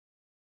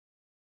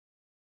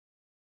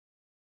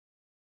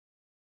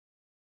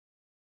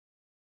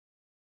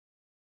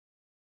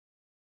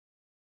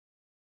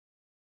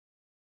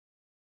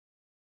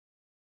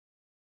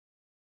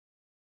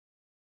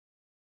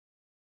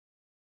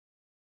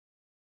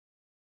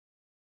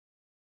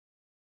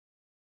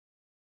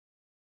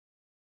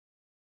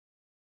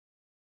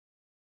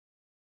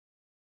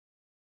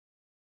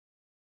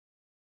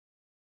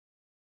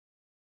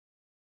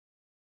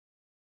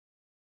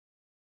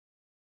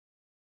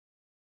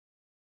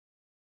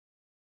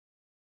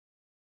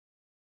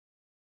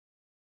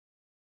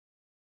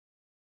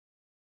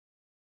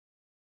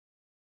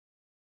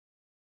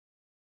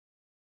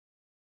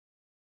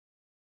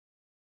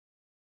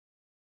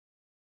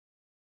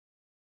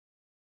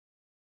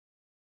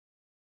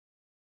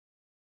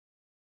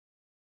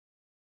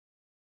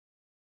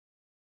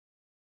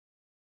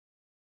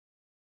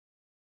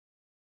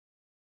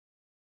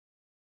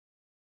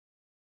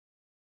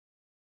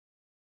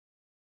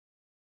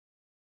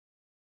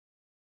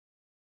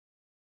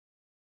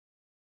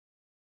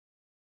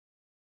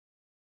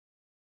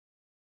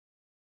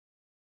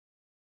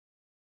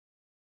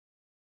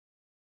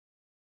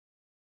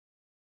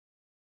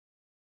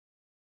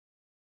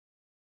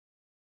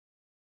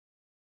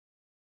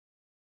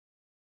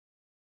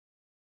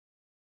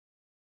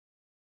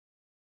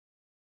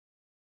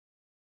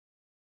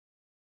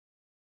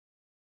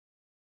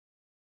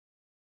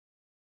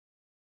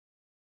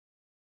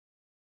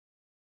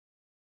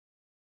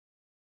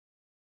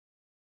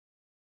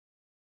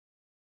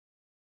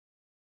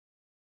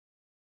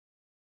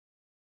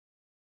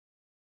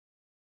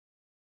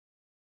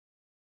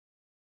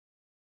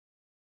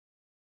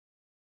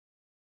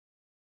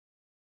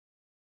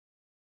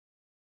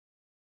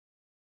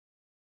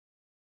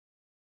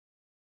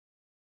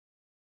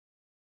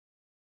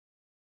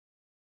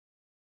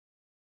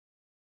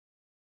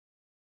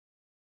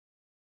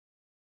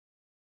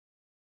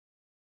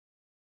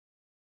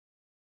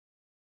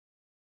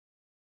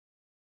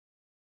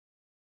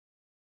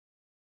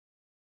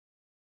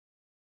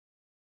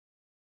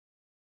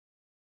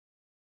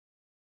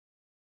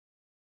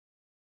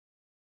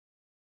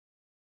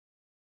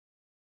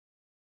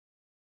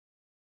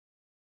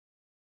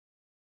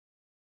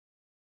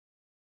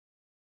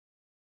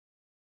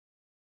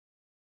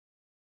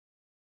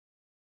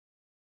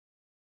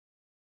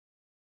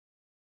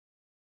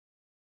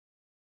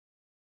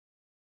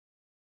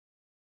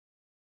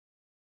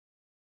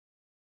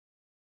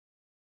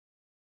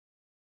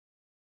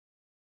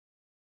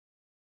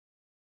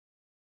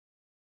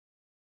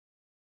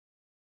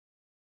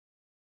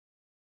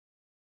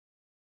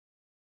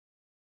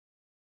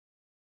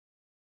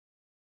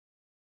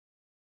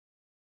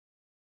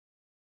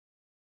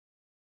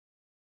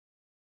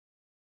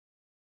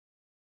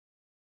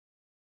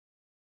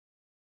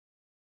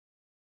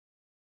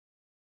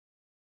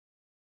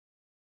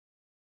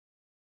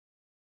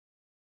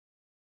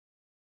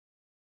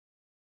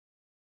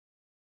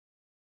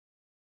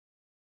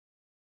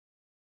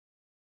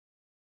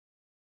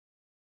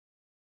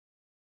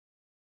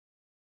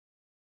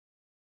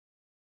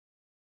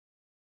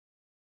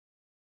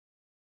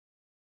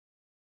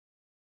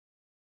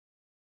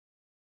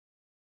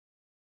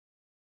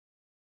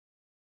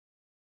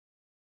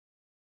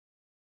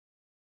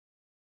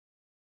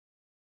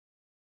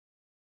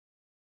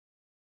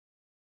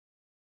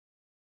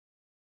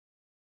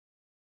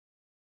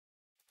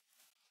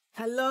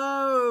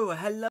Hello,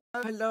 hello,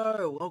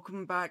 hello.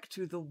 Welcome back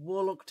to the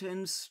Warlocked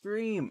In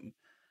stream.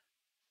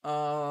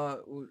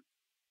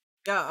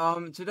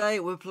 Today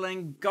we're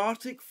playing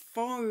Gartic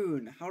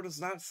Phone. How does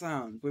that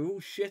sound? We're all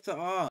shit at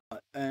art,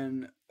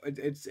 and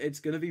it's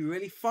gonna be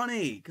really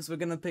funny because we're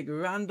gonna pick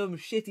random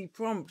shitty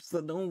prompts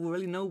that no one will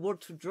really know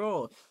what to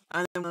draw,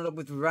 and then we'll end up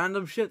with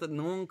random shit that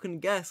no one can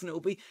guess, and it'll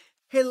be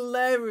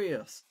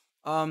hilarious.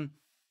 Yeah,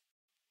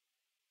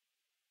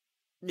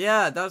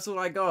 that's what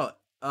I got.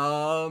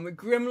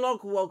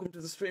 Grimlock, welcome to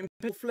the stream.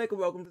 Flick,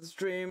 welcome to the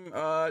stream.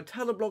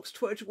 Teleblocks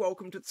Twitch,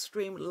 welcome to the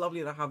stream.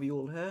 Lovely to have you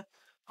all here.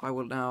 I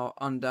will now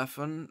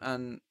undeafen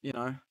and,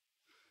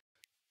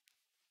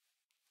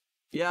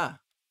 yeah.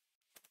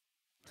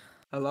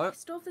 Hello?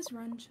 Still have this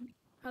run.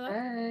 Hello?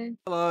 Hey.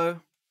 Hello.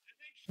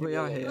 We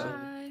are here.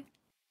 Bye.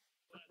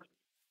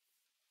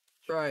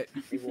 Right.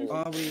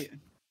 Are we...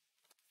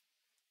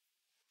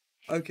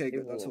 Okay,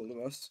 good, that's all of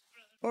us.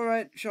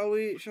 Alright, shall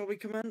we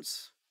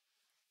commence?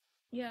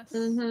 Yes.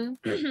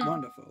 Mm-hmm.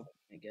 Wonderful.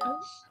 I guess.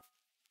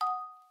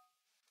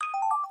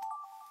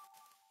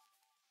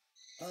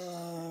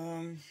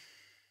 Oh,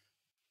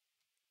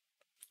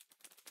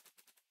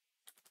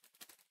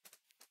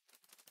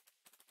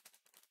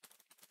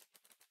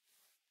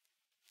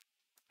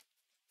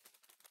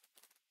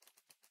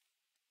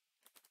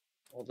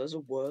 there's a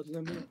word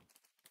limit.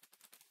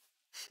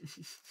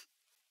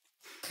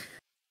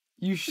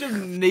 You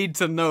shouldn't need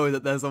to know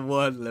that there's a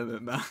word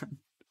limit, man.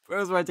 I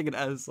was writing an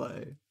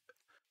essay.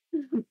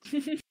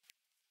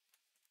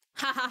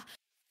 Haha.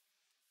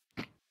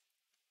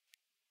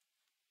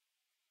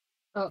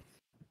 Oh.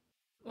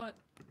 What?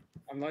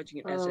 I'm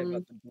writing an essay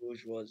about the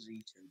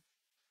bourgeoisie.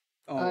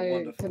 Oh, I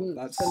wonderful. couldn't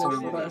That's finish so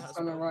what I nice. was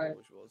trying to write.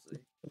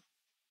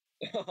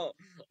 Oh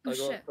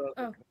shit.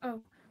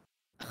 Oh.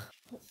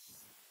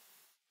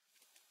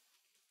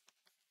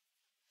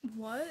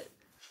 What?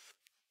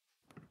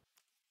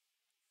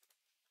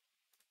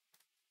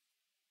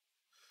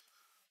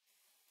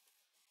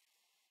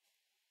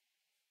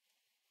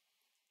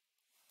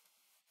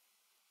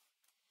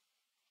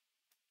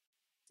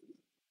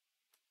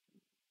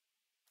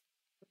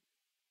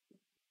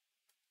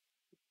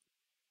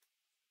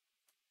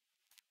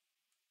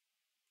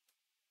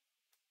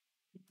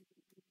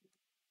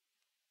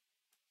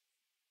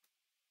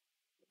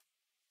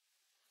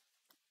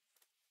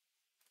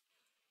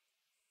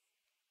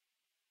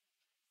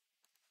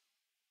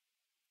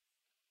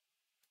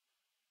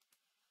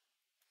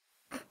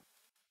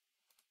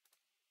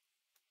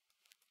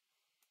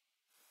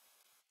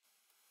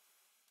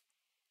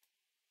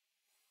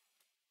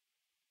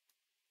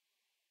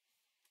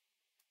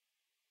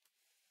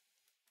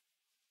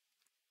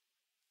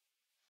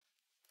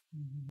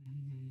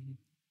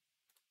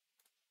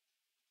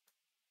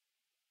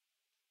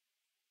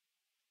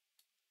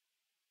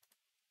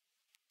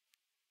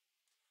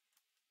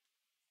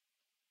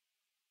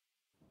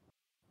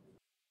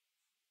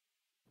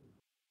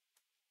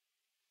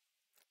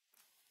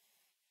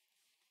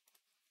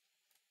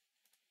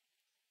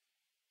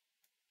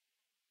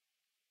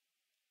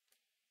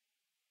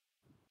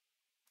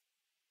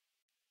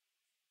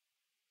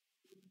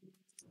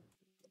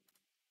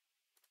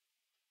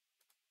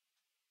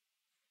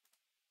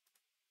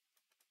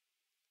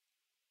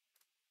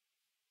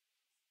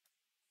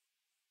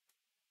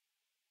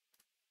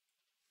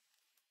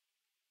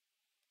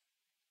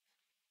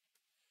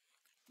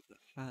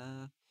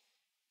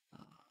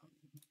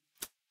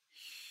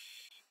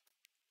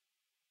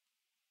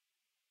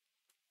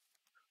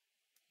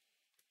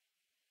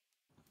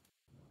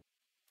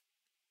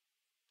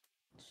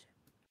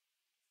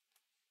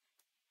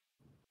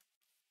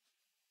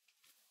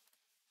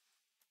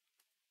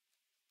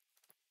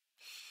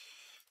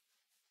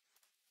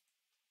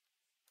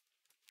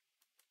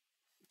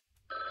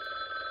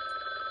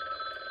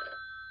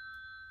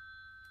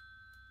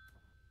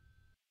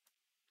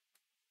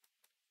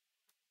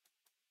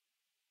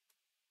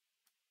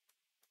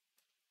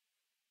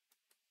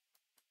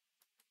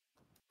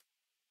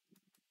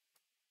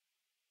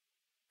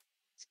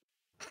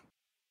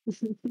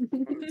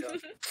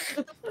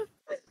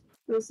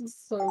 This is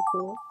so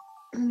cool.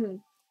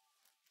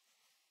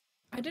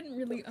 I didn't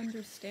really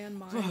understand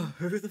mine.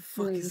 Who the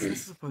fuck is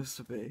this supposed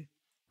to be?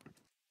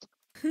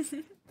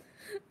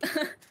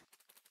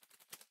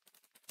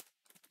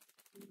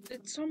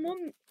 Did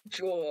someone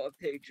draw a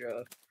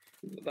picture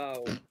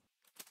about...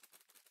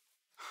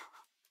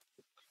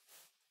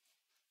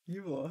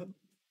 You what?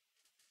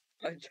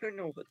 I don't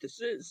know what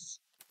this is.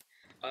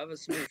 I have a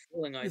small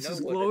feeling I This know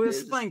is what glorious.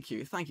 it is. Thank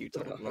you, I'm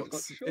Teleblocks.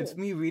 not sure. It's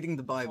me reading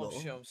the Bible.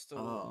 Oh shit, I'm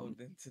still logged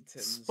into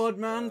Tim's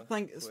Spudman,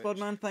 Twitch.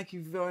 Spudman, thank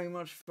you very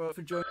much for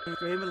joining the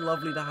stream.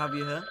 Lovely to have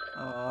you here.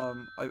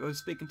 I was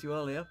speaking to you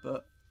earlier,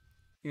 but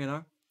you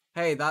know,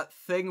 hey, that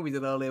thing we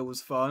did earlier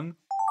was fun.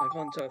 I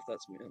can't tell if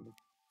that's me or not.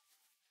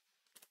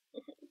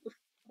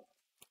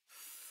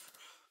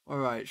 All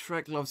right,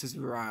 Shrek loves his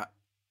rat.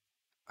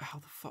 How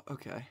the fuck?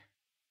 Okay.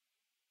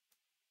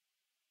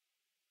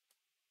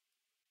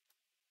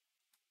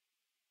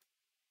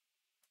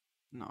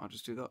 No, I'll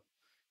just do that.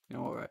 You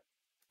know, alright.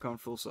 Going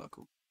full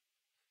circle.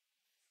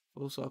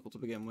 full circle to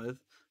begin with.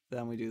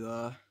 Then we do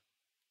the...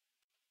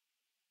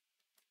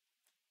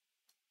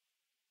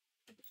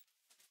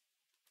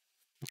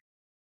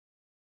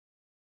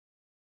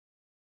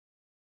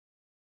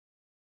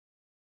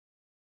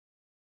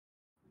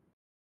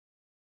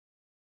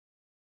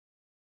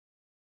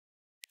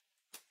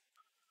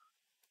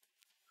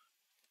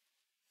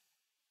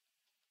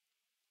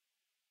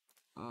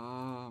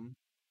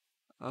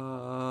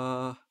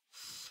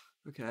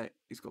 Okay,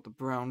 he's got the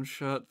brown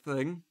shirt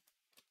thing.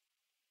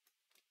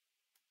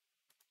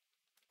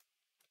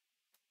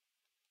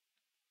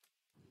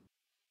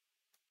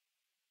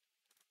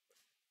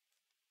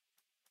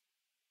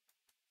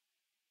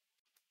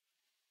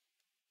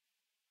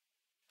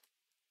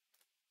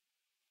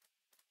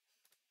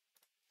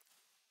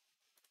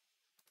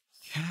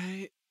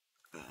 Okay,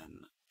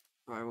 then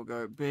I will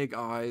go big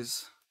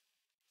eyes.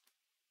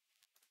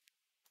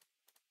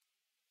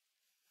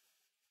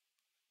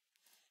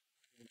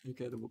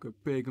 Okay, then we'll go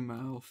big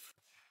mouth,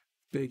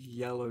 big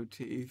yellow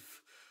teeth.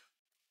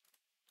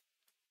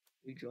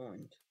 We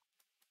joined.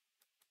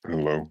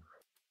 Hello.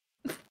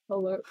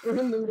 Hello. We're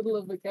in the middle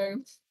of the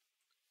game.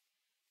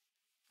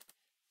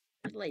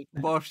 Late.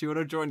 Bosh, you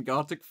wanna join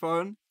Gartic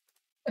Phone?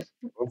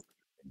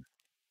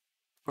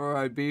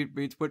 Alright, be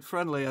Twitch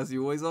friendly as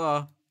you always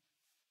are.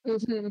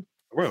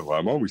 Well,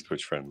 I'm always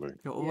Twitch friendly.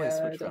 You're always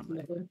Yeah, Twitch friendly.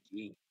 definitely.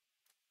 Gee.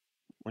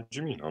 What do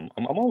you mean? I'm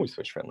always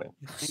Twitch friendly.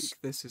 I think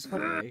this is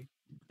grey.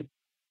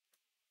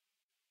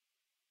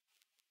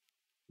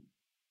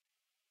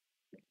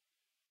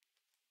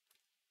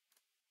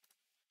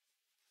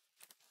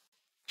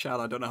 Chad,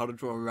 I don't know how to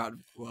draw a rat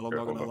well, I'm Okay,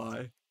 not gonna hold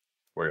lie.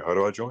 Wait, how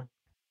do I join?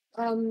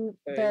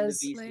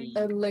 There's VC.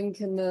 a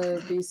link in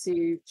the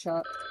VC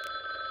chat.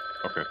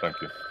 Okay, thank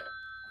you.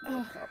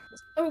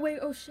 Oh wait,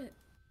 oh shit.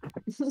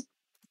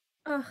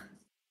 Ugh.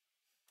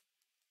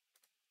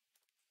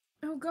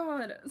 Oh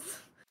god.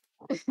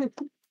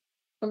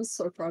 I'm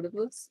so proud of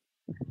this.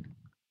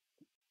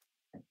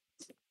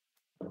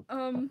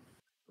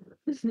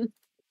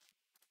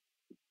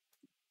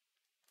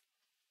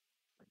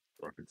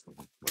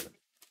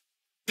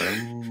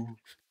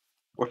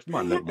 What's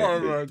my nickname? Oh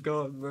be? my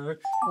god, bro.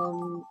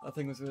 I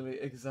think it was really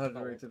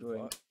exaggerated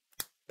wing.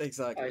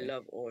 Exactly. I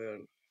love oil.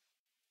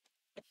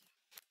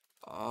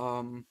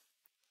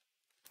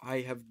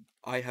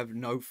 I have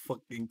no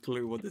fucking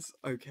clue what this.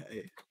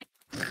 Okay.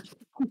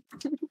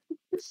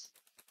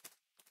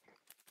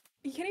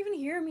 You can't even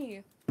hear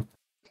me.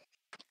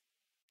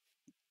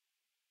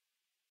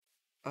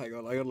 Hang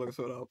on, I gotta look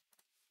something up.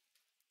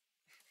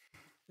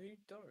 No, you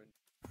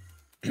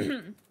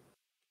don't.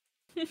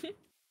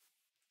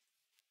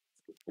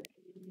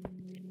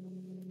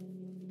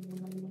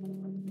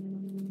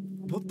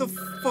 What the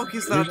fuck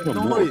is Who's that the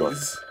motorbike?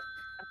 noise?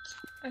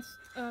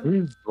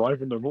 Who's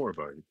driving the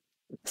motorbike?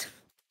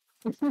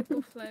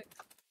 Flex.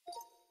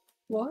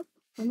 What?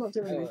 I'm not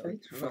doing Oh, anything.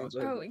 it runs Oh,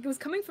 over. it was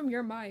coming from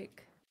your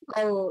mic.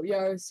 Oh, yeah,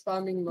 I was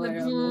spamming my,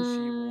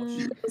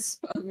 The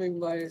spamming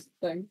my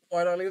thing.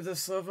 Why'd I leave the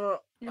server?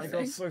 Your I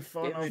got thing? so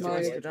fun Yeah, after my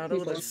I skedaddled.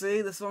 keyboard.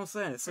 See, that's what I'm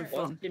saying. It's so Right.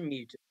 What's fun. been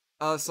muted?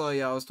 So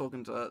yeah, I was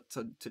talking to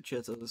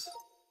chitters.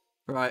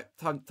 Right,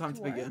 time to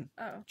What? begin.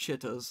 Oh.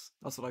 Chitters.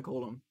 That's what I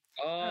call them.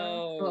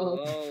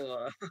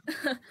 Oh.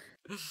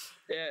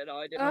 Yeah, no,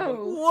 I didn't know.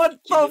 Oh. What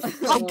the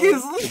fuck Oh.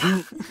 is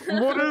that?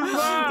 What is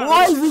that?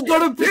 Why has he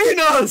got a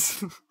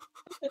penis?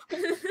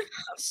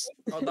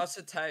 Oh, that's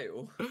a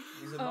tail.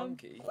 He's a Um,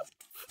 monkey.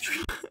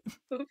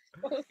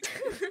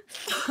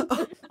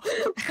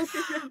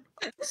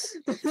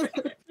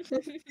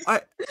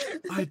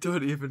 I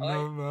don't even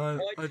know, man.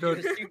 Why I did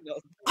don't. you assume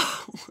that?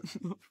 What the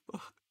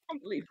fuck? I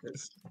can't believe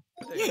this.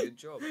 You did a good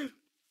job.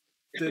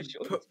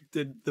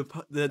 Did the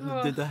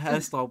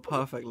hairstyle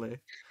perfectly.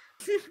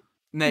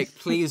 Nick,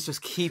 please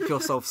just keep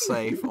yourself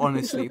safe.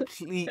 Honestly,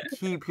 please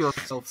keep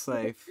yourself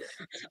safe.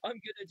 I'm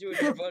gonna do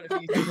it in front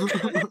of you.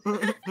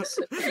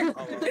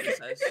 Oh, well, this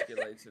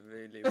escalated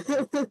really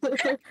well.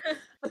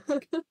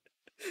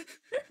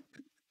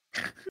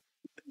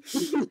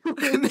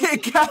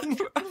 Nick,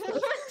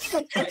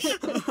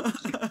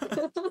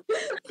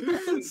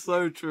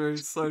 so true,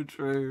 so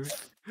true.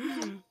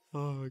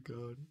 Oh my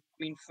god.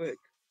 Queen Frick.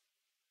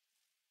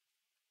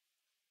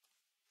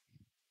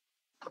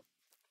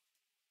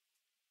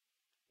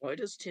 Why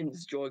does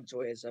Tim's drawings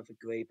always have a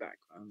grey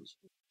background?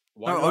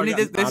 Why No, do I only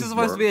get this an is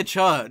supposed to be advert? a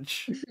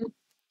church.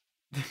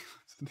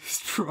 This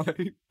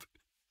stripe.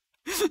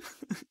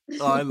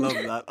 Oh, I love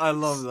that. I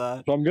love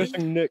that. So I'm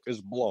guessing Nick is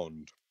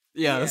blonde.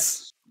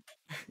 Yes.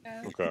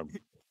 Yeah. Okay.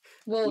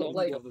 Well, Long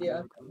like, blonde.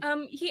 yeah.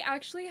 He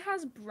actually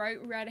has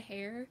bright red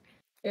hair.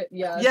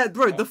 Yeah. Yeah,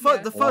 bro. The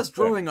Yeah. first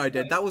Well, drawing I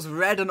did that was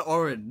red and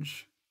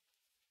orange.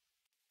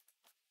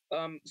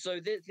 So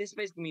this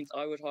basically means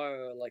I would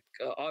hire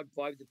I'd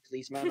bribe the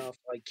policeman after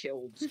I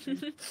killed.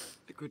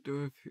 I could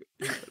do if you.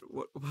 Yeah,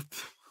 what?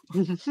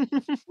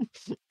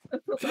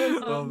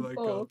 Oh my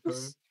god, bro.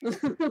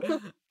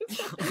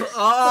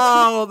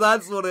 Oh,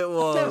 that's what it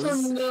Oh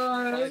was.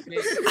 no.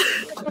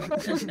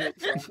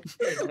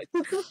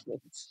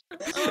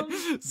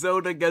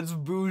 Zelda gets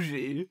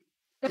bougie.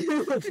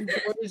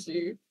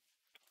 Bougie.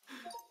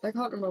 I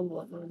can't remember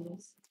what mine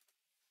was.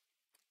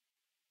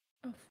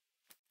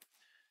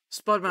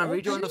 Spudman, What?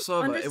 rejoin the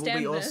server. It will be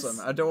Understand awesome.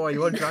 this. I don't know why you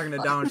weren't dragging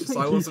it down. It's just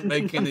I wasn't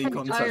making any I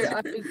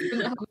content.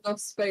 didn't have enough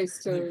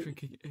space to.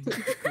 Drinking,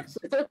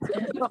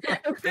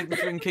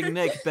 drinking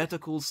Nick. Better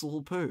call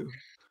Saul Poo.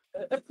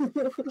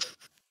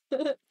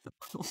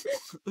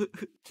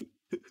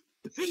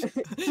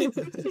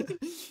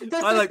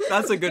 I like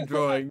that's a good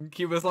drawing.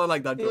 Cubus, I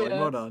like that drawing. Yeah.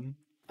 Well done.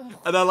 Ugh,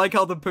 And I like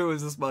how the poo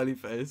is a smiley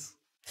face.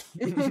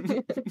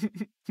 I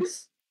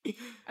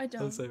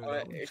don't. That's so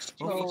Alright, wrong. it's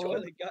Oh. TV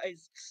toilet,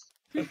 guys.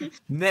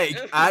 Nick,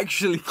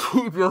 actually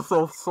keep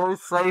yourself so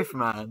safe,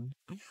 man.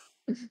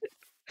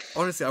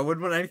 Honestly, I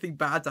wouldn't want anything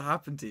bad to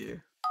happen to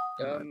you.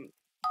 Um,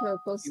 No, of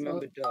course you not.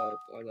 remember Doug?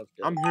 I love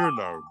Doug. I'm here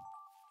now.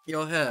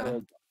 You're here.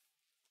 Oh.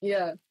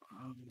 Yeah.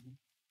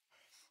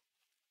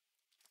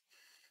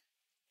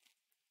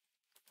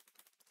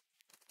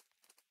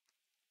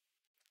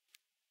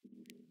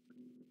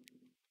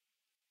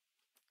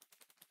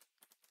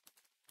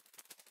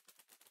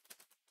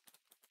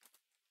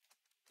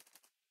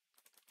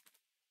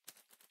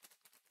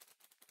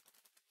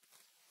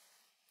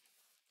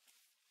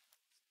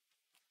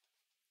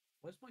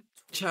 Where's my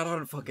Chad, I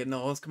don't fucking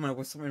know. I was coming up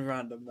with something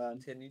random,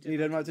 man. Can you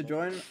Need anyone to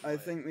join? I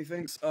think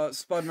methinks.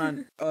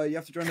 Spudman, you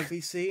have to join the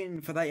VC,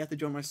 and for that you have to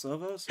join my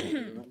server. So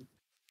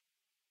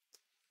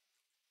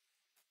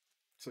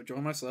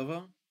join my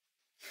server.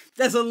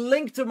 There's a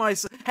link to my.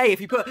 Hey, if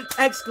you put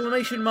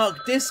exclamation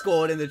mark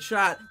Discord in the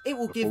chat, it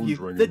will The give phone's you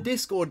the ringing.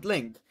 Discord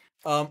link.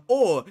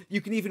 Or you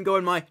can even go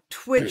in my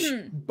Twitch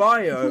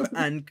bio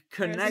and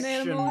There's an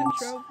animal in connections,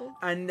 trouble.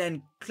 and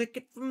then click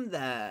it from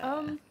there.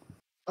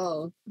 Oh.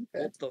 Okay.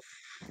 What the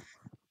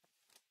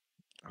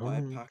Buy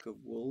a Oh. pack of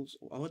wolves.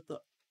 Oh, what the?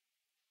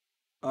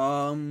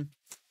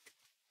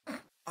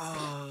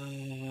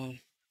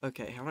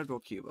 Okay, how do I draw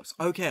Cubus?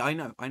 Okay, I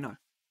know.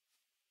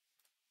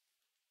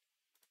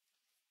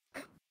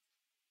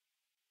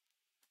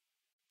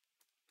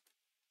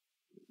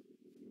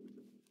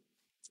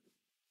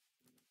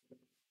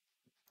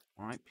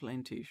 Alright,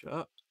 plain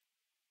t-shirt.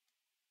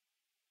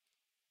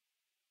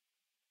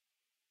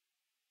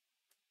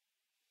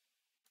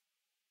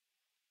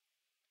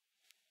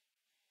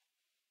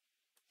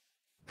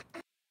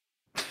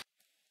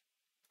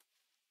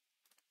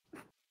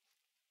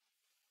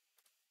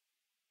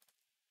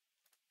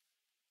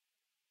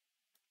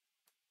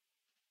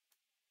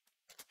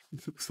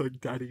 Looks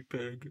like Daddy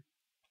Pig.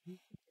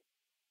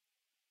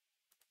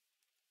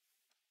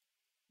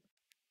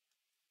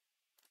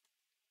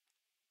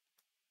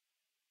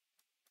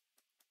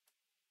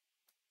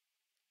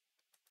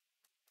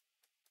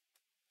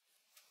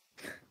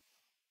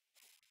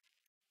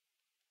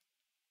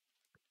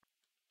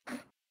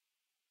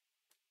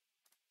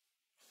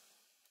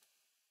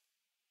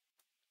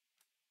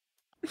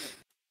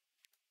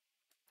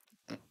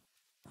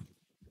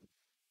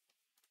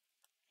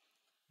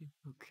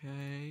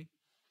 Okay.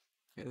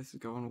 Okay, this is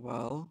going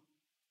well.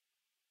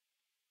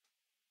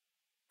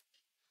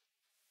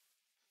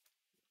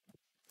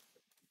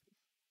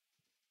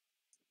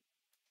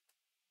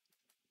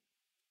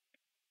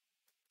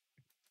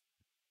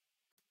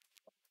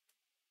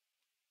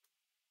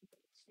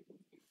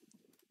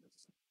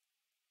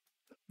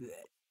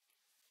 Blech.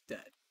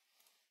 Dead.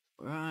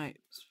 Right,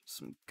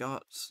 some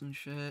guts and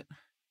shit.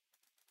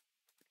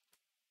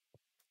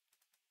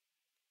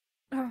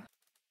 Oh,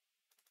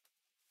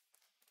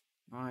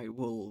 Right,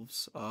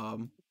 wolves.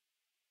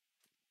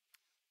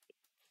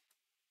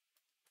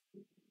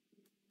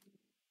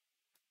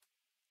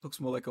 Looks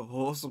more like a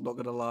horse, I'm not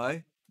gonna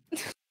lie.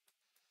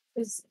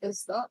 Is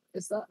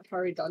that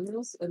Harry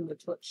Daniels in the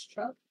Twitch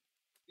chat?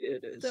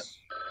 It is.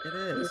 It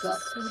Is is. that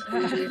so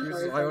really bad. Cubus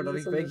Harry is IRL Daniels Daddy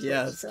in the Pig? Twitch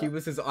Yes, chat?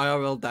 Cubus is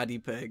IRL Daddy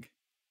Pig.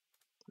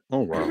 Oh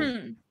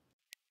wow.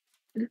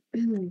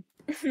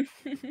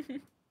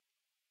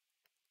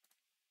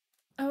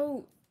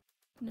 Oh,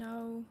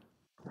 no.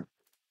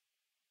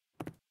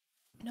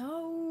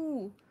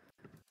 No.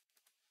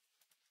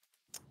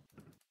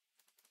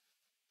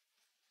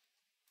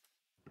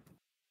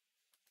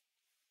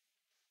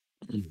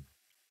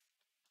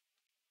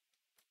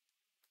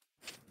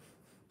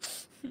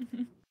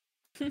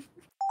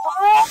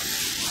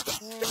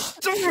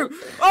 Do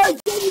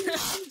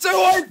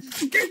I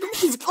get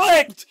this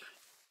clicked?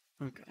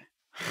 Okay.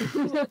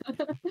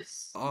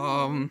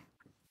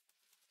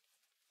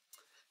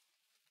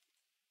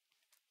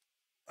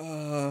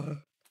 Uh.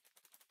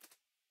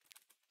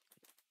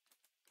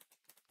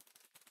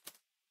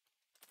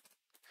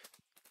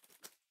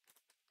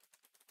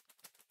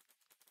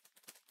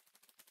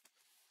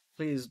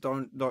 Please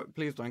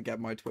don't get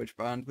my Twitch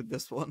banned with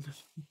this one.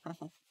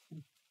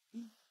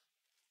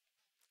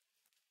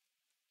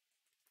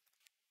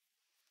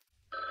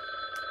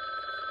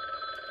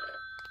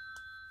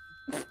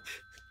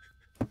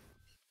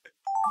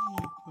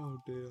 Oh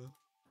dear.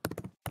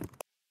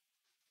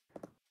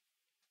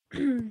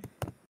 Who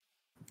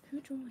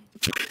joined?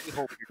 We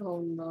hope you're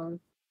Oh no.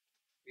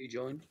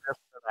 Rejoin. just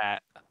for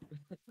that.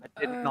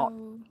 I did not.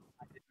 Oh.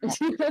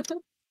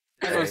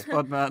 Hello, say-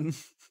 Spudman.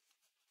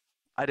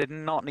 I did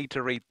not need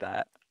to read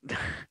that.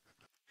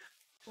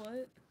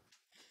 What?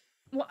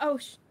 What? Oh,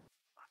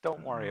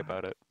 Don't worry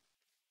about it.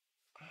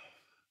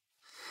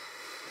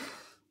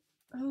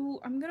 oh,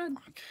 I'm gonna. Okay,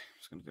 I'm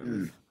just gonna go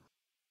with.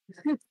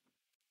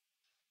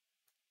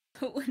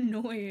 So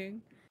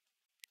annoying.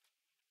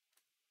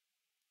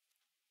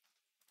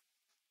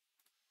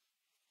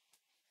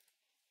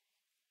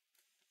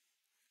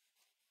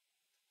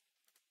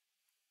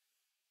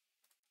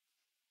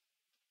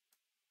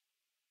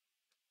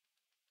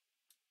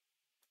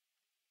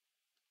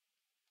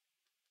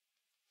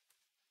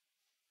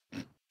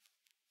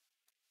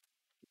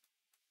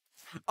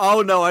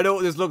 Oh no, I know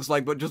what this looks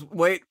like, but just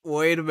wait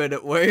a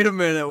minute, wait a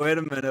minute, wait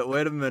a minute,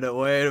 wait a minute,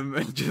 wait a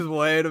minute, just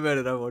wait a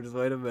minute, everyone, just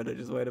wait a minute,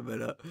 just wait a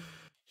minute.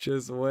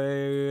 Just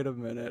wait a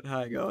minute,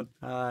 hang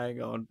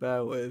on,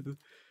 bear with.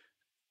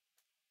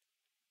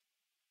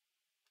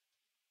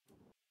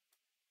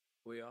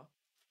 We are.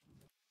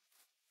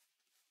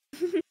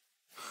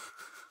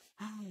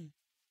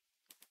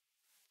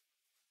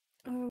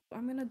 Oh,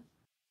 I'm gonna.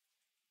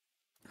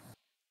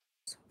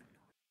 So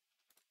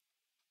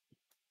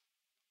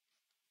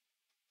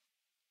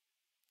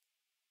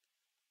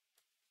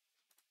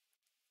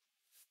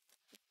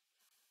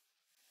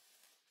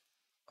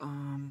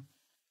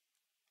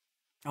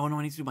Oh no,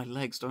 I need to do my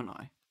legs, don't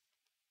I?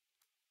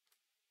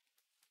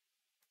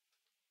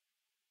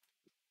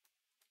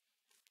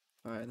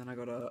 Alright, then I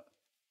gotta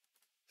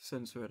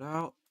censor it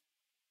out.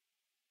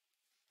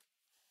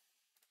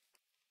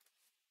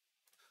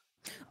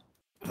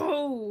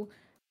 Oh,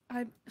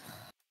 I.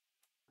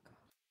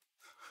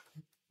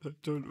 I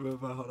don't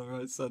remember how to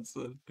write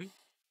censor.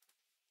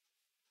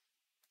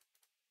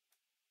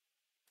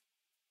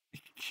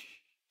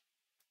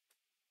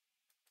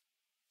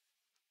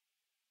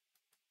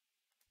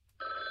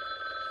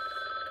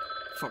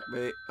 Fuck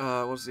me.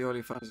 What's the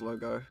OnlyFans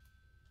logo?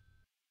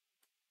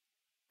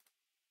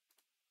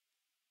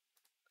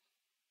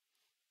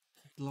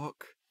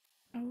 Lock.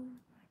 Oh.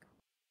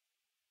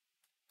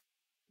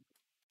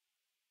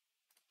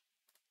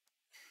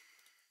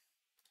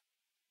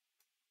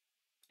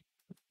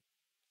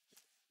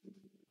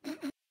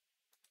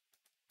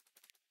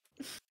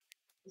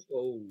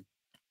 Oh.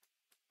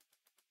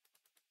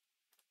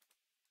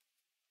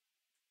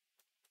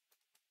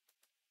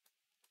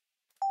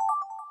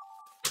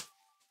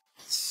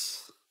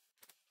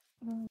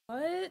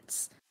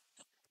 What?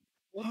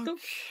 What the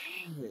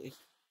Okay.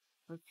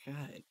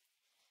 Okay.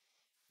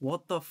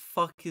 What the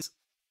fuck is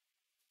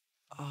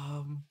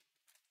um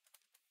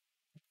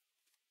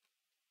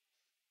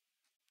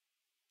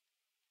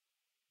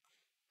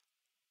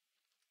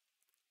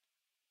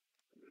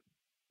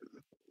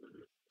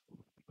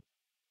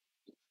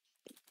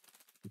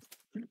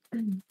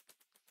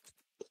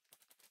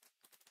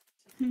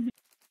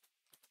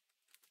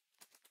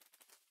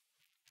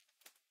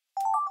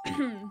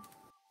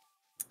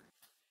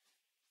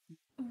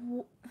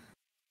Wh-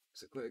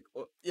 is it quick?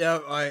 Oh, yeah,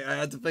 I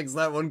had to fix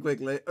that one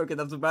quickly. Okay,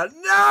 that's about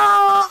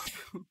no.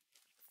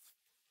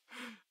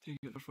 Do you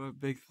get it for a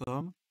big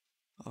thumb?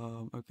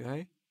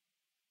 Okay.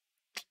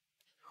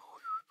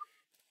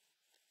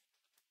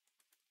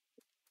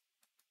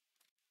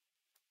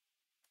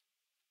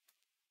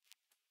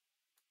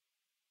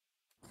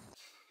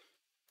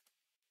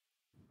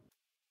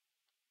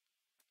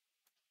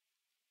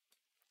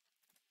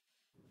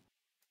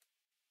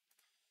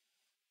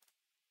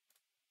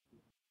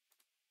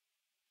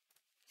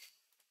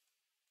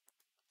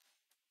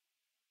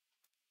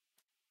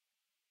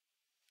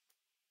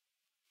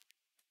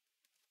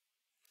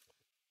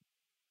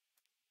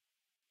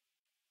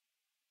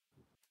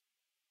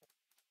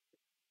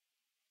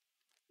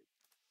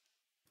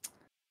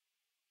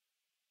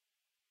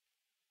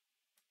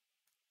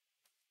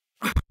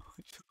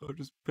 I'll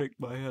just pick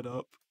my head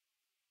up.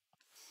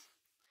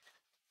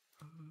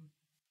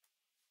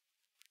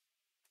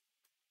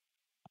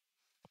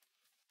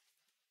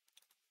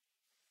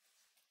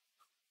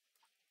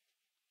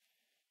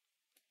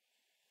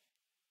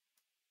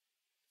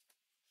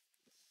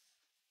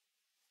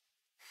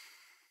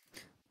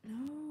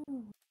 no.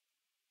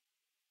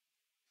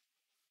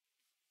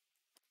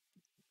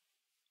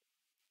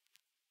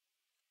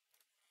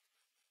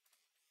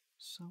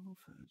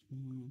 Salford.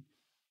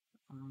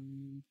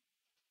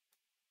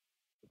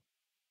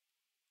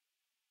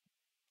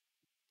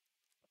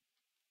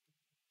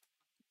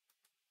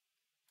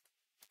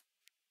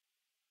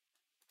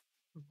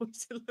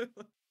 What's it look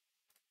like?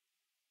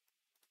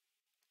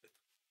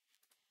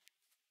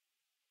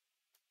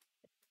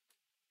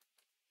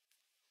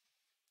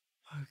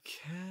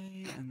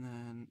 Okay, and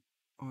then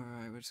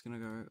alright, we're just gonna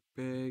go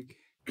big,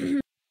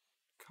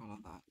 color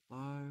that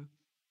low.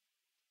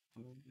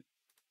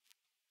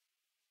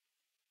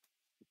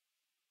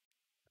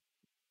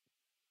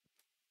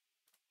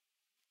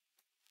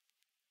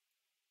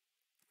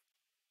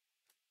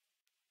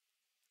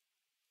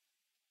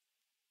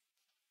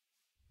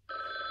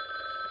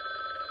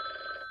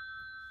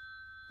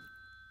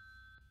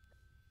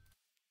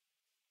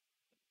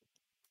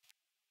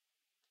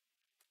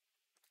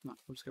 No,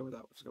 we'll just go with that.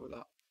 We'll just go with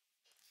that.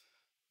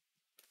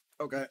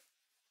 Okay.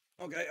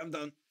 Okay, I'm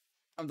done.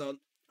 I'm done.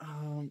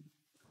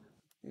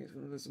 It's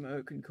one of those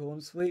American corn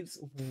sweets.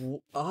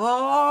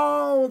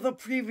 Oh, the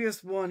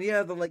previous one.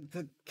 Yeah,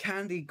 the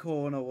candy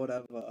corn or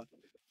whatever.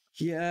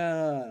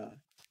 Yeah.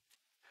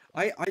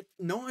 I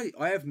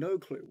have no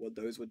clue what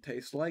those would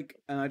taste like,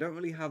 and I don't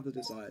really have the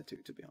desire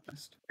to be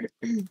honest.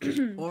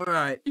 All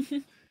right,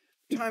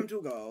 time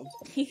to go.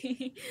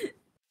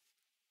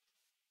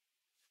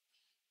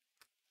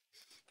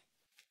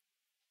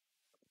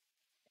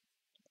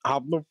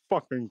 Have no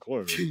fucking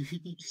clue.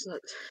 What's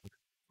that?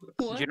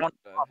 What? You don't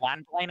know what a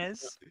landline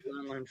is?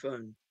 Landline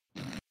phone.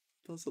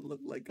 Doesn't look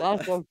like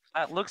That's that.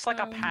 That looks like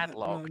a Um,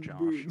 padlock, Man, Josh.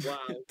 boom. Wow.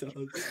 It does.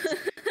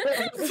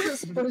 What's it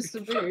supposed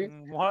to be?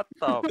 What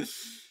the?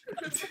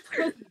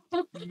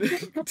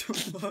 Nick, what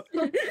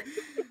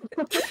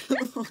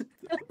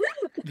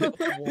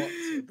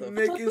the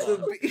Nick is a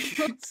fuck?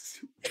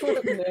 beast.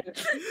 What the-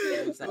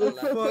 Was that The a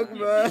fuck, landline?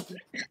 man?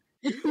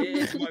 It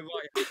is my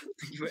right hand.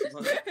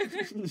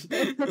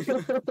 Thank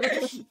you very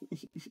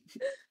much.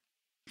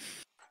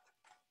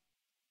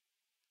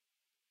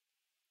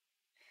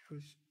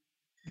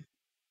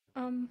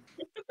 Um.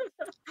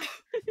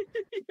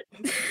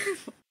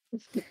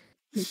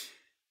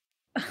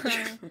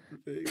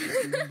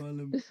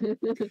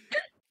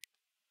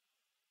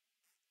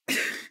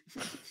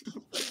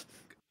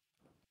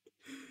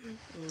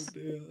 Oh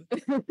dear.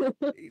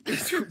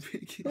 That's your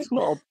biggest. It's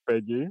not a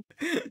biggie.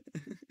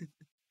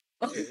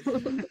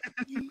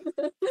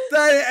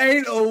 That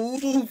ain't a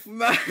wolf,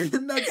 man.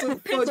 That's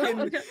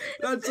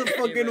a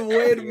fucking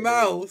weird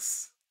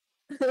mouse.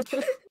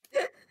 The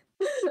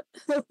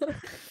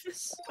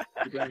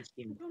grand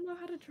scheme. I don't know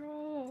how to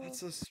draw.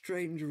 That's a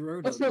strange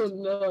rodent. Oh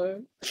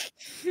no.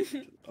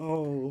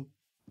 Oh.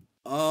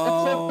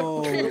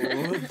 Oh.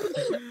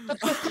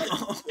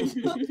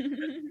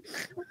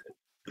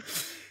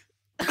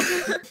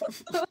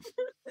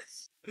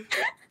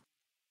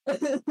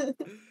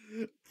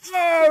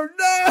 Oh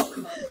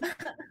no!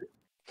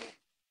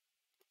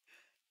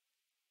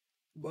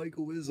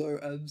 Michael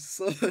Wizzo and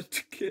Third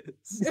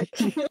Kiss.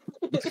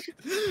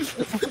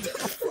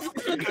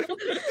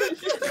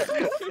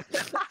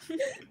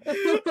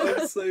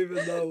 I'm saving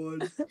that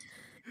one.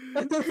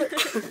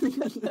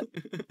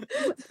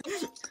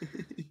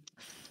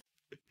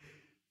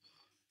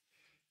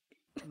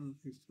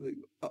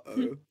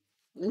 Uh-oh.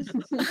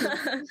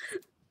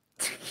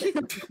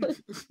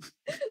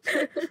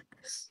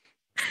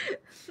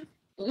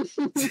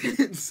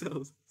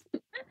 So...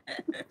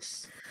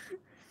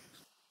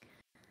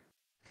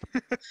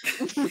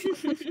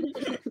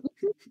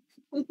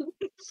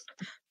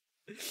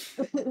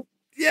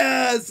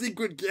 Yeah,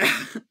 secret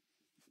cat.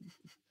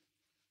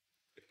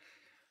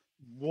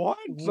 What?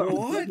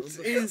 What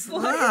is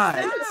What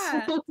that?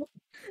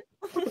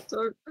 is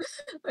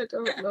I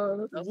don't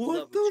know. That's What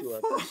level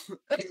the 2, fuck?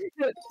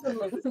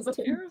 that? It's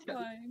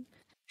terrifying.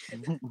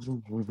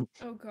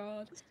 Oh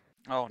god.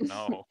 Oh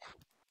no.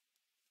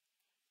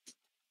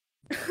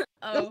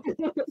 Oh.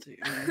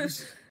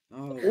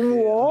 Oh,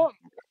 What?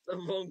 The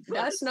wrong person.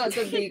 That's not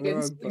the vegan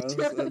Wrong speech.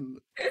 person.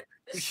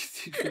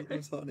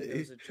 That's honey. It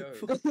was a joke.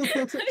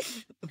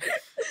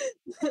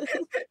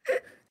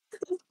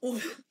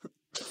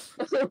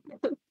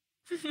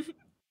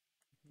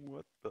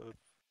 What the?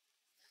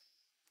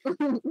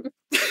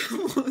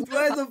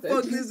 Where the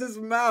fuck is his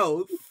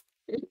mouth?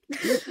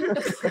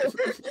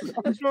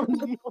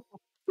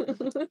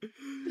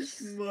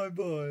 My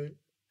boy.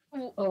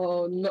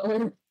 Oh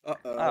no.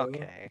 Uh-oh.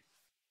 Okay.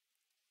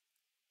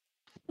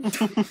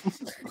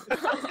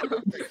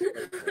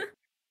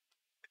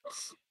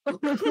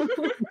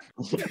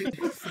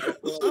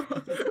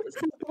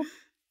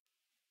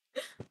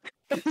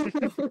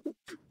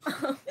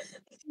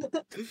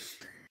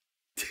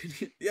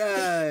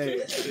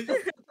 Yay!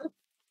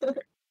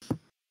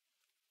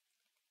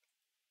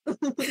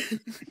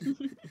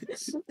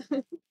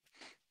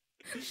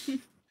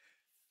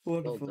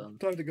 Wonderful. done.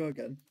 Time to go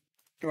again.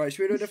 Alright,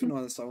 should we do a different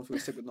one this time, or should we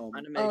stick with normal?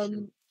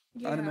 Animation.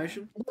 Yeah.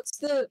 Animation? What's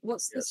the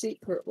Yes.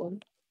 secret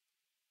one?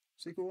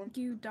 Sequel one?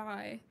 You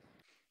die.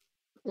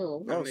 Oh.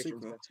 Oh, Animation's sequel.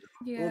 better.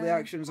 Yeah. All the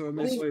actions are a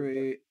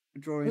mystery.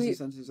 Drawings and Wait.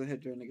 sentences are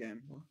hidden during the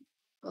game.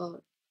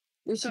 What?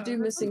 We should Oh, do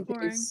that missing sounds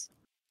boring. piece.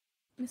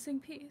 Missing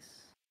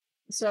piece.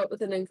 Start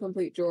with an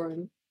incomplete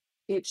drawing.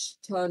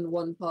 Each turn,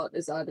 one part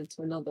is added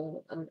to another,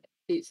 and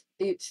each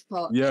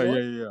part. Yeah, what?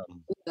 yeah.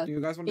 Yeah. Do you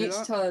guys want to do Each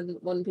that? turn,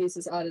 one piece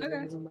is added, Okay.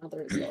 and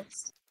another is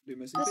lost. Do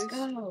missing Let's piece?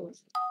 go.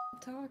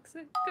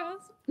 Toxic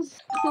gossip.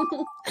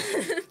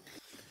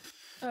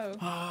 Oh.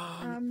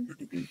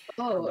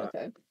 Oh,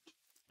 okay.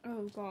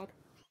 Oh god.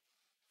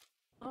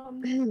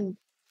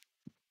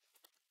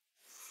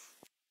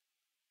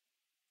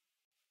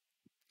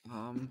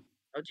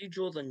 How do you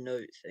draw the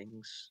note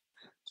things?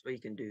 So you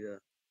can do that.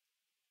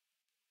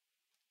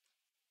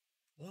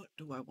 What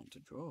do I want to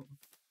draw?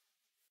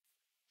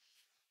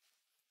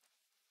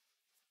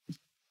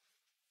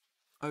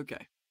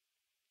 Okay.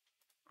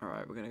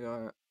 Alright, we're gonna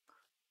go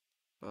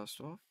first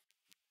off.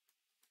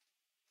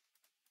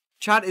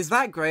 Chad, is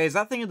that grey? Is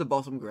that thing at the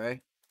bottom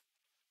grey?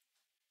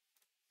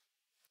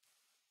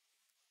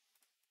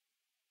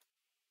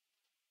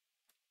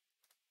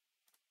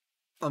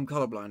 I'm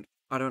colorblind.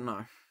 I don't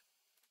know.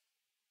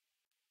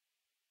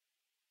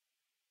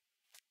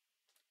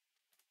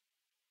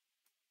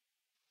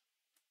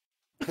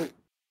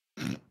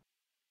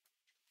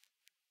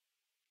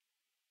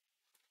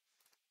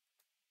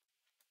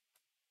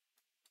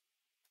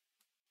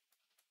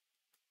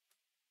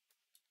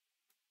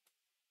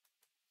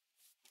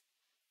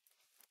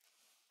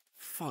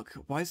 Fuck,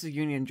 why is the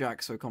Union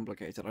Jack so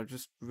complicated? I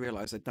just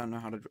realized I don't know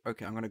how to...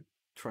 Okay, I'm gonna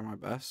try my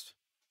best.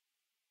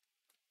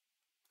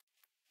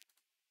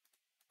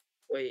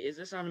 Wait, is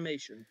this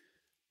animation?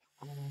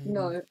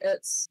 No,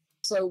 it's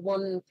so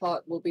one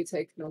part will be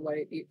taken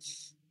away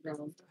each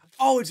round.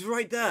 Oh, it's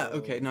right there!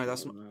 Okay, no,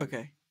 that's Oh, not... no.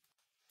 Okay.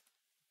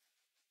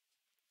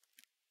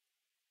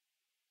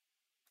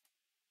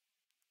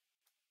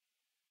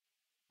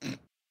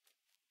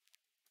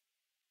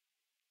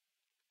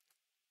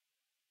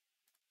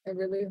 I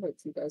really hope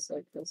you guys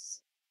like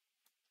this.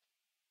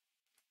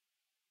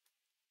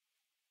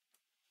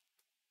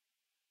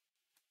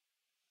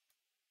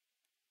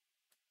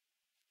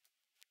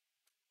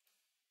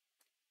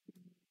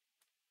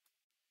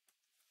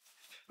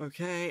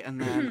 Okay, and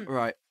then...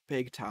 right,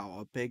 big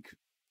tower. Big,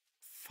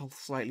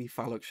 slightly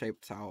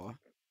phallic-shaped tower.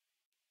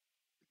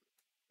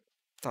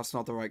 That's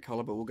not the right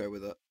colour, but we'll go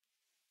with it.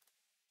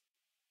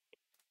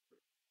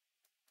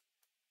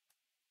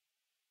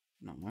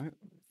 No.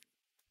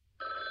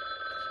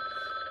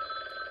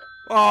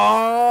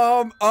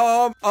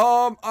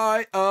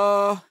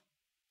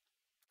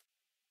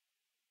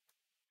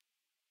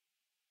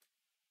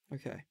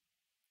 Okay.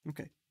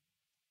 Okay.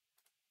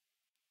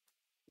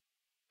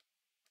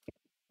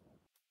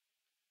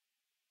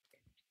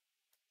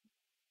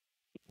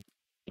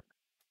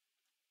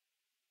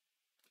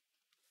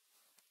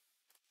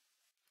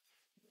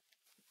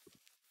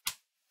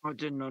 I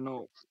didn't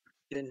know.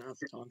 Didn't have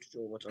time to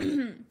draw what I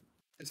did.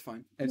 It's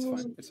fine. It's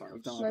fine. It's fine.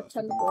 We've done our My best.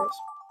 We've pen done our broke. best.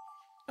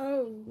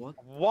 Oh. What?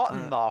 What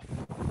in the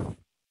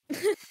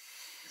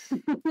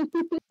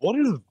What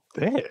is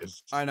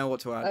this? I know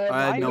what to add. Um,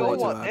 I I know know what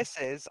to what add. this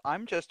is.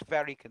 I'm just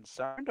very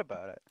concerned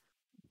about it.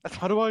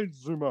 How do I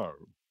zoom out?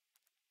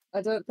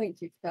 I don't think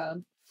you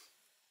can.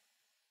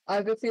 I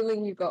have a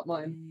feeling you got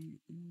mine.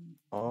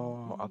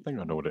 Oh, I think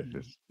I know what it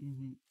is.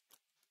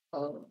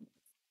 Oh.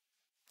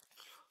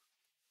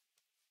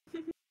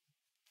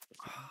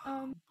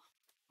 Um.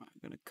 I'm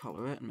gonna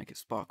color it and make it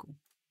sparkle.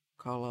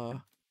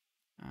 Color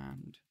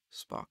and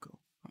sparkle.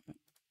 Right.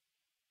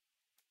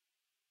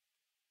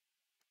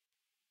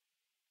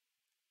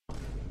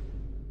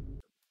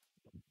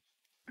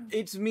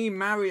 It's me,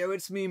 Mario.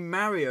 It's me,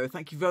 Mario.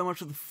 Thank you very much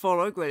for the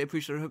follow. Greatly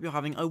appreciate it. Hope you're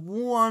having a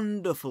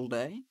wonderful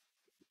day.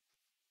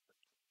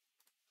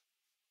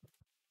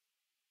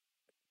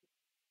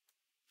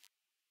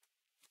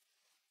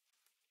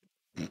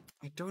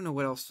 I don't know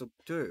what else to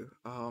do.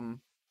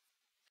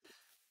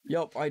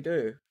 Yup, I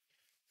do.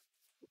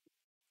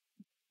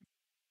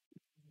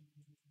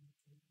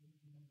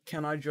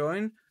 Can I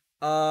join?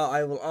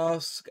 I will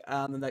ask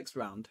the next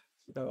round.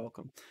 You're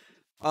welcome.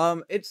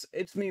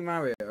 It's me,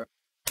 Mario.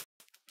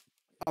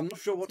 I'm not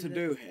sure what to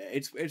do here.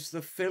 It's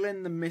the fill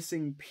in the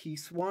missing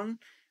piece one,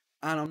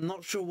 and I'm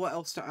not sure what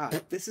else to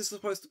add. This is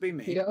supposed to be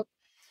me. Yep.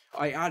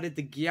 I added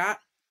the gyat,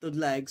 the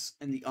legs,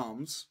 and the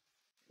arms.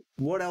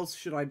 What else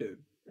should I do?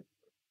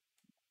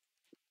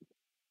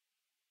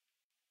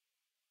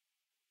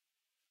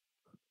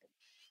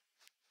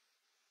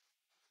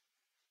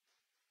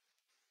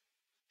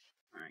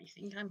 I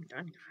think I'm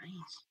done,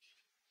 guys.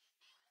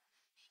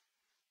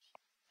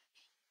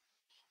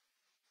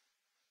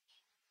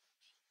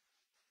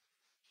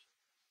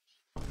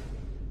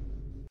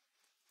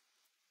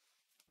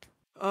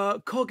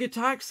 Cog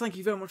Attacks, thank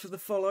you very much for the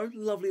follow.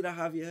 Lovely to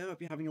have you here.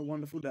 Hope you're having a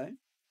wonderful day.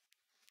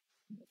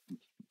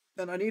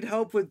 And I need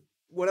help with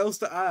what else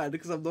to add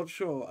because I'm not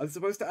sure. I'm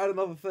supposed to add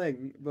another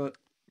thing, but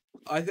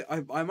I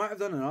might have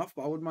done enough,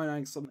 but I wouldn't mind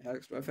adding something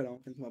extra if anyone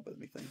can come up with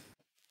anything.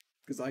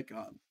 Because I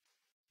can't.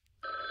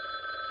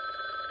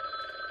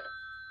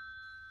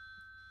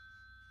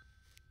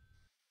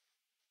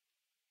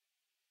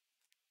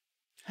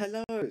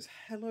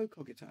 Hello,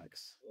 Cog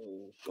Attacks.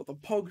 Oh. Got the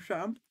Pog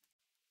Champ.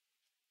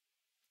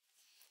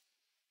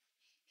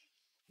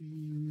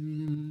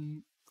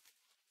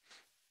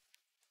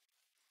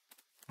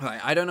 Right,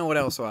 I don't know what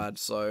else to add,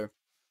 so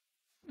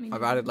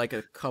I've added like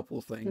a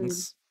couple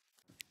things.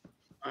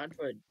 I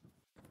added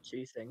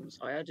 2 things.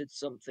 I added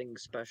something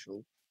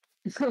special.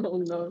 Oh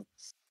no.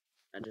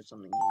 I did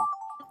something new.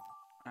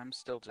 I'm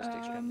still just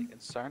extremely Um,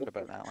 concerned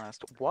about that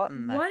last. What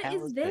in the What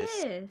hell is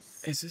this?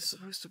 this? Is this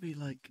supposed to be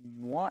like...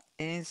 What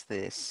is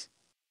this?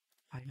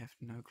 I have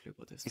no clue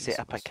what this Is it a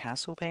supposed to-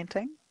 Picasso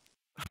painting?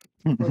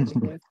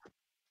 Probably.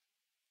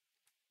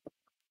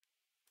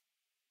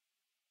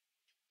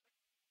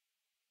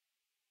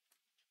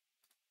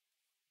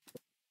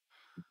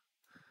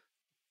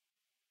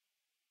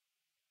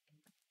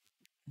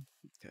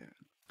 Okay,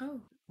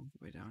 Oh. all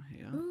the way down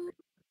here. Ooh.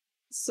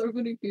 So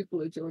many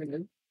people are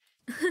joining.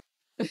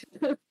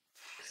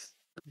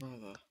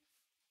 Mother.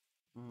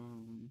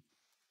 Um.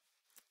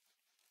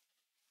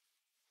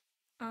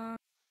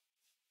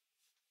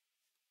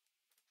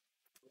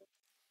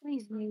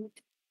 Please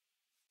mute.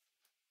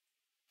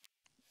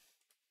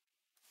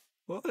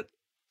 What?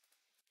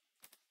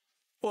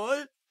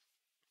 What?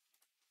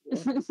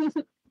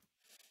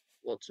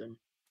 Watson.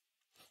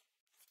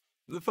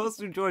 The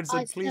person who joined I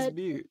said, please said-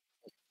 mute.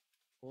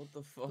 What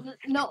the fuck?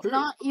 No,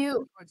 not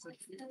you.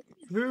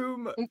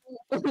 Whom?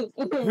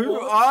 Who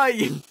What? are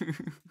you?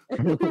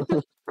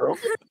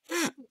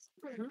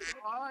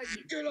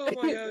 Get off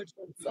my head!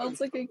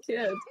 Sounds like a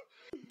kid.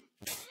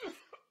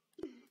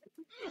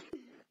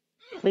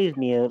 Please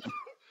mute.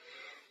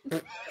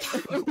 Was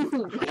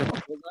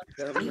that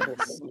Kermit or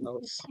someone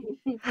else?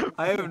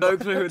 I have no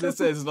clue who this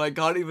is, and I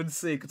can't even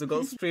see because I've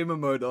got streamer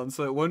mode on,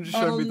 so it won't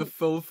show me the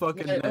full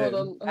fucking Wait, name. hold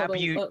on. let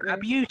me-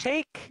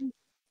 Abutique?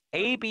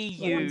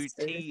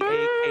 ABUTAKE.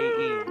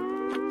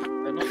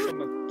 They're not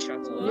from a chat.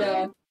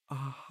 Yeah.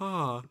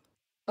 Aha.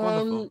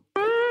 Wonderful.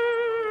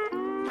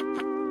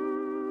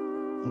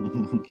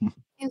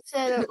 You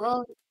said it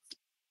wrong.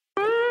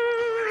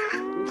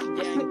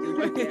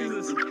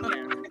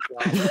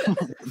 What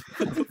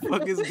the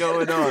fuck is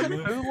going on?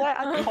 Who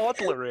let a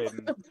toddler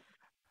in?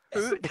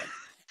 Who?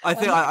 I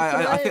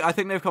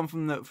think they've come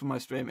from my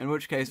stream. In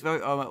which case,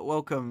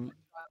 welcome.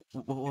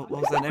 What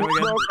was their name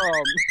again?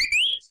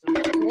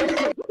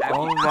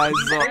 Oh my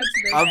god!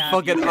 I'm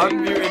fucking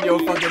unmuting your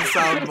fucking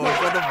soundboard.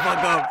 Shut the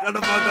fuck up! Shut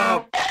the fuck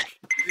up!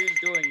 Who's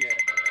doing it?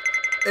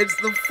 It's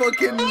the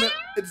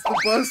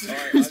person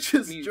who's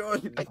just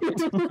joined.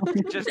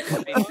 Just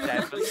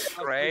Devon,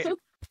 right?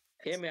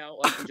 Hear me out,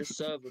 I can just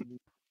serve them.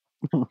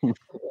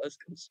 Worst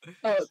comes-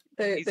 Oh,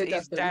 they He's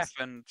deafened.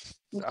 deafened,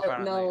 No,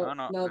 apparently. no, Oh,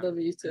 no, now they're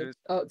muted. Who's-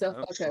 Oh, deaf.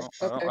 Oops. Okay,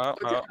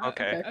 okay.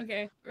 Okay.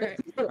 Okay, right.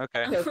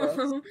 Okay. Okay,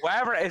 bro.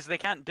 Whatever it is, they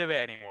can't do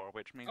it anymore,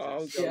 which means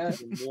I'll it's- go Yeah. to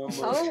them one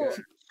more How shot.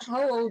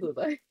 how old are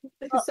they?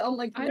 They sound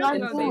like I don't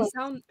know. They infants.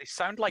 sound they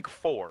sound like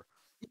 4.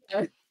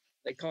 They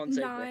can't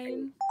take their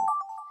 9.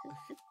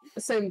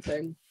 Same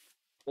thing.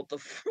 What the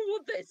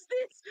what is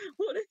this?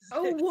 What is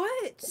Oh, this?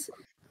 what?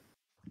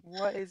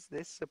 What is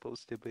this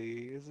supposed to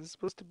be? Is this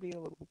supposed to be a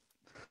little...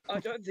 I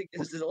don't think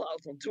this is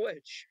allowed on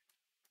Twitch.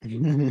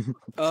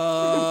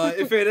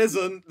 If it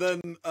isn't, then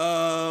If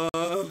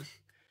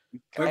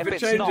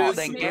it's not,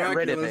 then get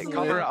rid of it. miraculously.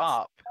 Cover it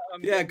up.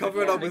 Yeah,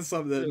 cover it up with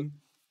something.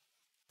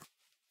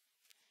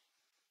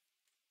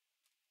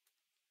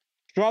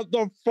 Shut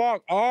the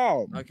fuck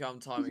up! Okay, I'm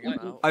timing it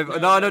out.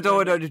 No,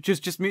 don't worry.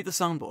 Just mute the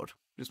soundboard.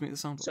 Just mute the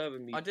soundboard.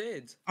 Serving me. I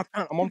did. I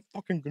can't. I'm on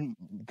fucking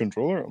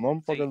controller. I'm on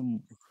See.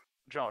 fucking.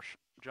 Josh,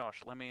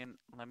 let me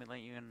let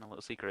you in a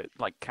little secret.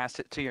 Like, cast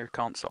it to your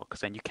console, because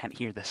then you can't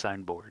hear the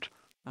soundboard.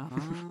 Ah.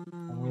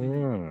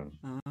 Yeah.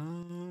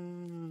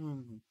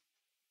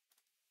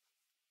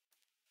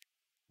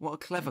 What are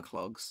clever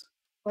clogs?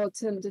 Oh,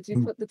 Tim, did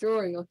you put the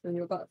drawing up in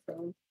your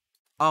background?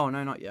 Oh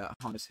no, not yet.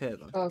 Oh, it's here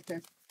though. Oh, okay.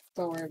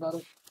 Don't worry about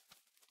it.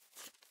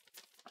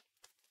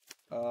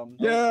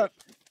 Yeah.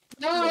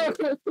 No!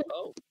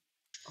 Oh,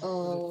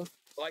 Oh,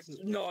 like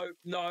no,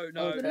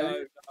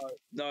 Okay.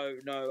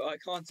 no! I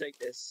can't take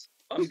this.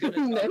 I'm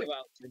gonna No. talk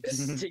about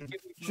this. Give me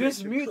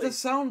Just permission, mute the please.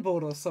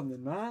 soundboard or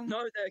something, man.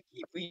 No, they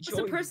keep It's a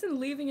rejoining. person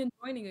leaving and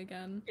joining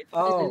again.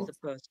 Oh. It's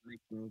the person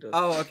leaving the-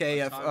 Oh, okay,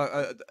 yeah.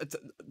 Time.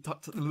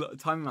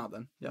 Time him out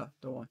then. Yeah,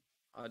 don't worry.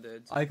 I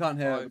did. I can't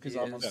hear it Five because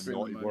I'm on years. stream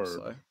Naughty mode. word.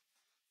 So.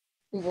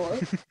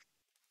 what?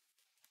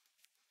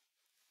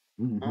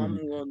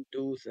 I'm gonna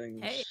do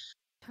things. Hey.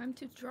 Time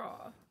to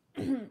draw.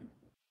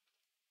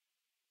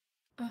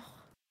 Ugh.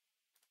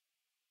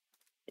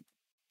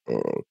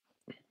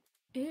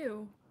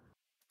 Ew.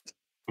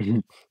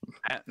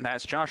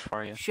 That's Josh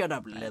for you. Shut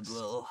up, That's-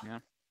 liberal. Yeah.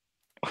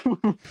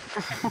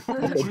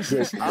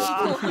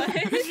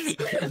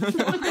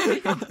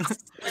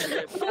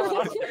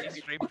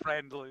 Stream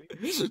friendly.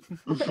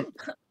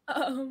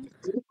 Um.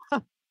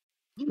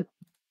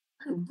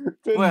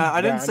 Wait,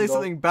 I didn't say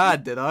something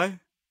bad, did I?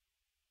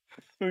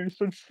 You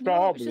should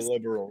stop, it's just-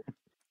 liberal.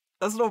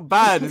 That's not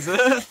bad, is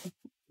it?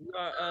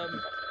 No,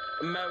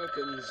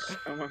 Americans.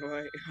 Am I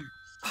right?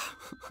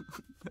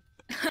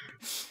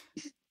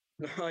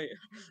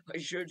 I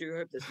sure do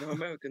hope there's no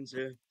Americans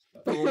here.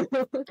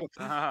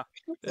 Ah,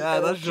 Yeah,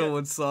 that sure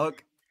would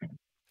suck.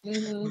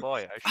 Mhm.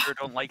 boy, I sure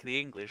don't like the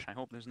English. I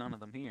hope there's none of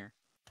them here.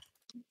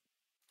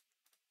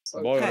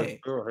 So- Boy, Hey, I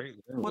sure hate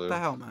What the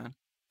hell, man?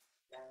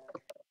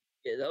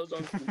 Yeah, that was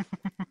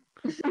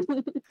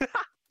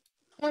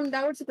on.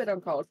 That was a bit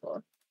uncalled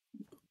for.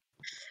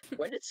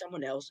 When did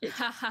someone else?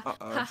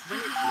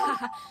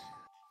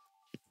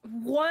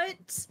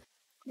 What?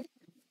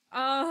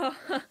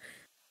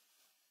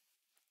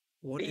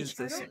 What is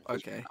I this? don't-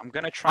 Okay. I'm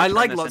gonna try. I turn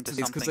like this lots into of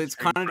these because something it's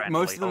kind of stream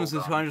most of them friendly. is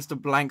just Hold kind of just a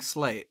blank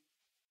slate.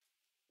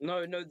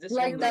 No, this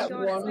Like Oh one my that god,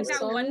 one it's like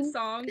that one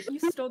song? song. You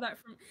stole that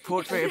from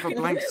Portrait of a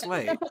blank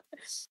slate.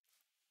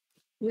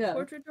 Yeah.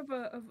 portrait of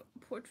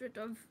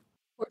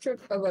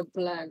Portrait of a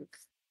blank.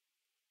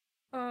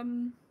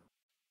 um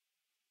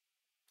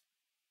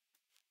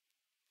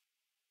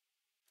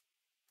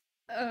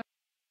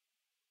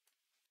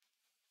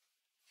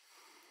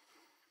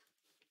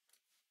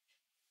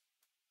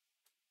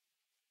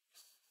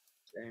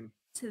Same.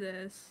 to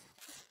this.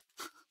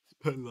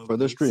 For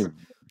the stream.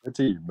 The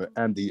team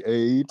and the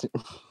 8.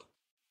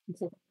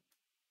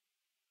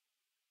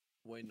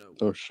 Wait, no.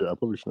 Oh shit, I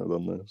probably shouldn't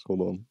have done this.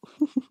 Hold on.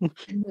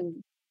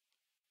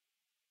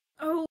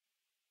 Oh.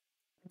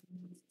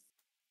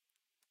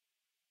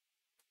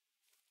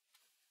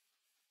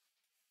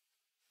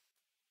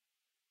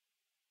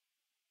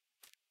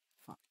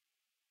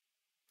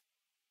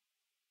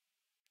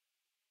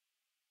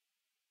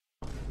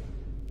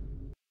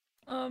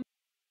 Um.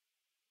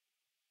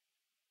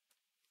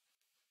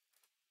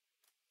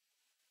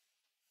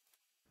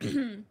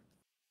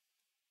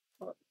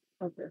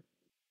 Okay.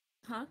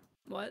 Huh?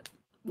 What?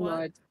 No,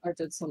 What? I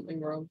did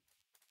something wrong.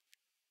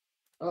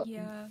 Oh,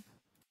 Yeah.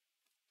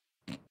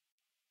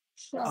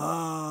 shut up.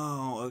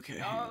 Oh,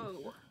 okay.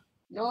 Oh.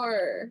 No.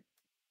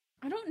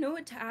 I don't know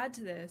what to add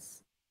to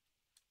this.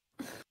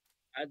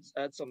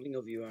 Add something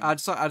of your own. Add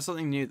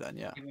something new then,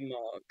 yeah. Give a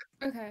mark.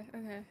 Okay.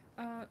 Okay.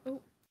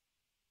 Oh.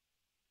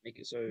 Make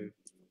it so.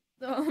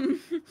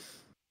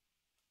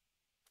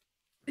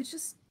 It's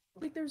just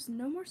like there's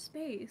no more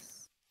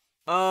space.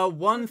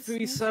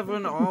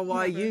 137 Whatever.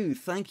 RYU.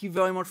 Thank you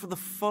very much for the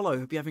follow.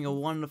 Hope you're having a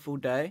wonderful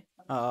day.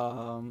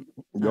 And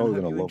Y'all hope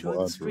gonna you love enjoy what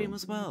the I'm stream doing.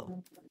 as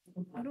well.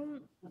 I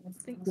don't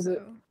think Is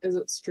so.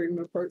 it stream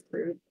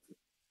appropriate?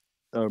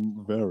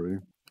 Very.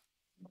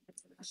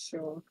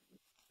 Sure.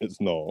 It's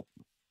not.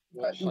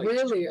 What height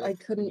Really, of I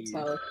couldn't you-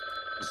 tell.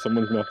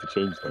 Someone's gonna have to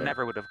change that.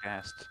 Never would have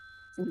guessed.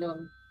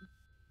 No.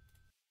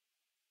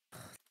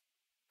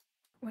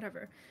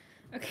 Whatever.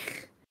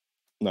 Okay.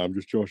 No, I'm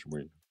just joshing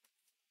with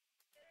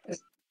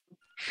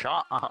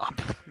Shut up.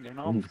 You're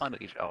not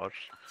funny,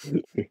 Josh.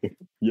 you.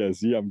 Yeah,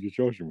 see, I'm just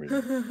joshing with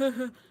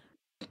you.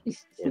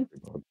 Okay,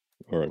 bud.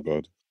 Alright,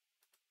 bud.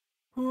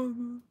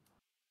 Definitely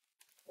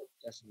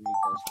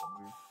does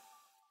for me.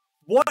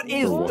 What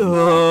is what?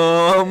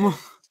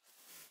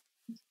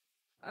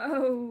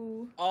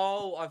 Oh.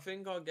 Oh, I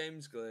think our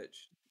game's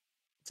glitched.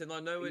 Till I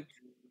know it.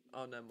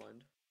 Oh, never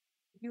mind.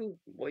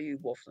 What are you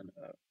waffling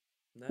about?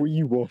 No. What are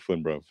you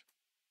waffling, bruv?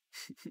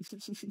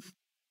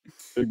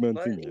 Big man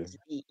Where thing here. is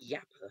the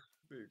yapper?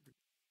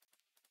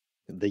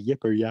 The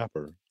yipper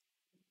yapper.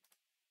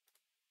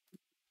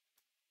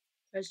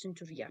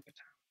 President of Yapper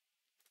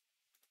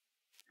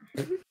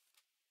That's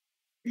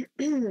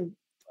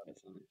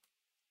Town.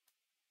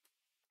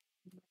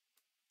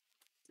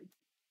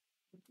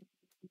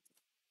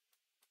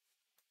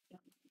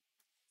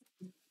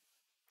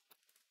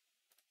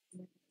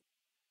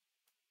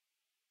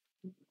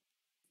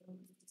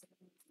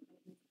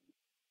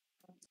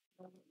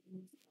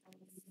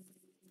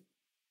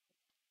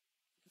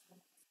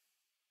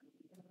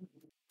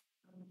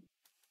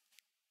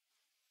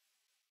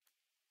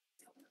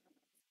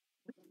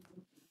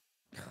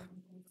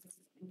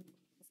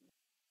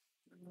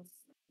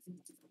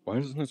 Why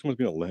doesn't someone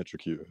be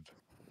electrocuted?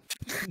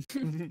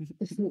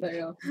 They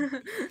are.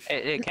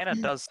 It kind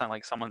of does sound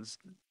like someone's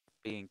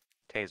being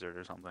tasered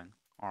or something,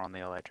 or on the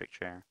electric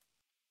chair.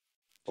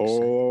 Just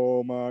saying.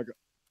 Oh my god.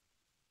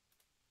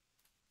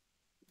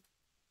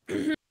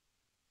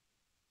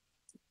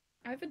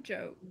 I have a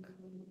joke.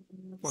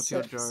 What's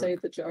your Say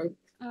joke? the joke.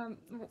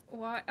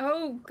 Why?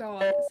 Oh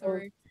God,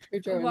 sorry.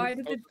 Your joke. Why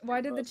did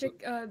the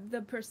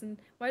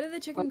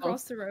chicken Oh.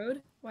 cross the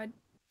road? Why?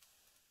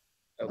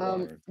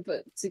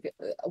 But to get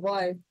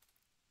why?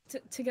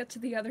 To get to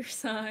the other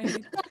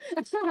side.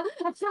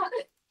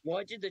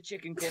 Why did the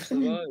chicken cross the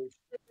road?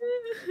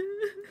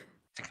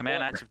 To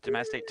command acts of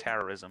domestic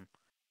terrorism.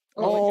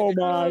 Oh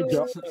my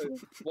god.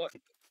 What?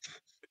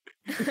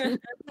 To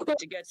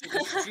get to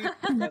the stupid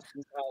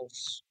person's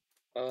house.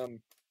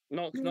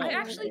 Knock knock. I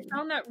actually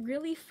found that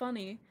really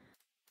funny.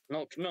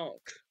 Knock knock.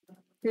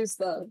 Who's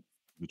that?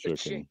 The The chicken.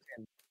 chicken.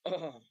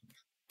 Oh.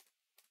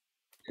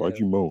 Why'd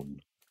you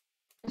moan?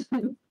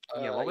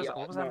 Yeah, what was yeah,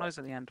 what was that no. noise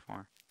at the end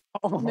for?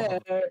 No.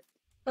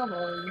 Come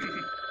on.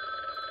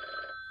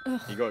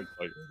 Ugh. He got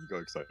excited. He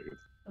got excited.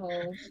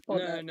 Oh,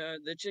 No,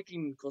 the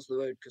chicken crossed the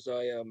road because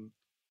I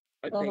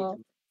paid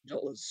them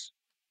 $.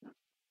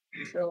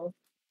 Sure.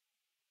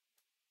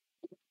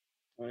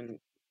 And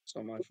it's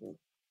not my fault.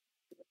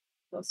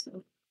 That's it.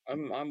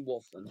 I'm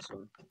waffling,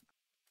 so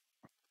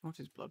What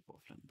is blood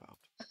waffling about?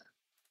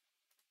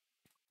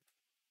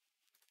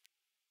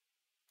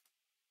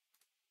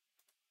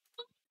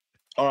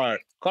 Alright,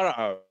 cut it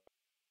out.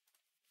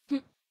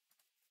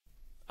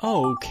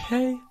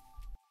 Okay.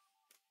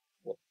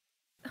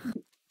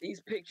 these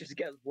pictures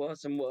get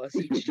worse and worse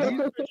each These time.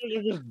 pictures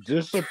are just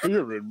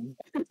disappearing.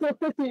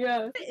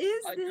 Yeah. What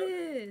is I don't-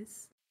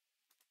 this?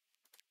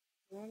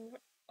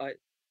 I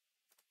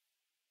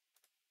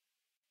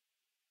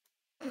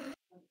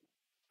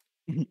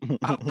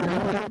What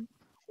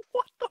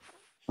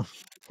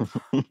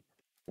the?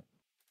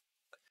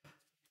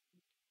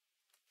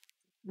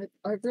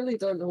 I really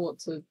don't know what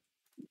to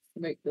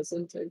make this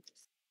into.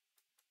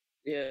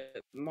 yeah,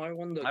 my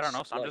one looks I don't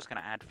know, so I'm like- just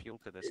gonna add fuel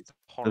to this This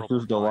horrible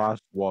is the fire.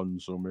 last one,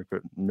 so make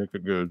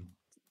it good.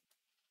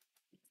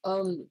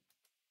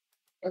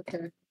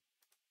 Okay.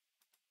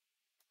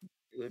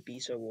 It would be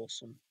so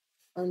awesome.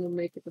 I'm gonna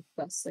make it the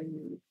best thing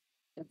you've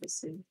ever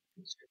seen.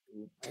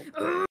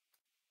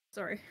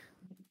 Sorry.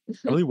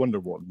 I really wonder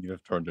what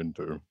they've turned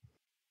into.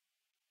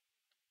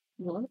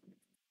 What?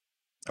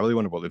 I really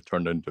wonder what they've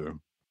turned into.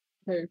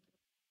 Who?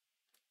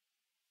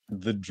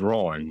 The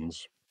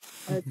drawings.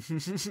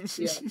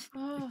 Yeah.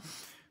 Oh.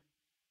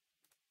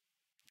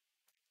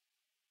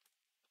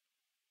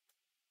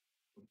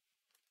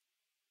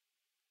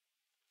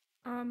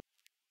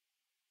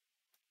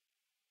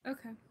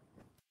 Okay.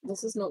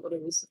 This is not what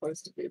it was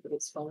supposed to be, but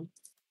it's fine.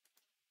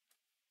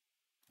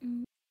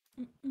 Mm,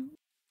 mm, mm.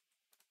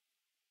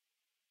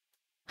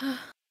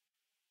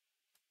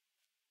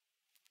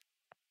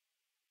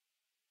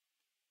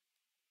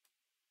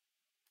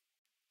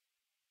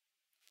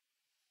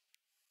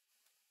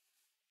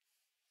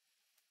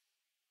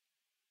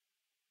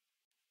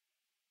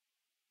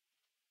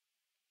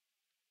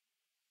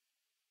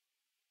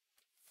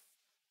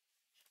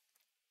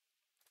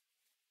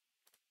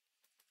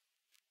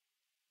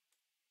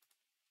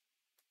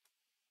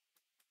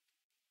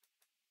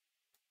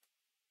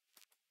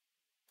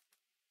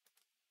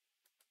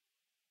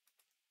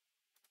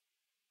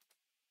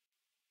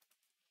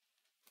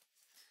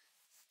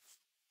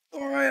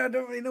 Alright, I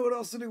don't really know what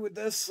else to do with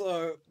this,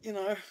 so, you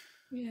know.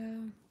 Yeah.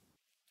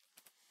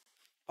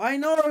 I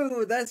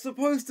know! That's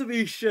supposed to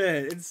be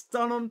shit! It's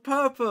done on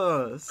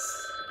purpose!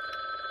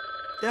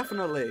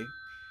 Definitely.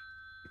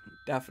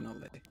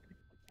 Definitely.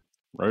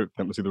 Right?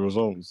 Can't we see the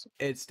results?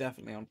 It's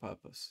definitely on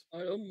purpose. I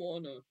don't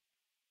wanna.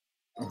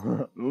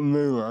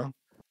 No.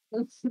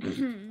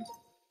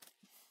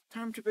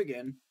 Time to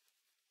begin.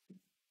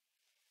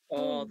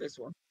 Oh, this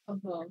one.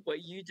 Uh-huh.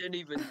 Wait, you didn't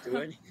even do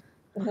anything.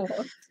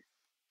 What?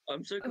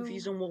 I'm so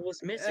confused on what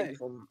was missing Hey.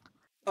 from.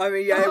 I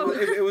mean, yeah, Oh.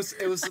 it was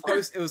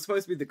supposed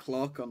to be the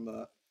clock on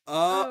that.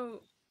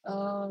 Oh.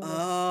 Oh.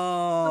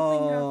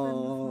 Something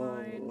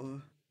happened with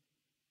mine.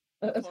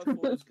 I thought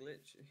it was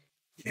glitchy.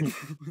 What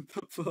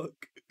the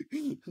fuck?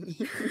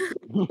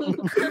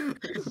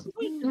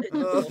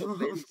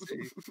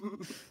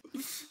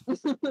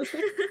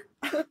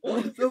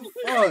 What the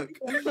fuck?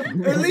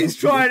 At least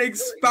try and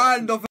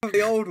expand off of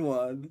the old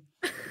one.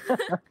 Who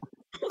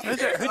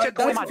took That's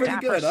away my pretty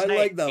dapper good. I snake?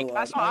 like that one.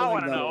 That's what I I like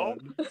want to that know.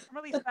 one. I'm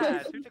really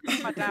sad. Who took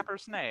away my dapper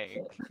snake?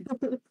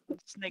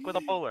 Snake with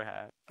a bowler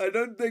hat. I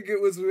don't think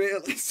it was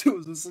realistic. It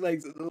was the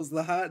snakes. It was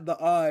the hat,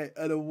 the eye,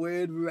 and a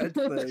weird red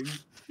thing.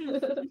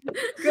 Could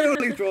have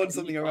at least drawn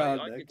something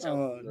around I it. could Come tell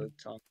from on. the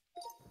tongue.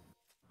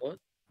 What?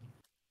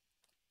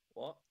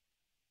 What?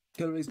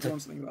 Could have at least drawn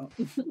something around.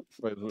 Wait,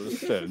 it was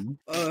 10.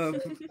 Oh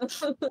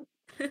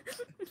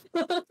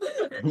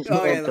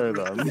Okay, yeah, then.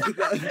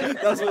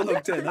 that's what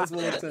looked in. That's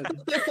what looked in.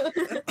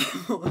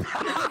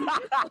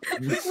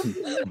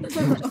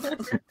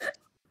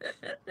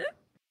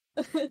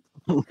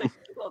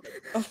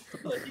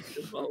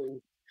 Oh,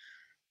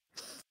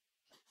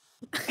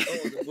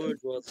 the word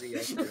was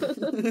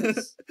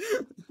the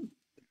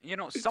You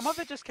know, some of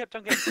it just kept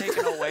on getting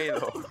taken away,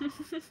 though.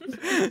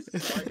 I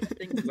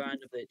think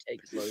randomly it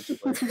takes loads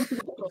away.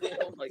 Oh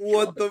my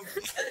What god.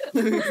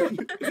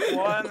 the?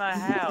 What in the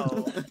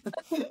hell?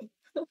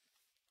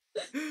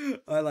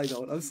 I like that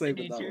one. I'm Can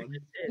saving you that do one.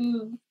 this?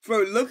 Mm, Bro,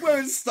 look where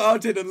it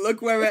started and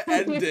look where it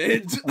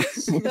ended.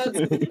 that's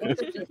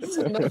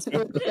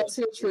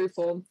your true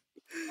form.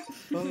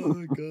 Oh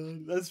my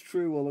god, that's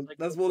true. Well,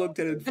 that's what looked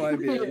in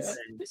 5 years.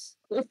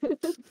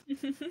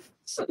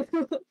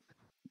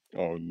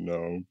 Oh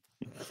no.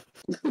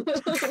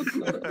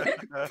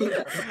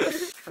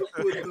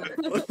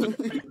 What the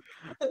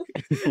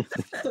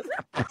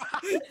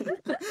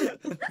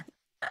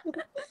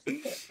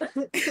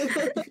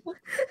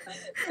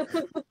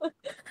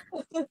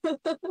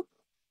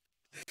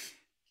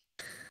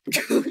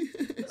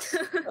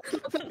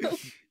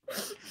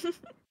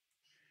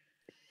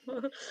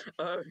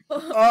Oh,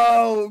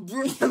 Oh,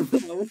 bro, what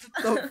the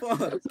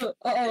fuck?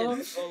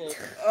 Oh, oh,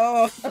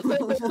 Oh,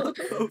 what What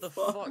the the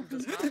fuck? fuck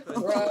just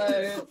happened?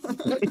 right.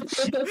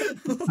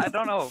 I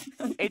don't know.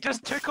 It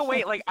just took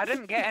away, like, I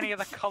didn't get any of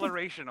the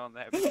coloration on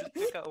there. It just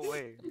took it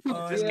away.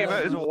 Oh, Just came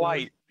out as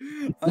white.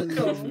 I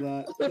love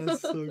that.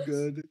 That's so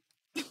good.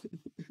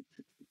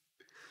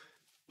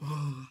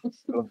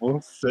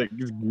 Level 6 gap.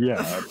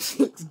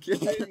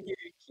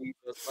 you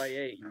was by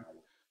 8.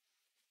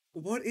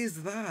 What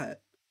is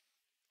that?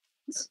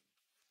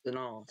 An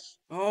arse.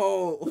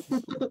 Oh.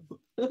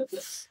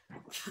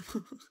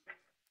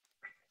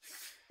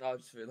 I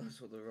just realised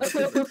what the right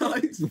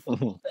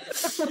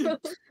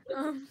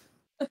Um.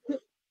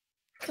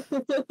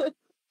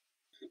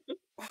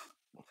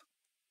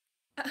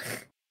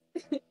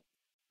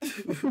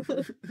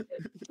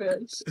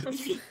 Bitch.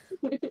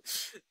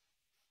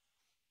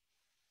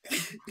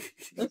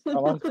 I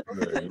like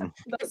it.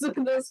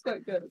 That's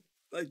quite good.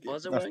 Like,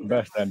 Was it That's the wearing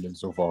best ending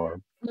so far.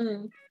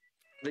 Mm.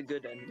 the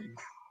good ending?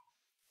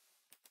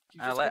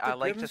 you I just like got the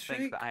like to grimace think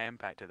shake? that I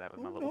impacted that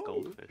with my Oh, little no.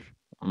 goldfish.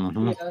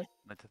 Mm-hmm. Yeah. I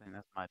like to think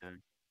that's my doing.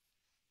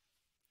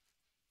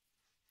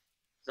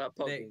 Is that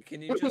Poggle? Nick,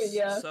 can you just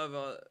Yeah.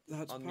 server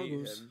That's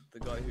unmute Puggles. him, the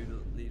guy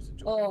who leaves the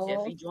job? Yeah, if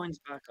Oh. he joins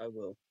back, I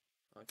will.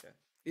 Okay.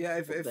 Yeah,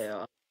 if They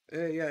are.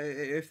 yeah,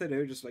 if they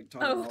do, just like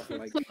time Oh. them off for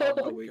like Oh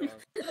a my week. God.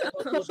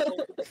 Puggles,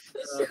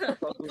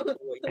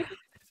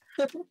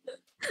 Puggles,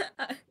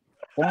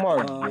 Oh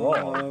my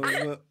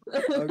god.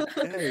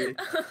 Okay.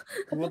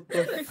 What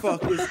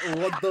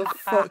the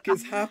fuck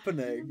is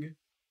happening?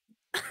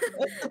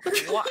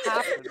 What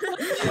happened?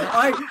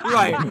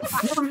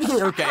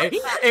 Okay.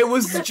 It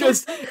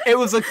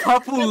was a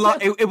couple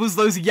it was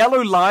those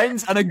yellow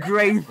lines and a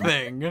grey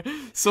thing.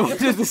 So I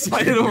just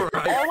decided,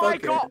 alright, All I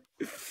fuck got,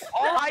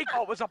 all I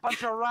got was a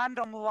bunch of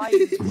random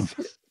lines.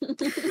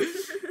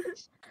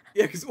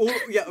 Yeah, because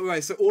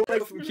so all I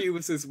got from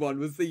Cubus's one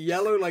was the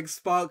yellow like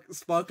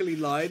sparkly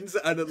lines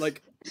and at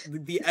like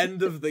the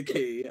end of the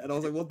key, and I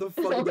was like, what the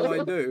fuck do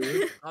I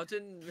do? I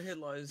didn't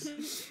realise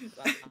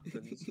that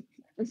happened.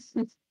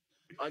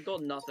 I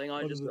got nothing.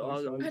 I What just is it? I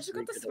I just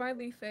got the freaked out.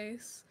 smiley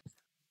face.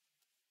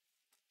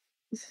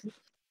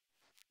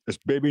 It's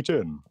Baby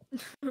Tin.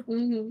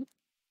 Mhm.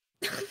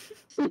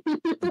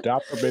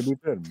 Dapper Baby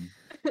Tin.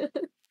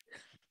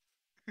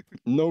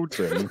 No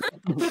Tin.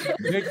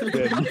 Big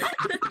Tin.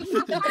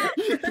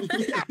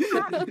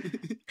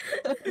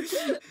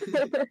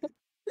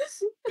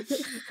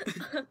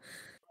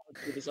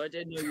 Because I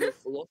didn't know you were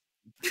full of.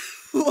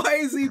 Why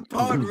is he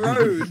part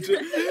road?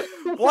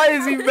 Why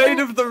is he made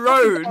of the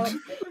road?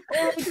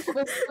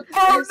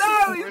 Oh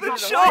no, he's been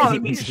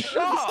shot! He's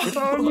shot!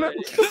 Oh no!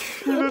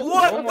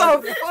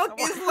 What the fuck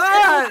is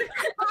that?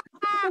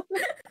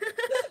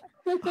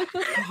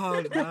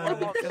 Oh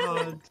man, I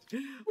can't.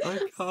 I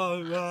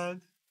can't,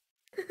 man.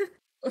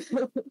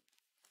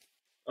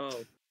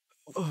 Oh,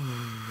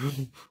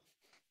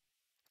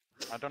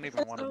 I don't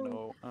even want to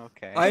know.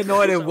 Okay. I had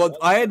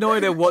no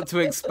idea what to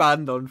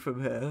expand on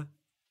from here.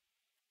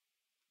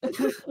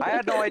 I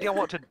had no idea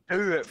what to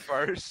do at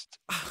first.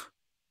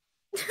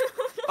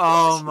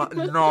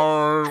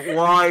 No,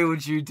 why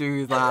would you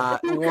do that?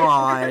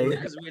 Why?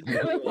 because we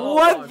know you are.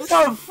 What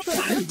the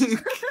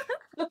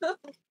fuck?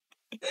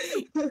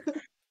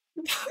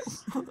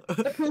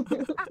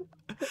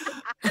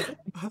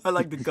 I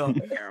like the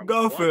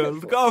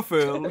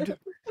Garfield.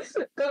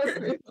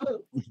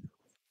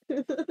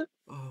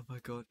 Oh my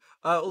god.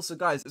 Also,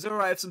 guys, is it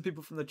alright if some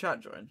people from the chat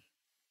join?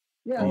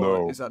 Yeah. Or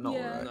No. is that not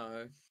Yeah. alright?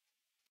 No.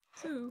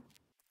 Who?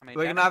 I mean,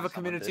 We're gonna Dennis have a is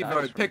someone community that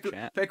vote. knows from the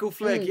chat. Pickle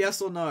Flick,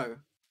 yes or no?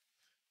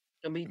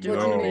 Can we What do do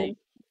you No. mean?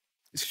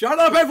 Shut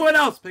up, everyone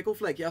else! Pickle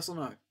Flick, yes or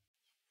no?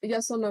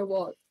 Yes or no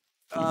what?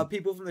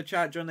 People from the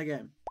chat join the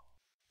game.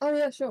 Oh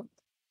yeah, sure.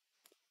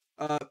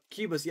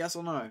 Cubus, yes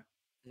or no?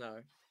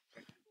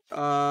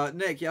 No.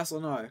 Nick, yes or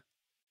no?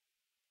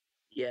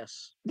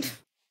 Yes.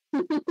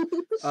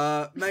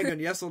 Megan,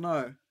 yes or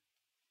no?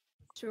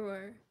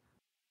 Sure.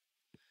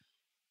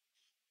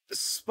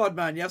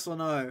 Spudman, yes or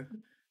no?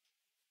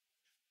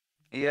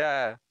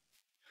 Yeah.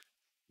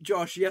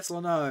 Josh, yes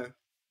or no?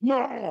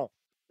 No.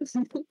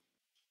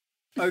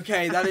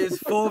 Okay, that is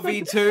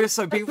 4v2,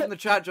 so people from the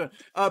chat join.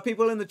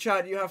 People in the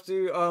chat, you have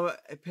to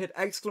hit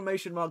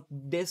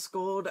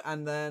 !Discord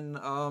and then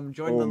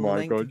join the Oh my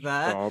link god,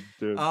 there. stop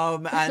this.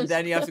 And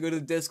then you have to go to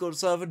the Discord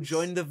server,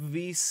 join the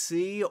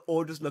VC,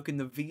 or just look in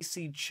the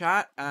VC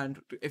chat.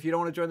 And if you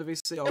don't want to join the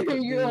VC,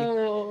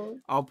 Yo.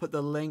 I'll put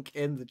the link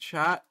in the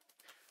chat.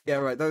 Yeah,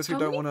 right. Those who How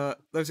don't many- want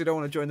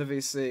to join the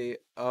VC,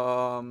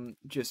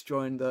 just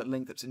join the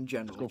link that's in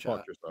general Go chat.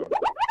 fuck yourself.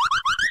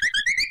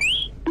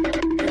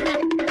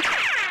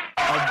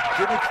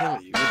 I'm gonna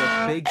kill you with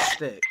a big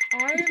stick,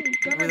 I'm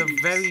gonna with a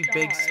very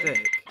big sky.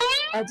 stick.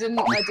 I didn't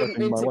fucking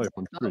mean my to life do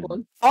on that screen.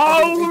 one.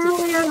 Oh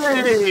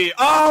really?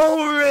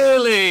 Oh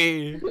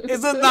really?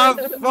 Isn't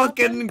that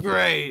fucking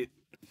great?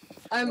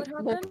 What What?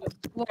 happened?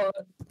 What?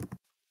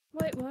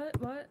 Wait,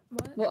 what?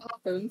 What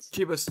happened?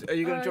 Chibus, are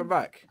you gonna join Uh,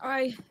 back?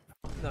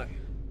 No.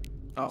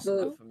 Oh.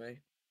 The Not for me.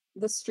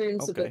 the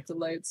stream's a Okay. bit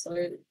delayed, so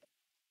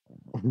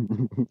Oh, I'm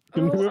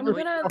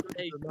gonna.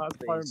 Last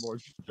time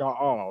was shut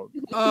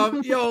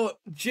up. Yo,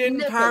 Jin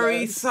Nicholas.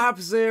 Parry, Sap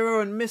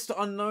Zero, and Mr.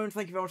 Unknown,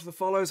 thank you very much for the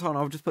follows. Hold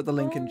on, I'll just put the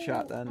link in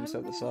chat then I'm instead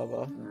of the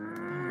server.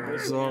 gonna-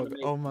 Zog,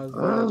 oh my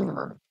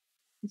god.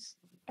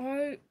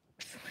 I.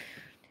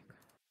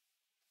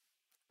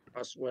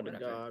 I swear to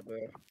Whatever. God,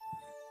 bro.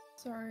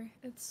 Sorry,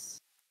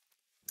 it's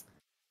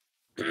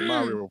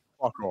Mario,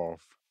 fuck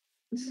off.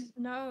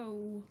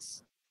 no.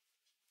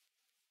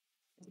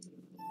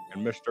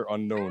 And Mr.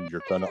 Unknown,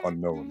 you're kinda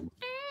unknown.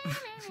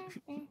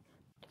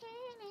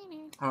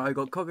 Alright, I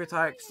got Cock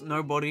Attacks,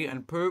 Nobody,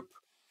 and Poop.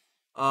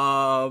 Who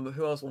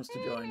else wants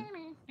to join?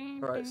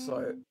 Alright,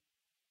 so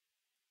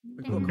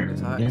we've got Cock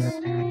Attacks.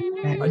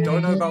 I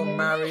don't know about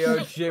Mario,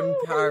 Jim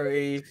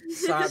Parry,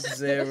 Sap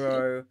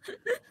Zero.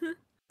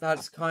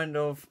 That's kind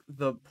of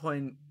the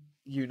point,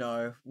 you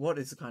know. What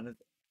is the kind of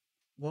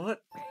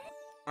what?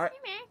 I'm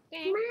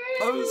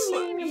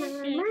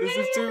this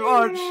is too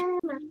much.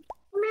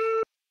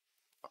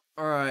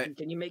 Alright,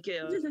 Can you make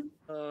it?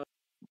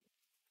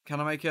 can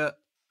I make it?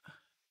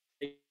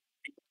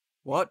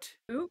 What?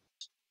 Oh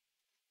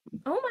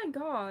my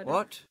god.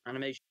 What?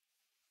 Animation.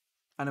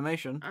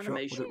 Animation?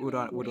 Animation. Sure,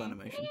 we'll do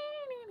animation.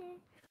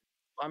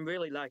 I'm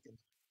really liking.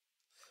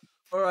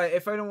 Alright,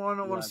 if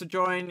anyone wants Yeah. to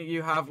join,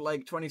 you have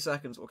like 20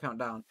 seconds. We'll count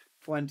down.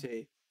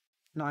 20,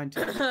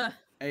 19,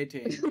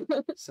 18,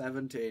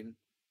 17,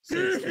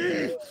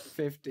 16,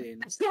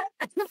 15,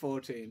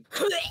 14,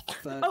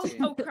 13,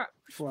 Oh crap.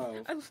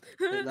 12, I-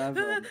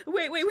 11,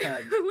 wait,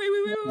 10,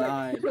 wait.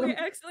 9, Wait,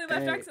 I accidentally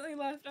left, 8, accidentally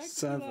left,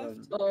 accidentally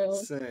left. 7, Oh.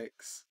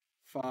 6,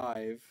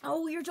 5,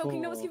 Oh, you're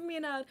joking. No, it's 4, giving me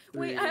an ad.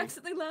 Wait, I 3,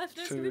 accidentally left.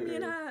 It's giving me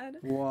an 2, ad.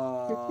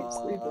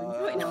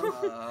 1. Wait,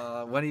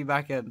 no. When are you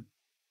back in?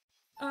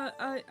 No.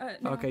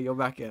 Okay, you're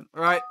back in.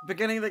 Right,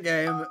 beginning of the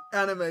game.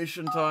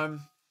 Animation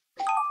time.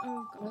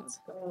 Oh god. Let's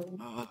go.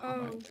 Oh,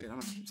 Oh. dude, I'm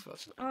just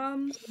first.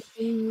 Mm.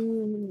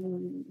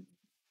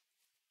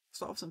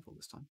 Start off simple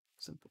this time.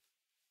 Simple.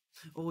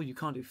 Oh, you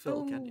can't do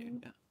fill, can you? Oh.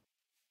 Yeah.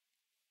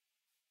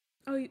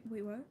 Oh,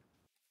 wait, what?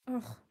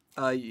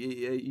 Oh.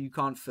 You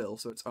can't fill,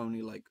 so it's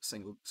only like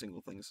single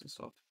things and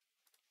stuff.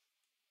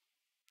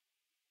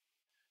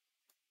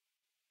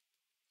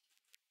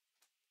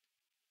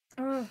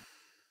 Oh.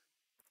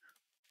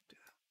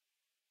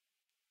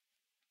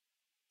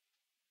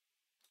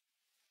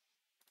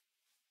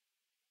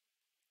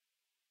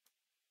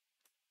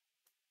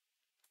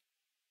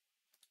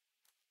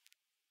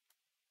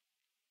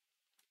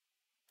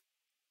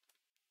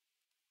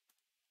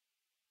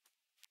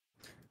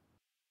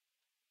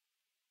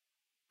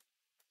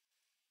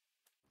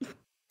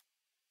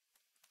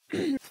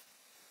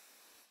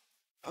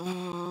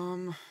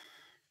 Um.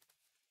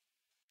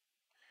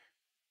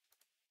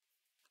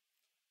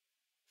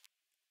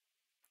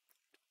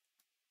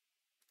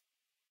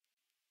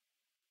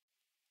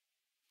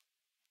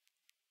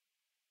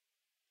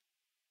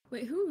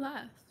 Wait, who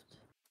left?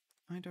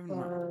 I don't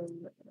know.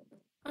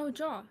 Oh,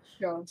 Josh.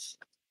 Josh.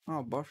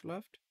 Oh, Bosch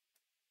left.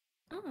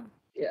 Oh.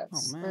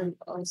 Yes. man.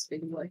 I'm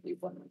speaking like he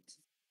went.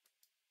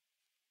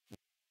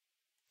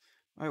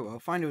 Oh well,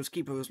 finders,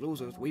 keepers,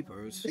 losers,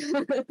 weepers.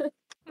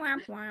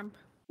 Wamp wamp.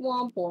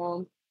 Womp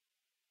womp.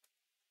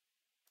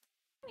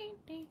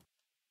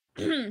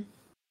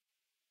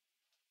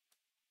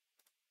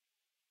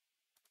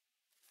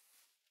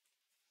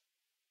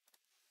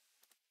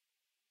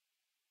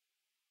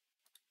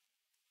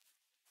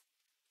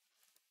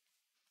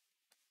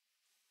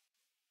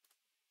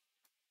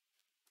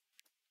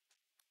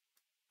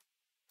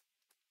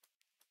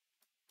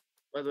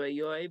 By the way,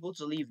 you're able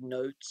to leave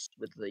notes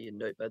with the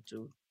notepad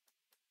tool.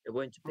 It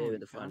won't appear Oh, in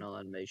the you can? final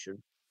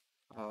animation.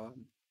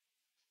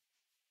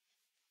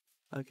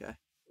 Okay.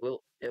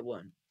 Well, it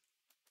won't.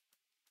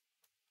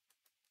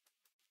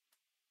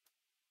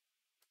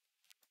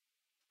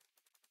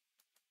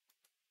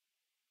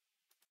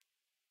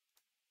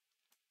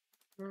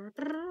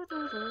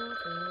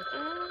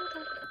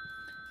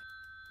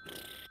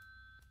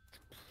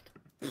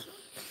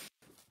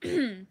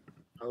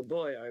 Oh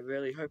boy, I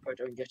really hope I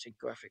don't get a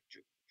graphic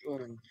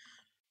drawing.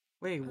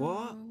 Wait,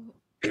 what?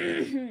 He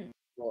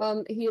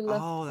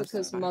left Oh, that's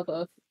because the back.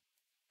 mother.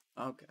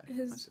 Okay. I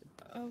His. see.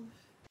 Oh.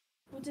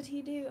 What did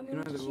he do? I mean, You know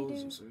what the did she rules,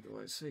 do? and so do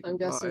I. Say I'm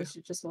guessing goodbye,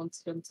 she just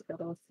wanted him to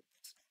get off.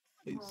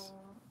 please.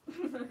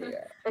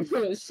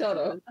 Yeah. Shut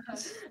up.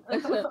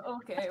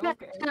 Okay.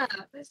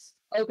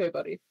 Okay,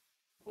 buddy.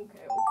 Okay.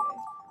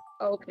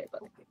 Okay,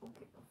 buddy.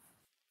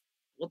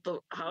 What the?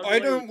 How do I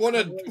don't want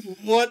how to. do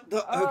I- What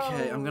the?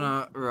 Okay, I'm Oh.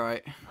 gonna.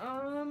 Right.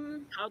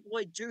 How do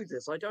I do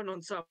this? I don't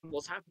understand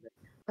what's happening.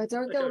 I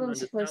don't I get what don't I'm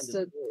supposed to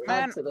understand it. add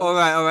Man, to this. All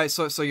right.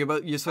 So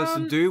you're supposed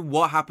to Um, do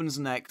what happens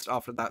next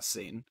after that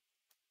scene.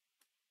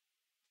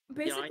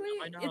 Basically,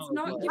 I it's know,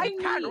 not but- I giving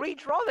can't me.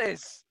 redraw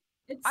this.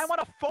 It's. I'm on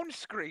a phone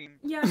screen.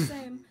 Yeah,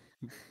 same.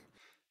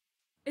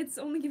 It's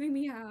only giving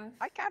me half.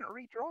 I can't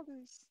redraw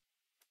this.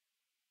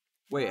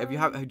 Wait,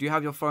 do you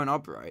have your phone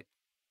up right?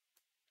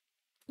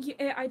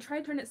 Yeah, I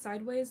tried turn it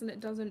sideways and it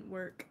doesn't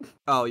work.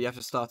 Oh, you have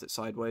to start it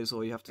sideways,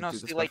 or you have to No, do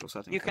the see, like, special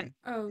setting. you can-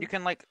 Oh. You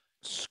can like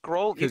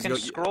scroll. You 'Cause can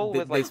you're- scroll thi-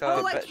 with like this- a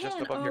Oh, I bit just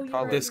can. above Oh, your you're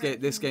color. right, This you're game,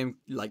 right, this yeah. game,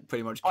 like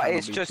pretty much Oh, cannot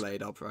it's be just-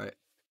 played up, right?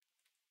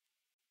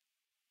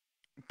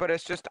 But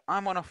it's just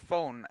I'm on a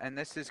phone, and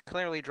this is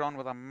clearly drawn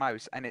with a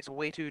mouse, and it's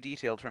way too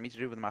detailed for me to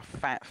do with my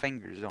fat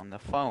fingers on the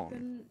phone.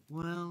 Then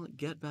Well,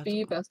 get better.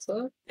 Be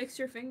better. fix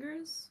your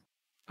fingers.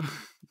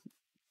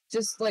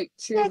 Just like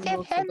tune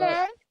more to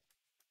that.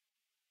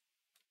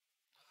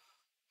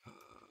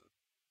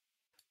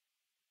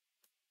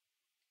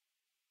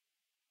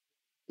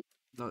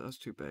 No, that's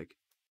too big.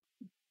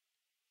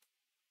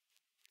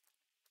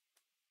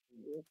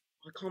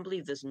 I can't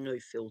believe there's no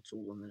fill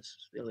tool on this.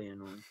 It's really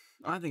annoying.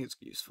 I think it's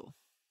useful.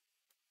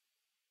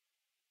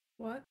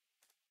 What?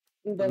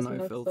 There's no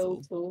no fill fill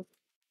tool. tool.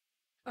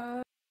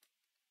 Uh.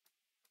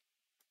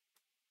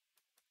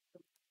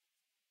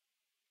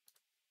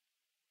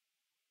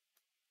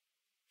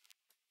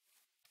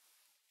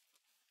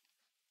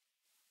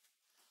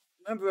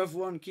 Remember,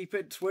 everyone, keep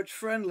it Twitch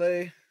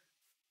friendly.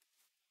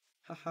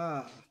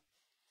 Haha.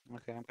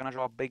 Okay, I'm gonna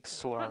draw a big I'm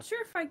slur. not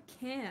sure if I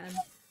can.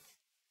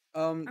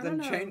 I Then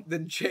don't change. know.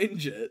 Then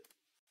change it.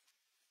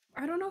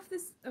 I don't know if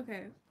this.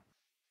 Okay.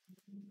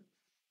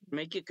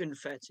 Make it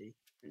confetti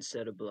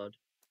instead of blood.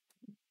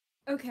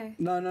 Okay.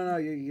 No.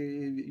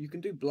 You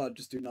can do blood.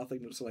 Just do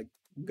nothing that's like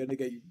gonna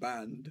get you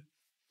banned,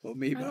 or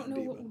me I don't banned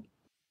know what.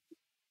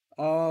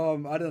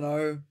 even. I don't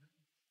know.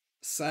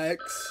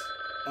 Sex.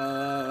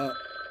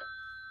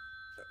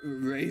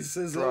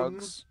 racism.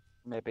 Drugs,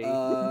 maybe.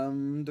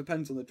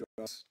 Depends on the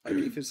drugs. Like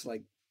if it's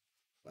like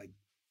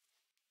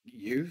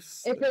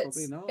use, If then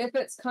probably it's not. if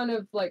it's kind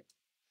of like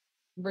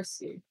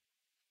risky,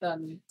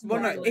 then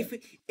Well, no.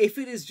 probably If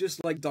it is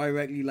just like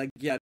directly like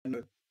yeah,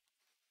 no,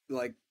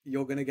 like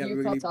you're gonna get You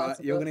really cut out bad.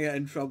 of You're it. gonna get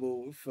in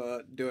trouble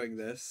for doing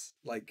this.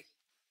 Like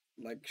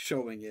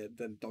showing it,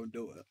 then don't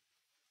do it.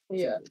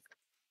 yeah. Simple.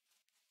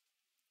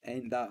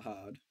 Ain't that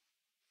hard.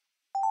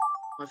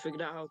 I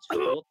figured out how to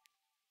sport.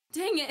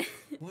 Dang it!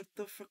 What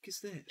the fuck is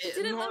this? It-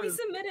 Didn't let me no,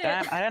 submit it.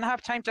 Damn, I didn't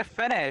have time to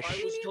finish. I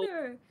Me was told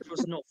neither. it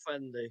was not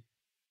friendly.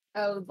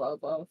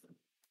 Elbow.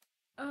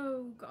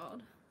 Oh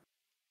god.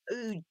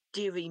 Oh,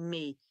 dearie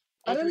me.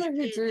 I It don't was know who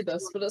clear drew that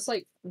this, but it's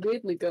like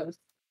weirdly good.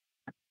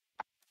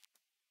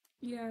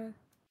 Yeah.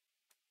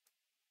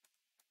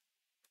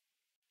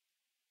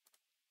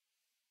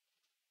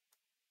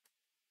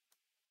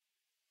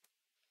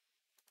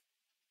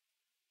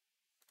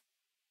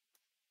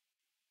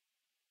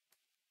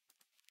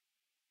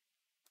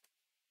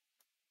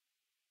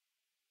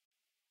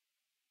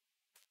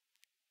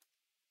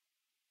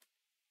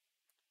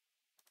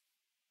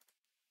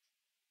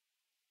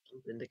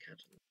 you in the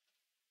catalog.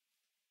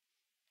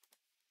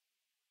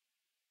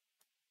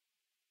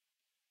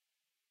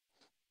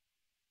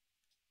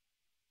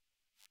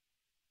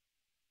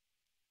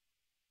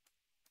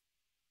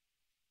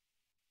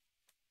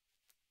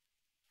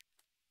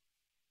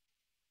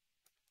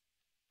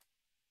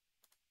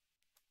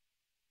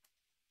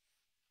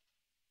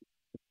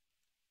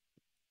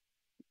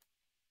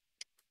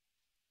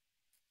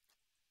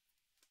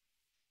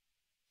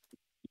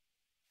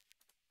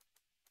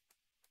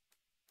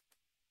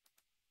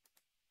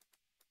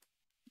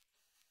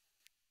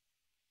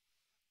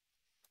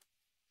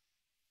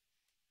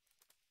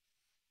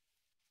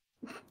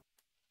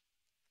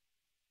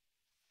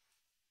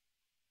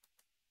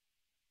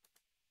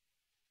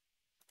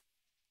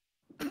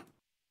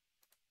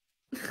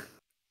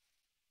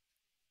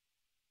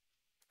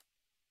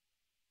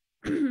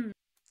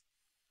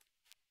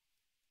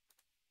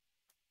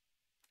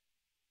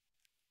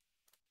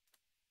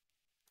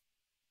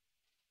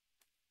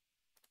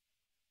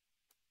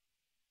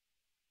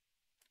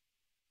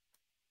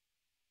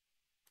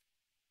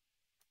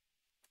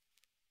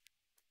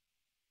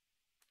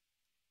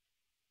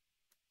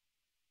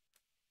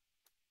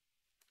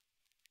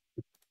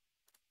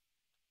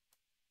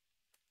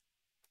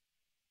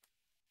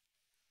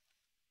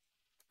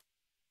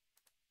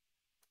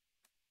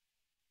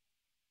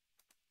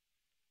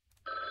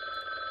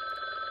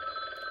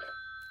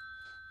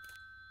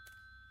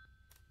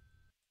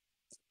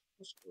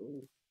 That's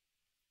cool.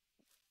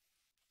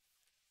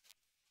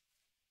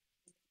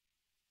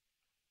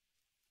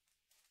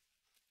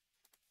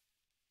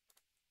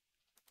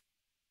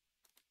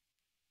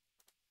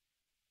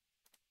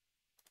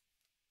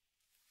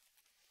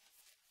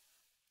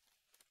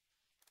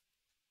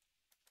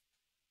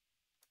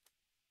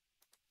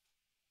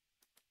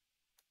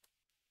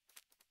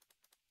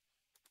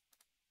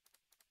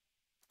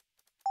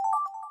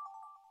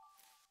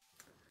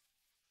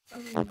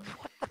 Oh.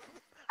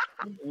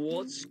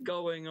 What's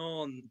going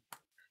on?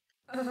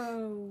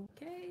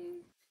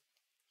 Okay.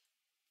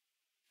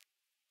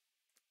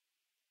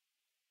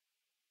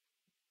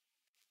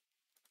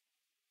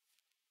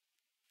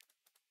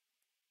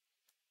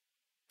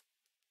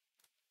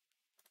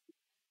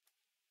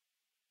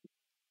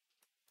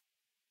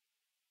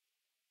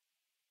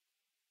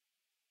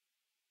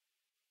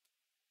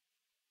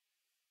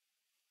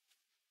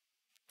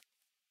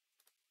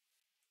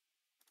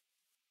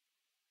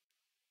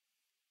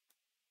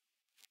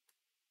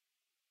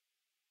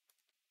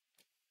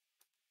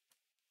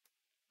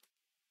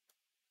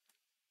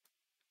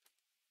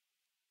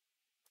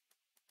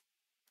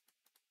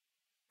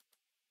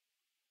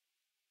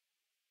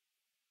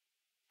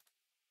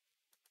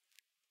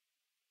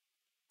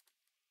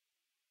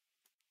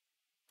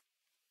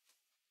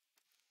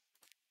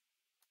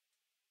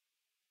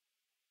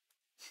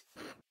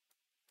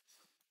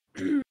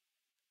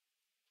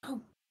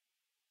 Oh.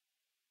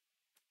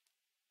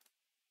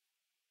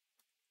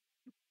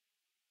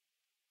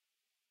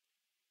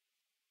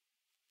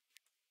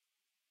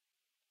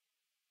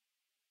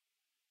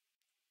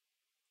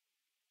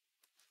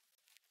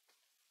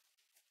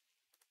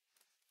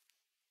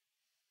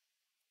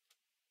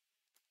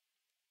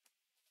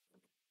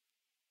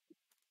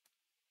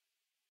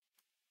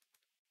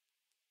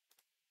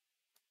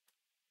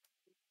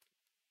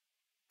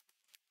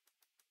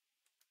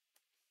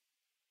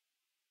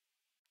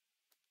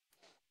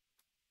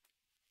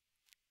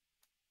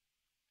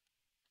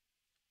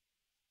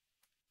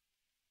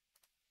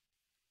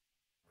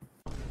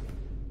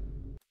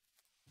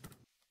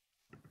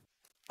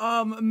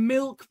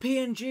 Milk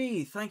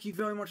PNG, thank you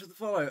very much for the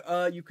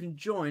follow. You can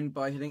join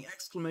by hitting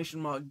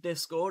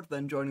 !Discord,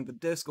 then joining the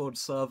Discord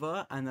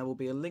server, and there will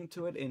be a link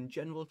to it in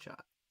general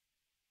chat.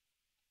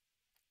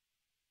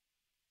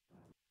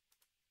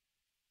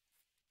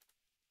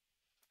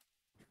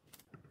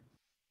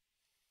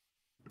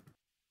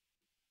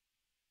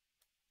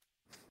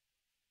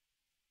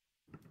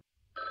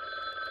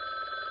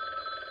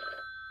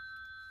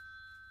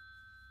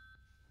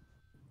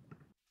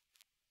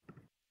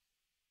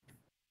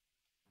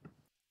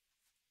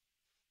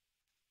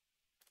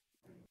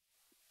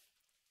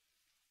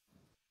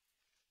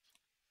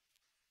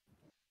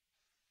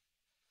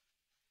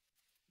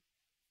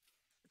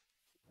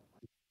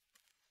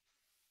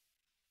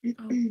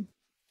 Oh.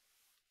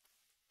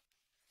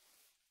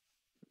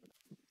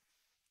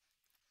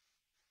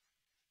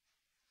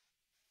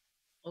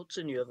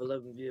 Alton, you have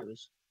 11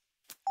 viewers.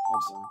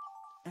 Awesome.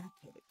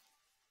 Epic.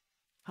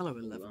 Hello,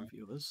 Hold 11 on.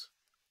 viewers.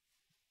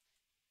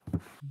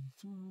 What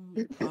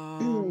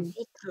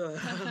the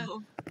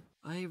hell?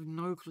 I have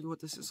no clue what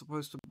this is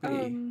supposed to be.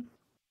 Um.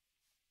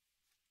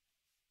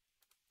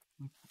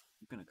 I'm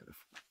gonna go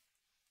for it.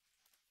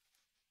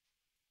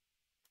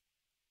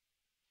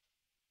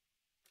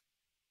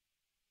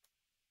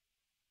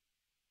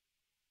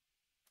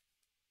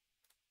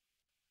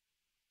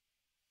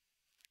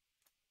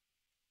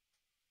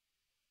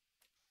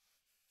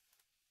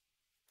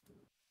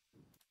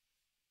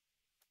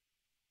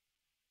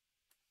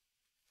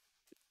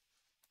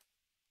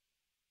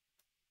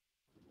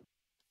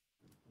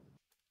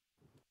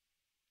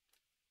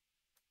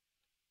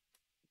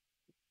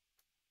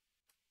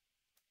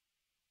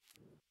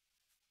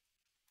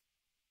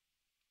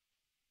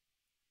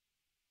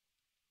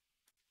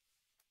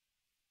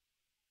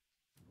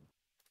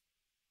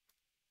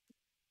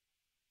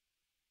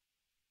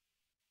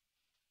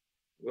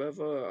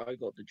 Whoever I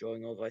got the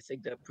drawing of, I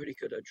think they're pretty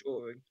good at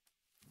drawing.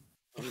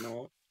 I'm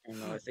not,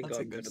 and I think That's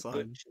a I'm good gonna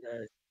sign. butcher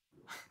their.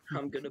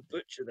 I'm gonna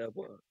butcher their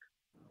work.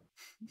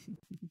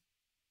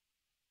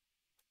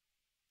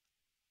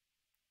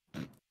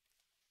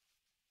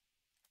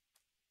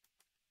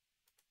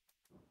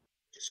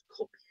 Just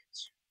copy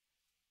it.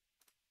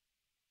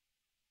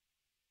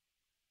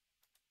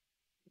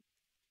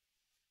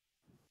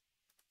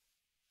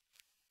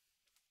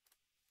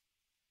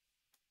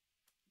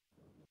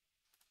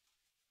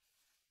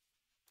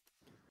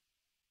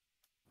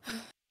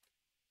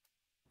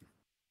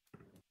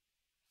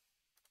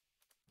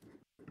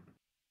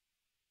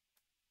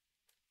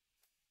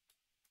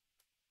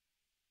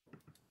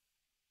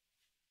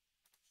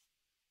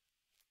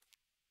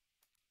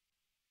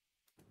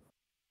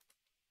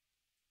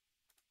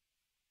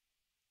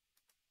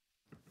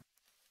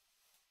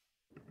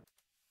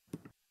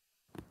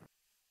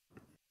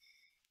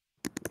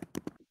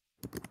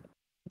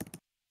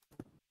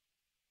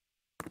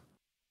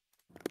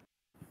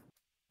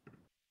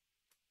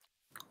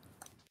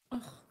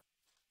 Ugh.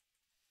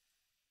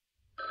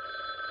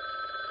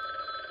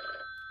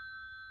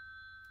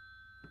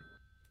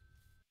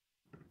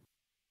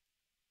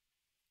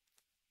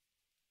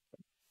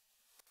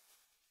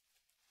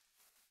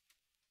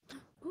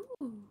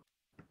 Ooh.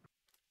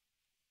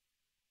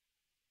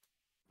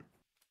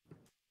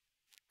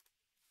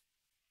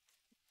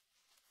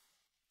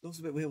 Looks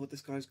a bit weird what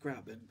this guy's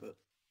grabbing, but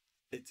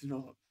it's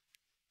not.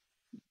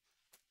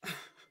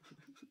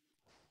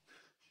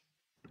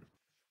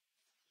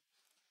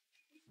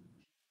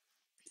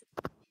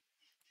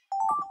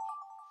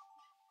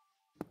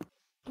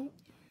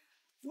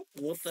 What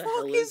the fuck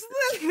hell is is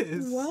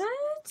this?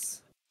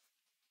 What?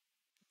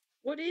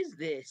 What is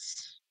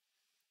this?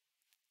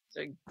 It's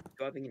like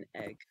grabbing an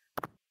egg.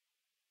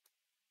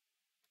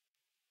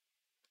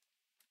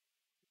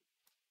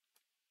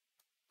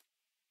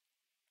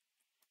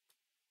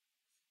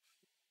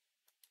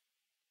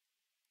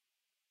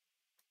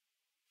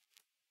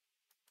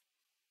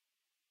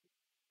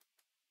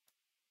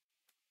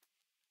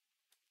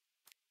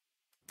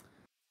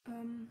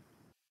 Um.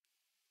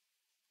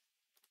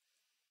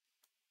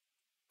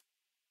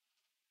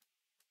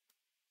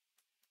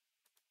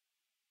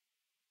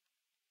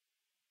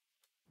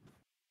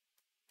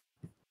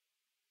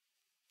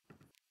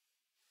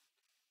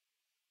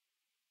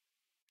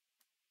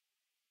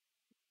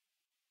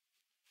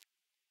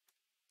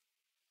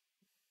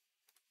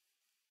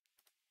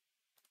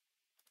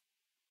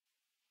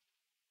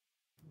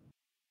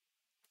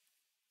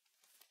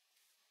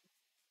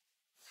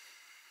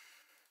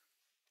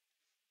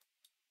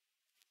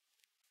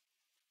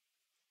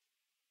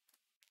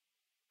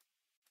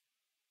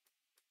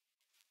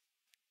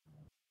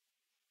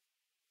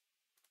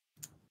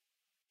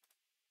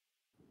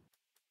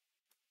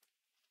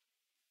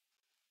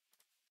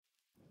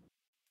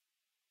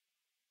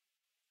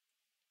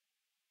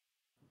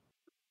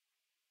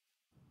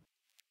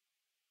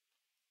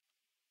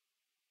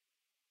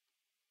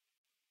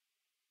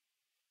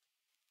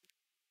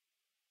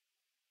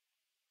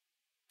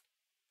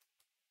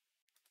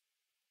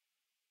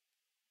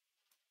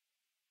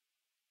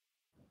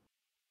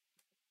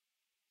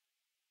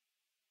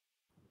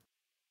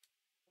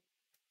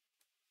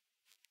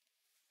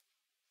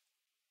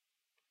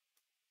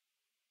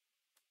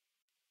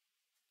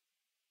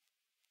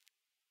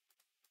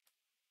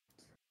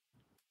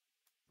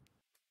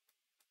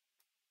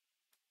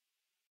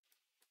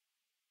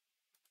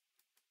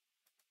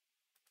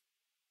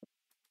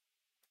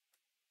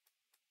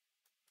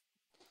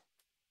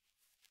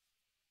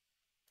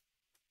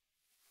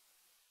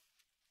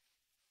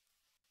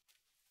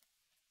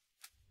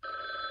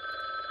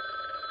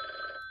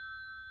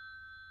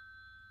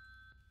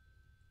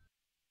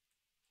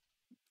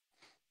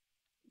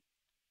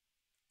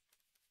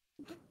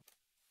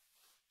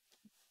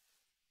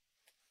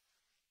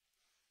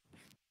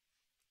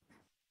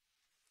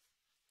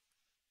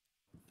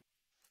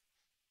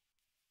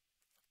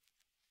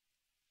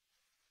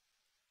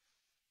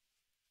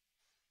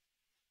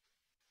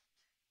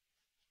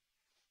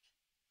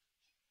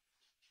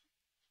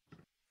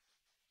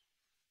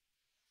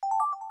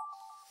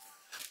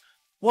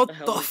 What The the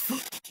hell is-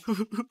 fuck?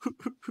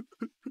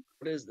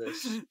 What is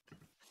this?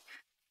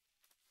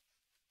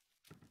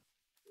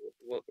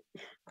 What?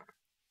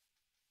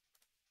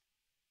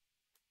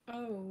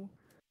 Oh.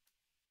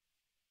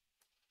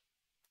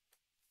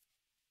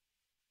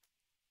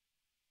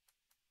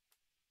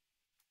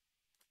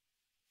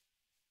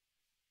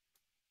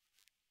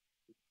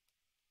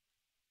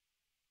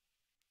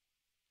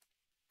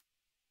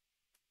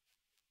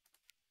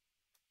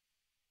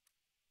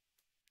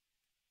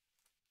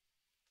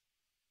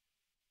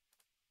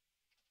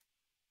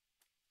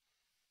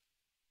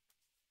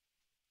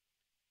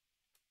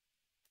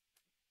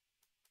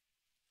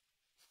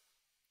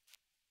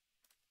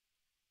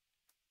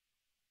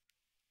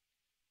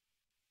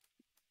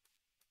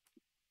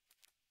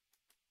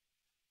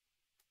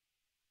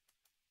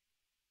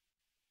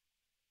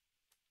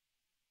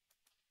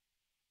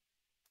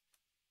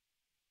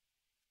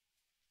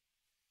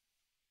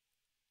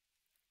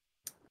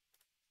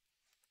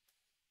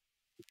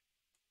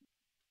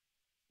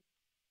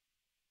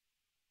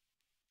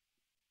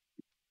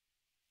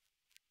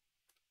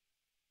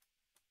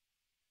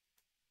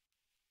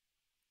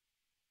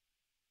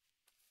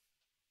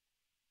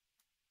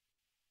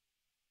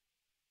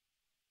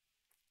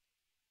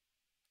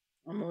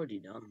 I'm already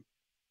done.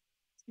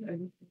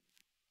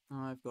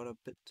 I've got a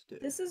bit to do.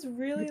 This is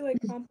really like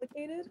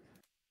complicated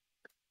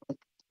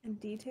and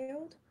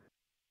detailed.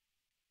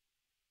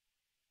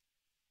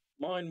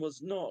 Mine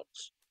was not.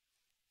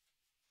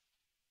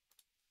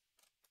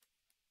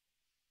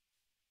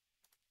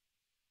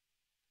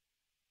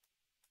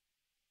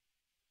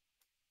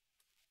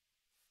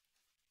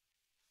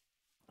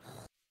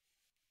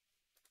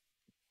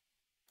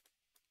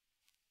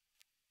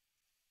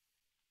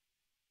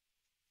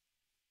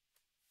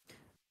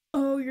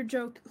 Oh, your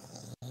joke.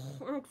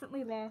 I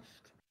accidentally left.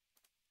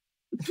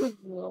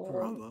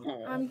 Bravo.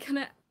 Oh, I'm.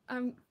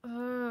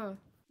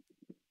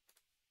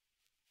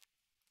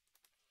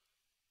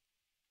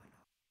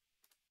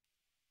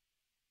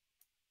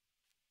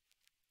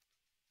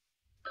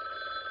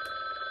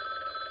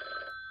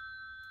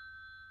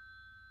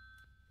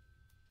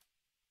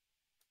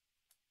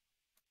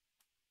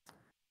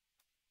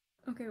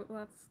 Okay, well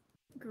that's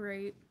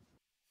great.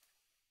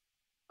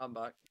 I'm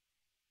back.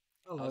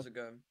 Hello. How's it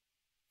going?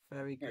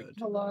 Very Right. good.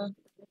 Hello.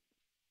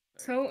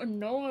 So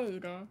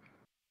annoyed.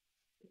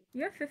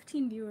 You have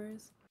 15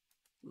 viewers.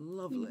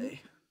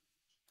 Lovely.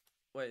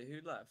 Wait,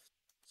 who left?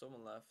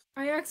 Someone left.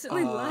 I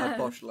accidentally left.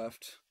 Bosch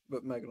left,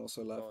 but Megan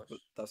also left, Bosch. but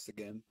that's the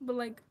game. But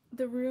like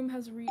the room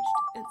has reached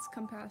its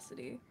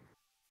capacity.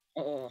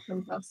 oh,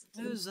 Fantastic.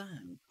 Who's that?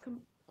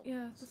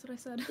 Yeah, that's what I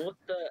said. what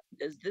the?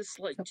 Is this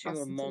like two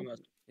Capacity. Among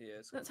Us? Yeah,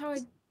 it's That's how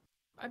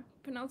I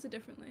pronounce it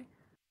differently.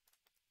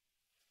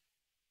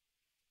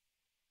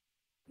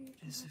 What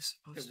is this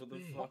supposed to What the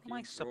be? fuck? What am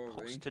I Fucking drawing.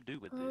 supposed to do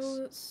with Oh, this?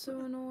 that's so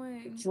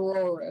annoying.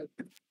 Draw it.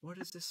 What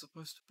is this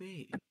supposed to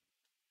be?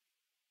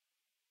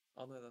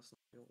 Oh no, that's not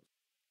yours.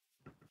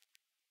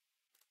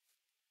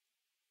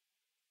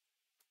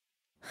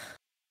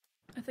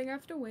 I think I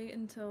have to wait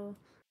until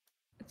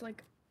it's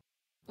like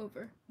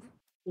over.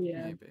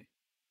 Yeah. Maybe.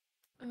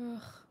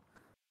 Ugh.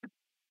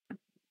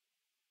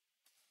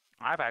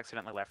 I've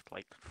accidentally left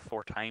like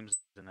 4 times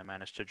and then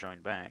managed to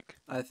join back.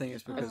 I think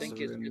it's I because think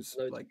the it's room's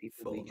loads of like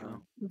people full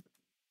rejoin. now.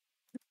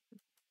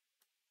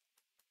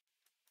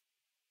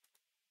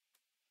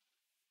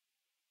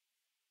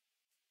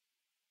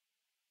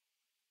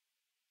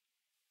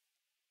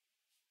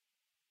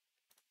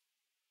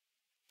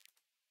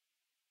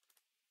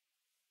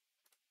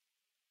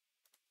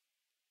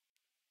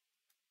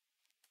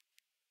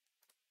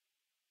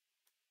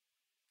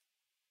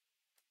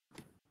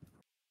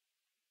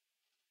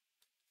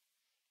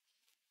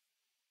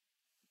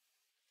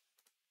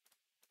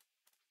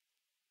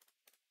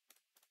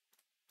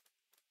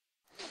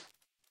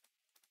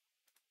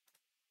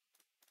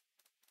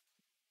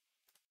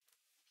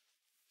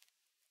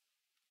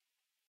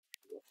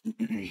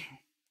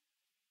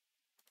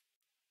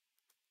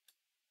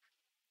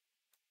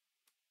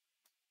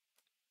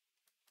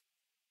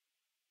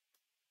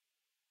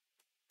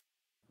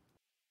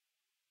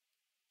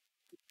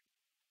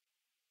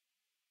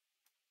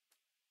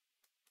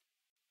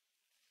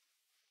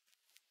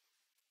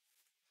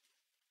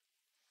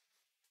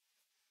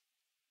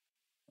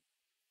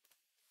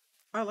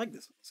 I like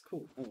this one. It's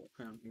cool. Oh,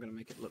 hang on, I'm gonna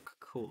make it look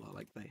cooler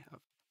like they have.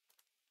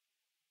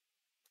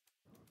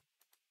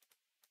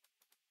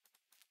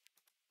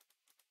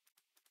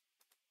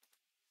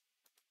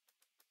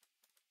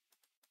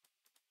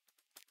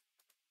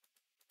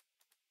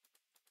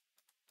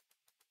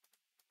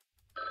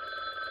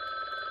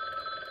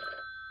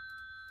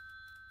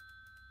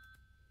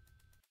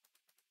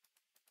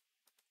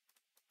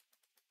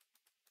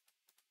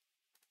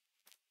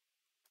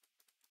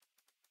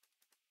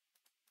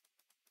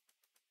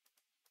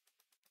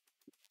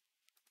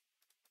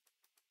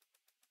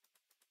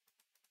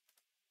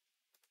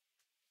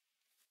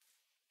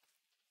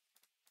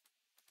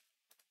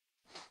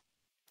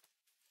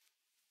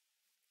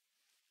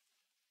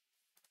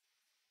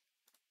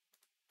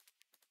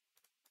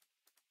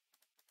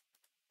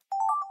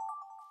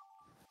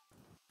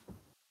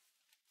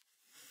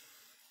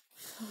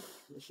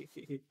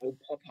 Will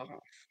pop off.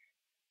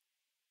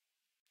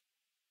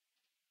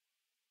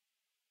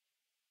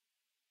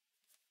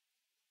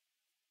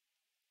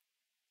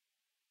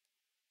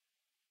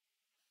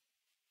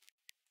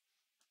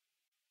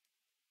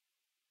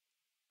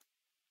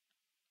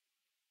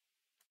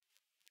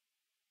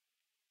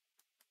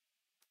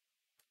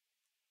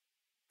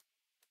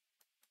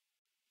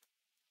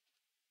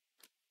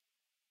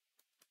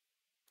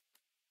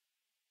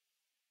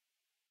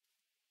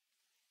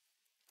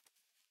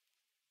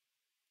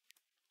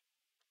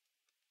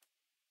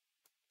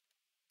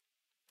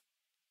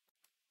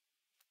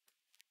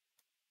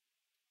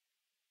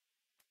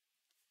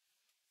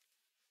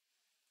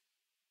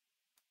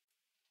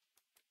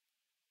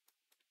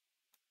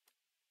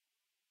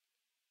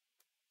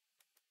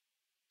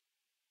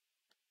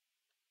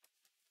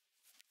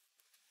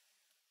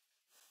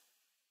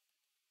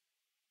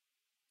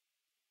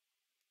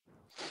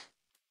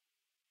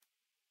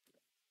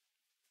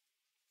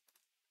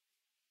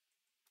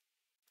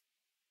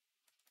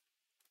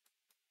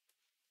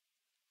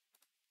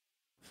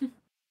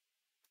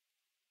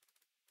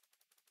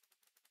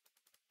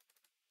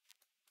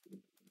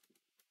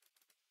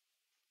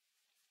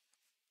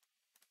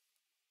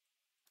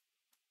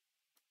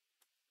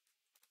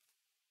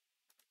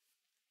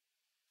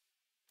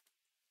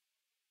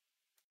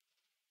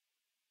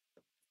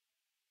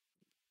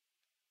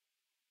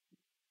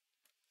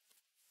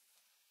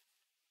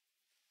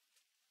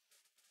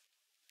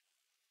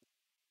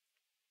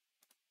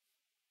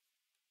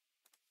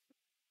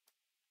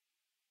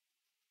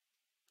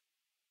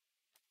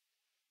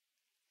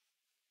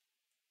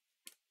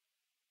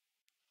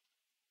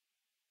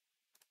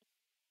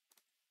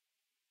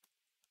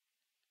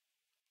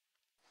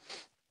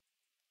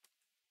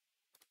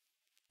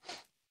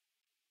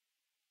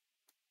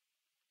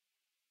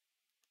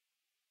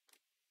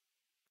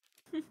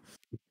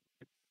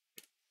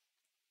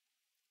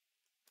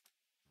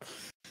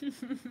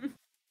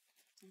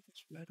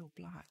 It's red or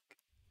black?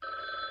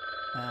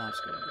 Ah, let's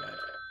go with red.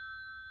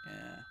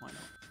 Yeah, why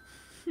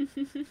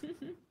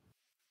not?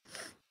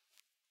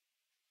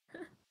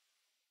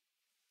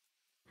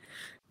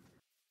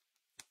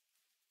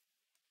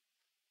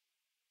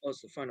 Oh,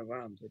 it's the final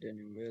round. I didn't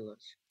even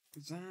realize.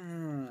 I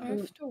Zan.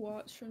 have to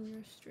watch from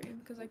your stream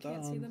because I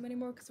can't see Done. them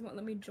anymore because it won't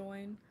let me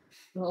join.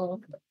 Oh,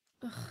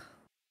 Ugh.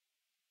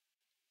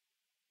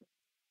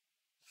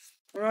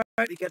 Alright,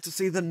 you get to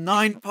see the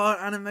 9-part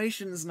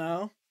animations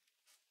now.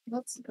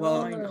 that's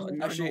Well, Nine, good.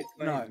 nine actually, whole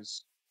no.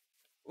 frames.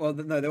 Well,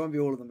 no, there won't be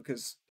all of them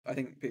because I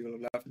think people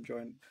have left and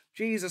joined.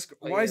 Jesus,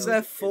 Oh, why yeah, is there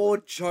okay, 4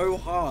 Joe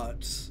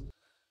Hearts?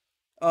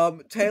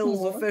 Tails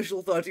What?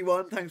 Official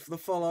 31, thanks for the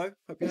follow.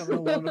 Hope you're having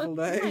a wonderful Oh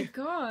my day.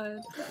 god.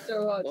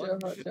 Joe Hart, What? Joe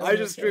Hart, Joe I Hart,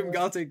 just Joe streamed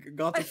Hart.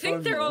 Gartic I think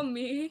Phone they're more. all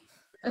me.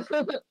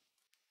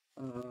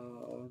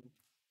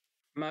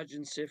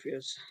 Imagine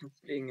Sirius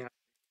being out.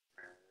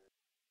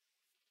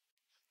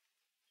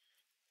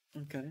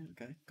 Okay.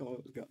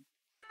 Go.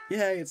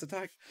 Yay, it's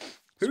attack.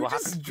 So Who what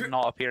just happens dri-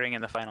 not appearing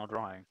in the final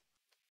drawing?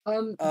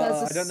 There's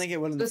I a don't think it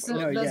will in the there's a,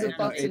 no, there's yeah, a no,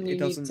 button it you need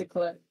doesn't. to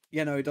click.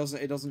 Yeah, no, it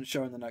doesn't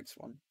show in the next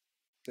one.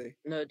 See?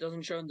 No, it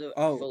doesn't show the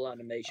Oh. full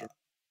animation.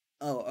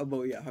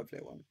 Well, yeah,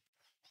 hopefully it won't.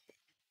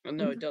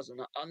 No, it doesn't.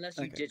 Unless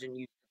you Okay. didn't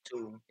use the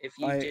tool. If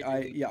you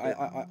didn't use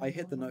it, I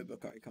hit the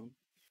notebook icon.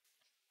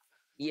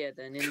 yeah,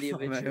 then in the Oh,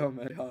 mate, original. oh,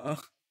 mate,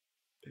 oh.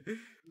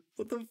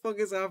 What the fuck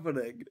is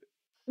happening?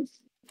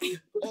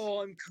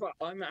 Oh,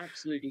 I'm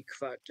absolutely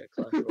cracked at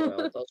Clash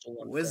Royale. That's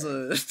all I'm saying.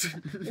 Wizard.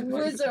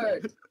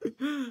 Wizard.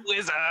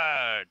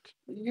 Wizard!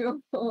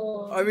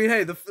 I mean,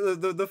 hey,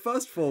 the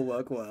first 4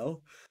 work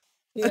well.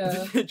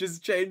 Yeah. It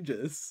just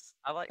changes.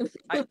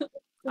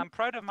 I'm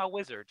proud of my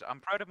wizard. I'm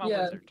proud of my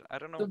Yeah, wizard. I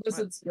don't know. The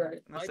wizard's great.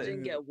 I That's it.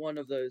 didn't get one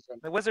of those.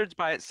 The wizard's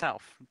by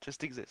itself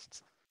just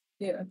exists.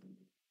 Yeah.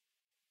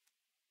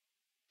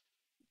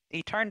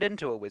 He turned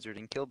into a wizard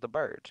and killed the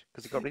bird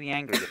because he got really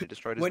angry that it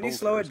destroyed his When you boulder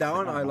slow or it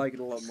something, down, I don't know. like it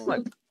a lot more.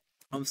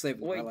 I'm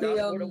saving it. Wait, I like that's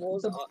it. what it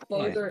was? The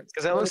boulder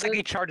Because it looks like he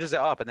exploded. charges it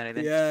up and then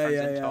it Yeah, turns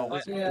yeah, into yeah. a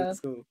wizard. Yeah. It's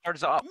cool.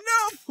 Charges it up.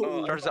 No!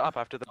 Oh, Charges it up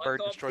after the I bird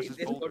can't destroys believe his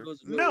this boulder. one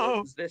was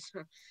No! was this.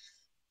 This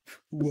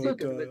What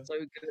could have been so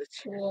good.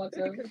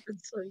 Water.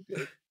 It's so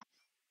good.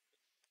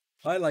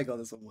 I like how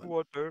this one went.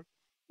 Water.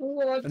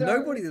 Water. And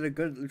nobody did a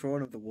good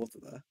drawing of the water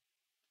there.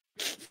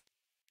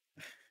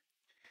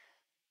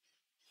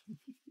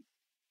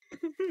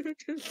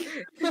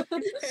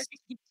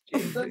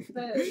 The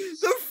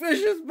fish. The fish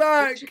is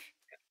back!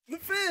 The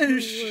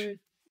fish!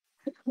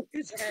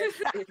 His head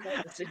is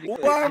like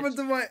What happened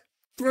to my...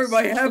 Bro,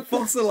 my hair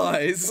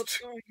fossilized! What's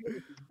going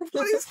on?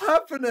 What is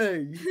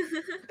happening?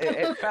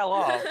 It fell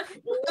off.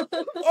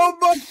 Oh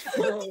my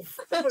Oh,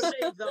 god!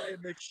 save that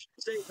image.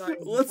 Save that image.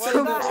 What What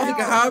the the fuck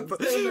hell? happened?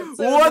 Save it,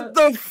 save What it.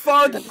 the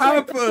fuck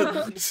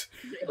happened?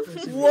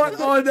 What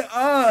on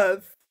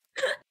earth?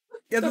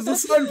 Yeah, there's a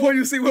certain point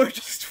you see where it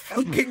just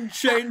fucking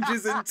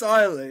changes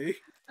entirely.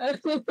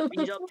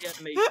 Speed up the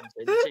animations,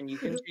 and you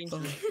can change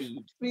the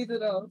speed. Speed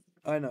it up.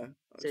 I know.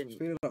 Tin.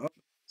 Speed it up.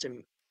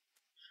 Tim.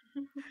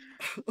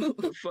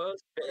 The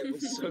first bit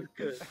was so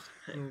good.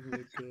 Oh my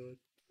god.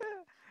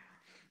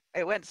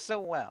 It went so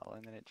well,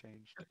 and then it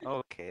changed.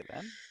 Okay,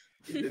 then.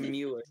 The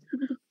Mew.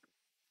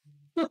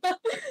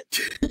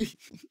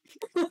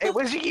 It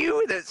was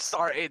you that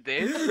started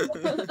this.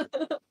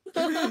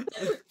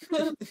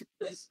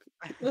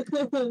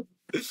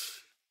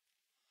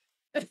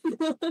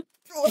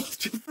 It's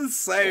just the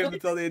same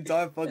until the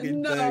entire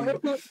fucking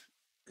thing.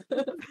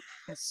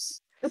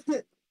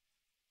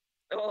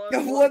 Oh, Yeah,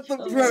 what the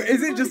bro?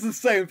 Is it just the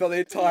same for the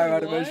entire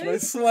What? animation? I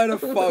swear to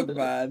fuck,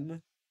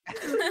 man.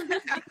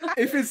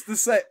 If it's the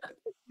same.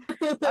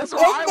 That's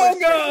what I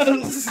was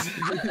Among saying. Us!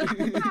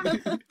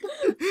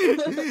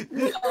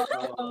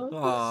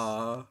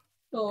 Aww.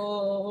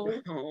 Oh.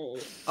 Oh.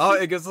 Oh,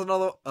 it gets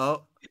another.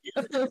 Oh,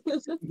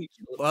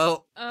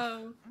 well, Oh,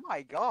 Oh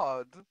my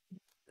god.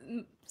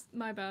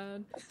 my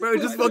bad. bro,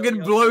 it just I really fucking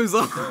hope blows no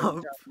up.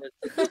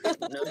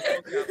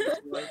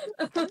 tablets. No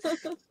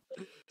tablets.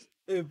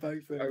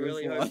 Impact I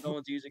really hope no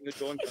one's using a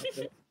drawing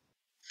tablet.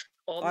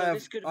 Oh, I no, have,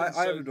 this could I have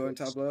been have so a drawing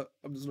good. tablet.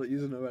 I'm just not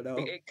using it right now.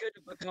 It could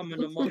have become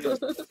an Among Us.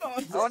 Oh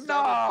I have no!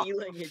 a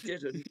feeling it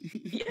didn't.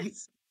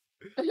 Yes.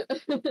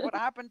 What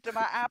happened to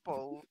my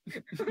apple?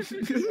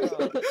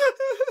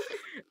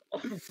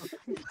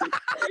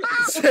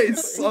 Say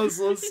sauce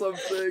or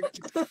something.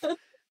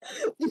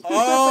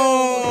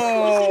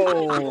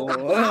 Oh!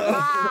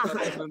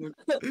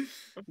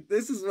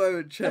 This is where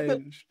it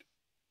changed.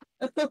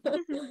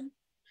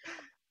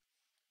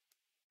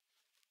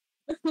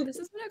 This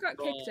is when I got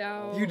kicked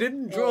out. You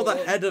didn't draw the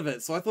head of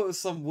it, so I thought it was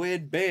some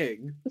weird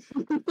being.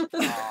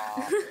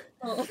 Aw.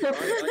 I have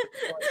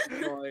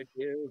no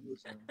idea.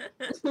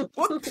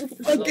 What the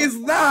fuck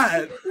is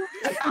that?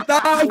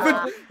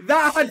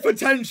 That had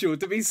potential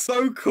to be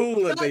so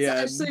cool at the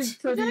That's end.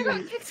 actually Then I got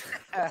pretty. kicked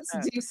That's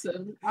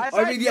decent.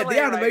 I mean, yeah, the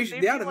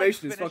animation- the They've, like,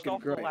 animation is finished fucking off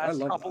the great. I last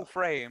love couple that.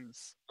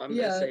 frames. I'm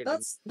gonna Yeah, save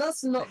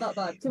that's not that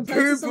bad compared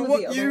to Poop, some of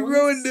what? the other You ones.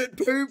 ruined it,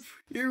 Poop.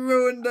 You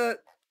ruined it.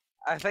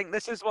 I think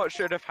this is what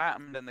should have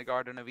happened in the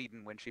Garden of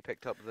Eden when she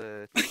picked up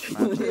the Yeah,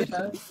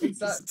 Just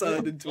exactly.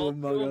 turned into Oh,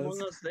 Among Us.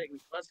 Among Us thing.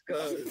 Let's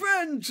go.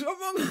 Friend,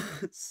 Among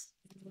Us.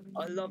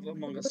 I love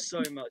Among Us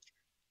so much.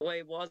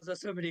 Wait, why is there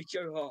so many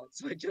Joe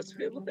Hearts? I just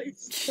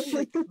realized.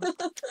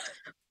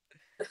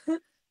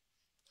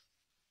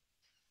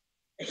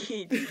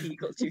 He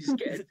got too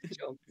scared to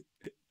jump.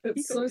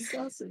 It's so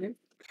sassy.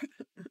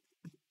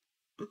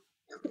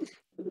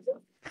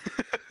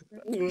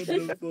 What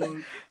the fuck?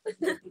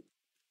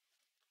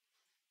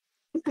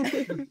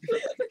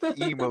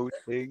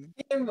 emoting.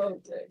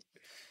 Emoting.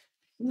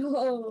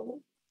 No.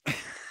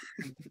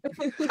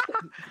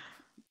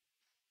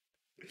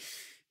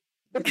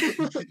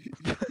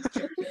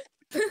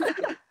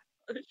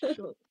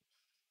 Sure.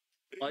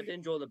 I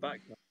didn't draw the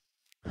background.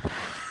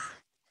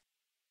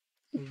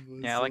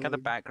 Yeah, I like how the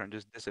background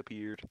just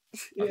disappeared.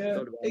 Yeah,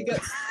 forgot about it that.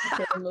 gets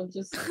and then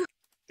just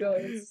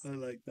goes. I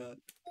like that.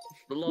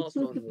 The last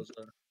one was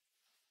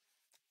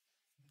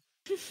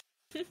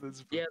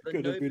yeah, the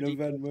Could have been a nobody.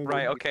 Venn moment.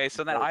 Right, okay,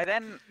 so then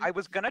I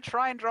was gonna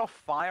try and draw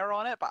fire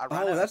on it, but I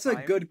ran out Oh, of that's a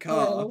time. good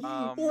car.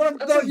 Oh. What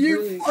That's the? a You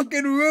really-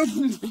 fucking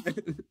ruined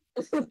it.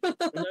 No,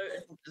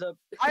 the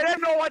I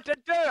didn't know what to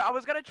do! I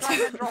was gonna try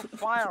and draw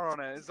fire on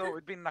it, so it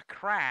would be a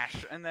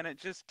crash, and then it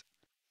just...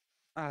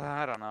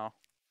 I don't know.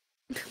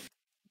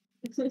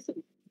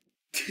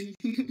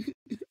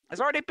 It's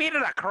already been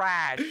in a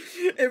crash!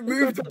 It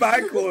moved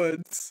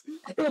backwards.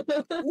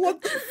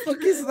 What the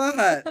fuck is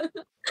that?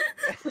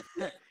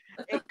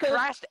 It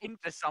crashed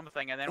into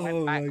something and then Oh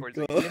went my backwards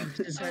God. again.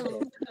 his head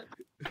Oh.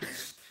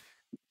 off.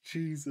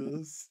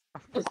 Jesus.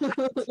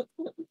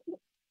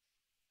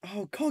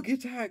 Oh, cog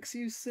attacks,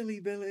 you silly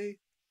Billy.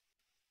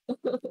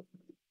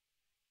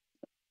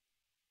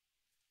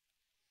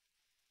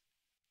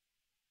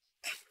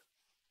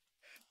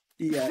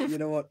 Yeah, you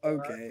know what?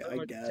 Okay, So I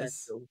much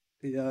guess. potential.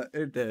 Yeah,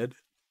 it did.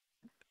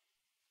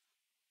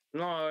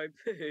 No,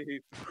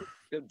 poop.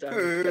 Good damn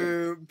it.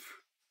 Poop.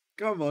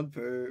 Come on,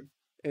 Poop.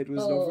 It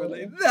was not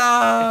really. Oh.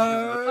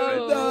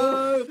 No!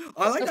 No!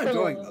 I like that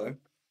drawing Oh. though.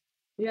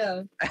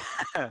 Yeah.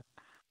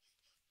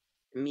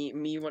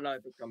 Me when I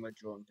become a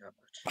drawing tablet.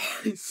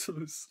 I'm so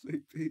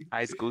sleepy.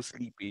 Eyes go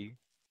sleepy.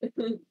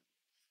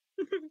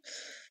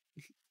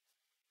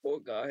 Poor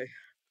guy.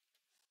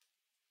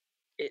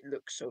 It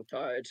looks so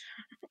tired.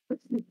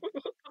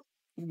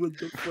 What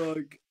the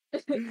fuck?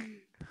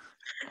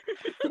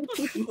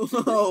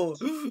 Whoa!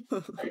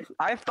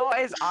 I thought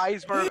his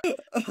eyes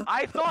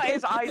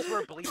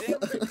were bleeding.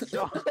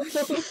 So...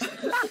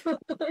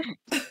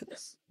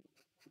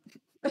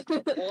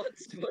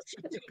 What's he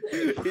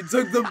doing? He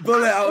took the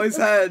bullet out his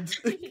head.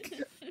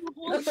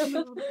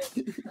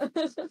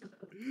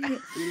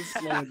 He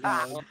slowed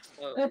down.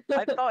 Oh,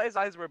 I thought his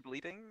eyes were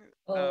bleeding,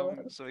 Oh.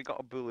 so he got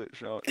a bullet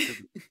shot to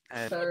the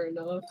head. Fair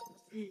enough.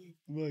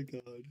 My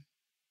God.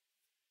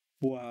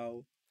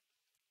 Wow.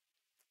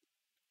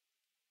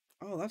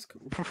 Oh, that's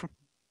cool.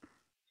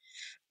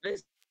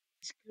 this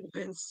could have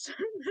been so,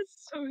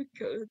 that's so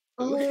good.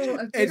 Oh, I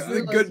It's didn't the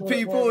realise good what it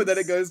people, and then it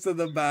was. goes to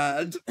the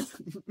bad.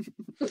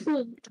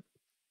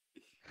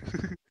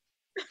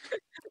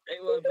 They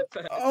were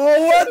prepared.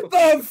 Oh, what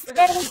the fuck?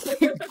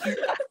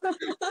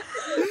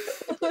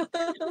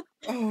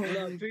 Oh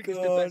No, my Poop is the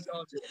god. best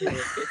artist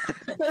here.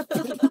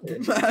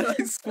 Man,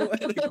 I swear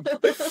to God.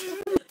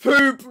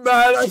 Poop,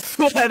 man, I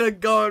swear to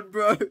God,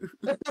 bro.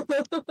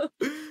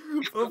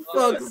 For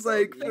fuck's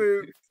sake,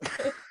 Poop.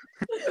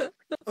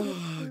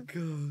 Oh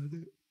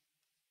god.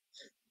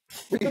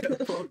 Yeah,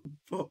 pop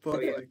Oh,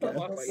 off, yeah, I pop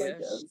off,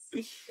 guess. I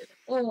guess.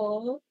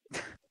 Aww.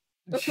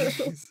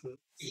 Jesus.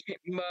 He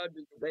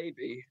murdered the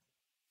baby.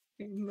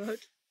 He murdered.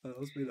 That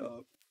was me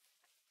up.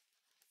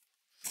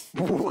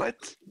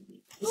 What?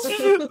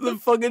 The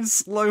fucking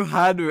slow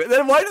hand movement.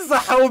 Then why does the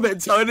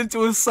helmet turn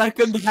into a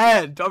second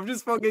head? I've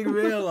just fucking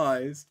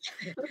realised.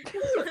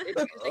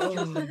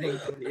 Oh,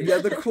 yeah,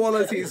 the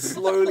quality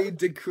slowly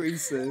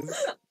decreases.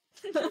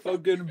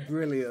 Fucking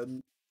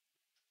brilliant.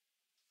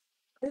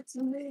 It's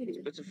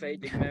me. It's a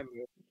fading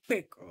memory.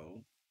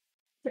 Pickle.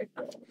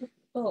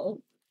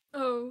 Oh.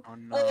 Oh. Oh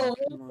no. Oh.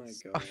 Oh my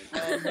god.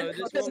 Oh no,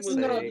 this This one is was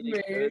not really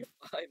me. good.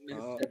 I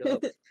messed it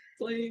up.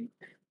 Playing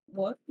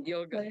what?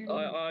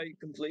 I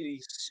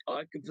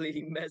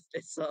completely messed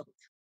this up.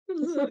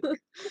 Look.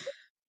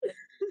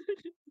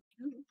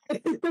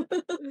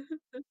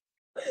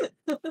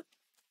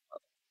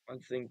 I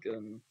think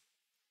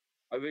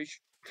I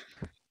wish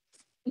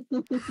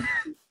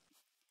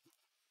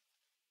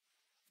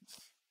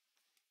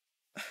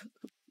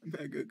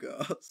Mega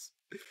gas.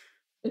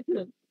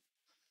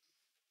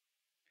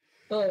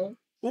 Oh.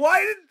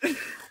 Why did...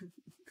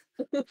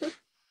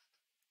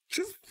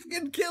 Just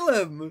fucking kill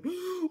him!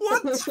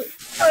 What the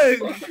fuck?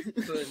 It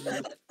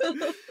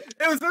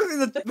was supposed to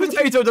be the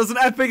potato does an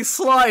epic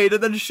slide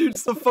and then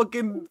shoots the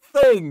fucking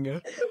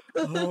thing!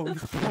 Oh my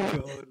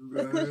god,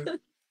 bro.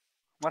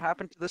 What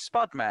happened to the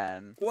Spud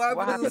Man? What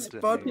happened to the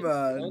Spud him?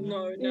 Oh Man?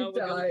 no, He now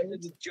we're going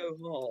died. to Joe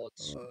Hart.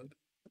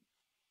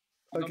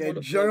 God. Okay, wanna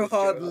play Joe with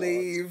Hart Joe Hart.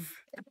 leave.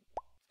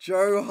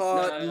 Joe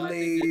Hart No, I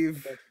think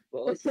leave. this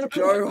is the best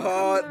Joe Come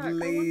Hart back, I want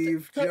to-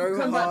 leave. Joe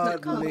Come back,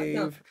 Hart come back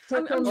now. leave. I'm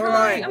All trying.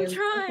 right. I'm Click on the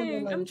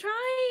trying. I'm link.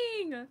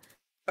 trying.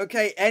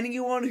 Okay,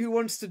 anyone who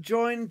wants to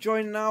join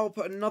now. I'll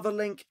put another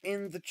link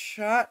in the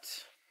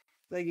chat.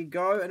 There you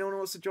go. Anyone who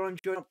wants to join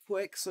up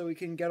quick so we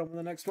can get on with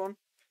the next one.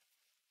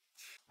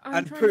 I'm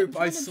And trying Poop, to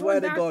I join swear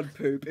to back. God,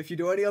 Poop, if you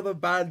do any other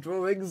bad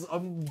drawings,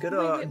 I'm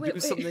gonna Wait, do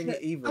wait. something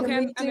evil. Okay,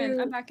 Can we I'm in.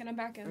 do- I'm back in. I'm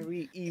back in.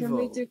 Very Can evil.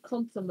 we do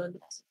compliment?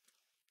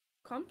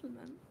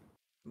 Compliment.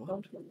 What?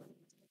 Compliment.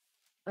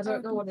 I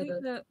don't know what it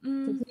is.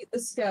 Complete the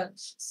sketch,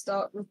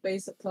 start with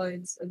basic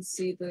lines, and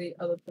see the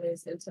other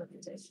player's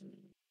interpretation.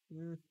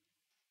 Mm.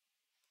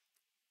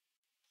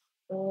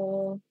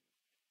 Or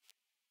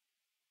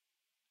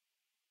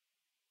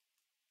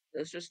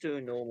Let's just do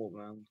a normal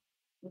round.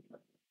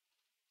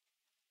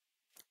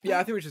 Yeah,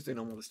 I think we should do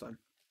normal this time.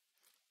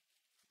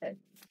 Okay.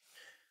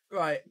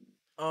 Right.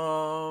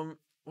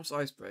 What's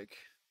ice break?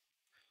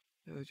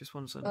 Just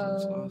one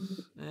sentence.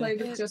 play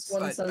with just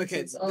one Right,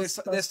 okay, sentence.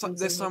 Ask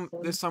questions and have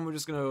fun. this time we're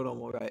just gonna go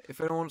normal, right?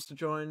 If anyone wants to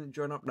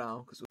join up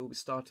now, because we'll be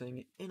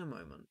starting in a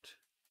moment.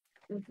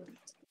 Mhm.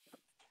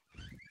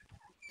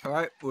 All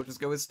right, we'll just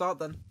go with start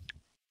then.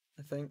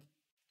 I think.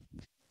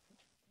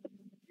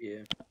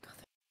 Yeah.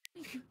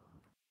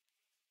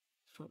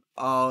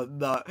 Oh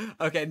no.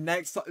 Okay,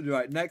 next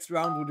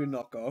round we'll do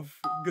knockoff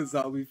because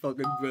that'll be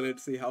fucking brilliant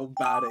to see how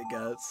bad it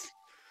gets.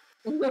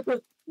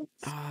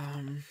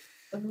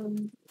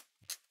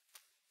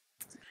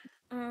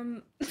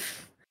 Um.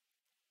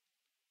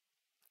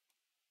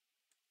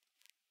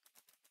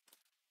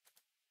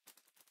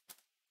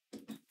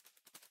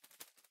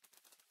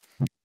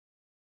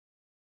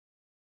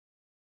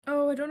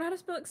 Oh, I don't know how to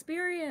spell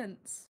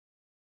experience.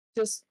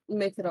 Just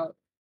make it up.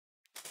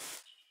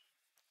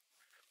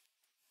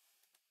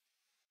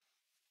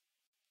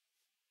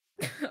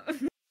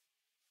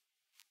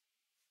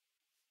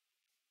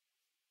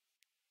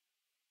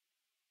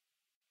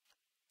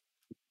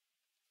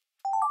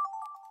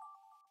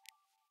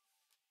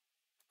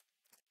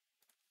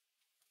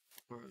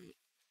 Right.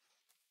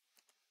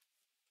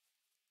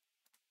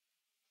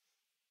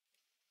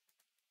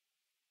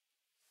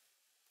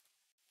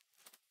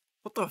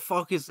 What the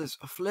fuck is this?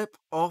 Flip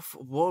off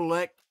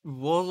Warlock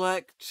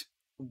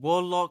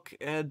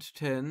Ed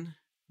 10.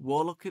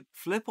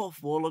 Flip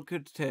off Warlock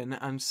Ed 10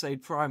 and say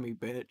try me,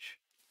 bitch.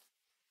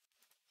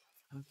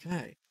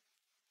 Okay.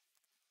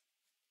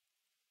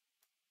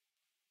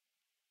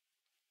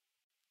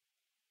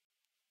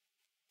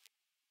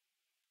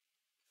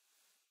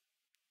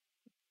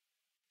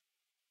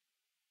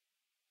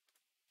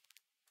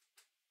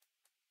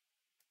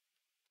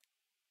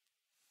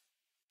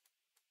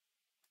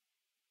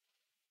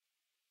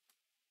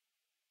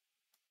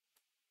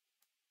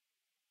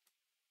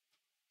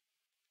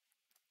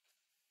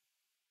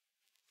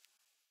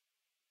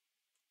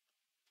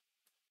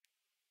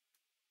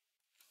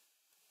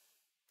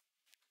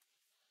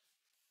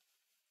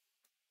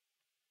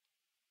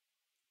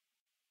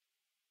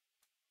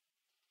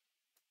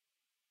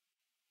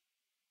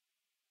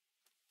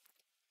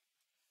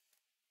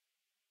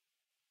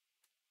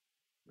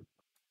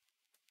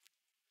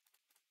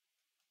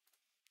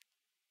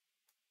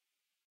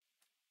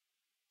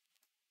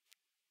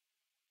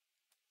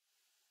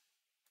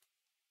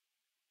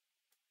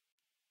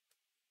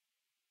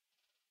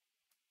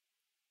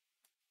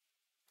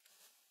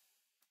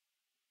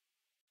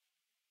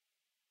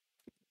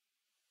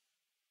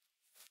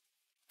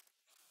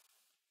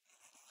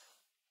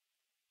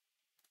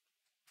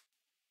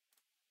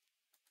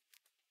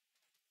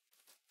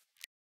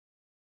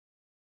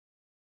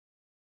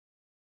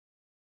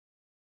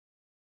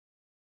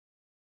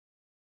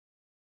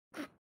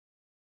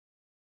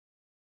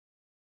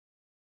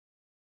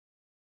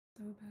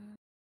 so bad.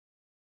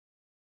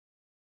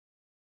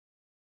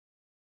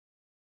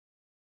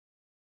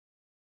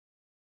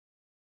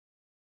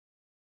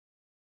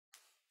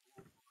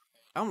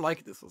 I'm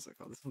liking this one so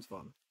far. This one's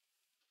fun.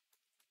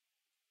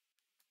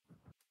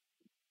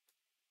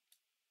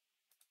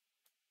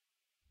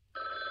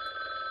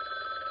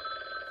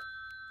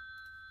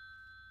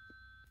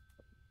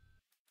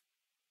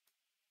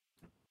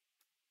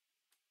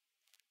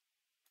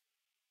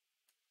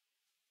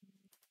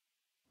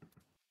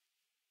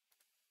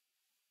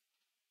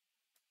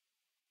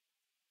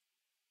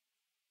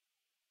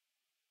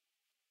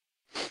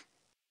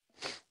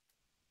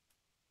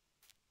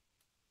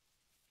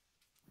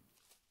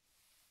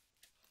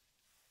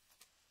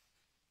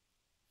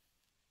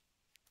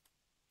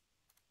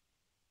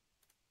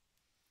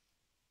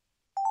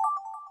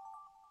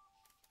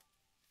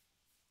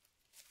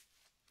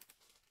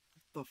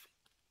 The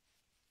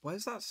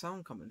Where's that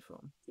sound coming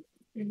from?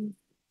 Mhm.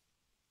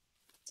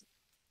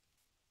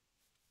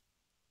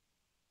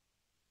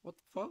 What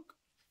the fuck?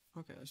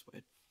 Okay, that's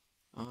weird.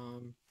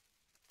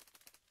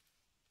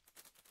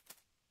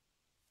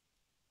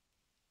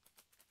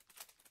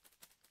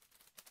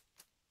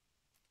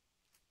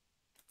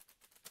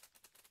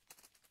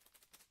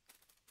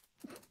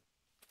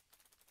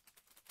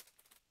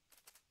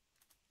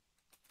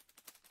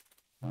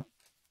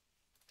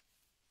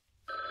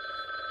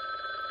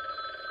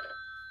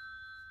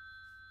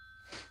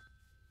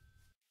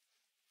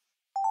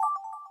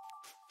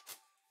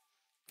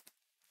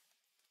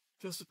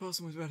 Just a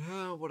person with red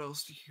hair. What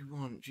else do you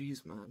want?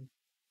 Jeez, man.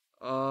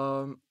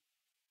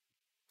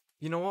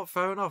 You know what?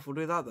 Fair enough. We'll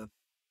do that then.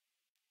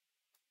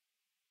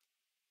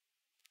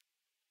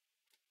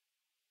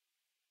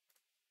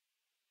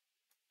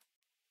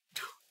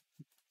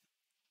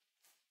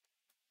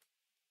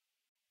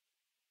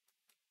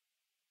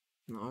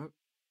 No.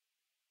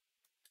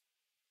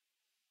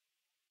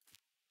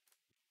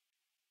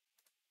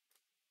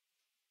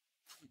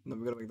 Then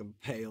we're gonna make them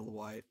pale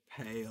white.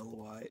 Pale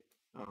white.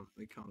 Oh,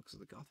 we can't because of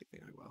the Gothic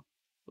thing. Oh well.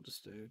 We'll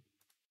just do.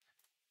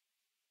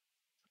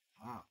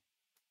 Ah.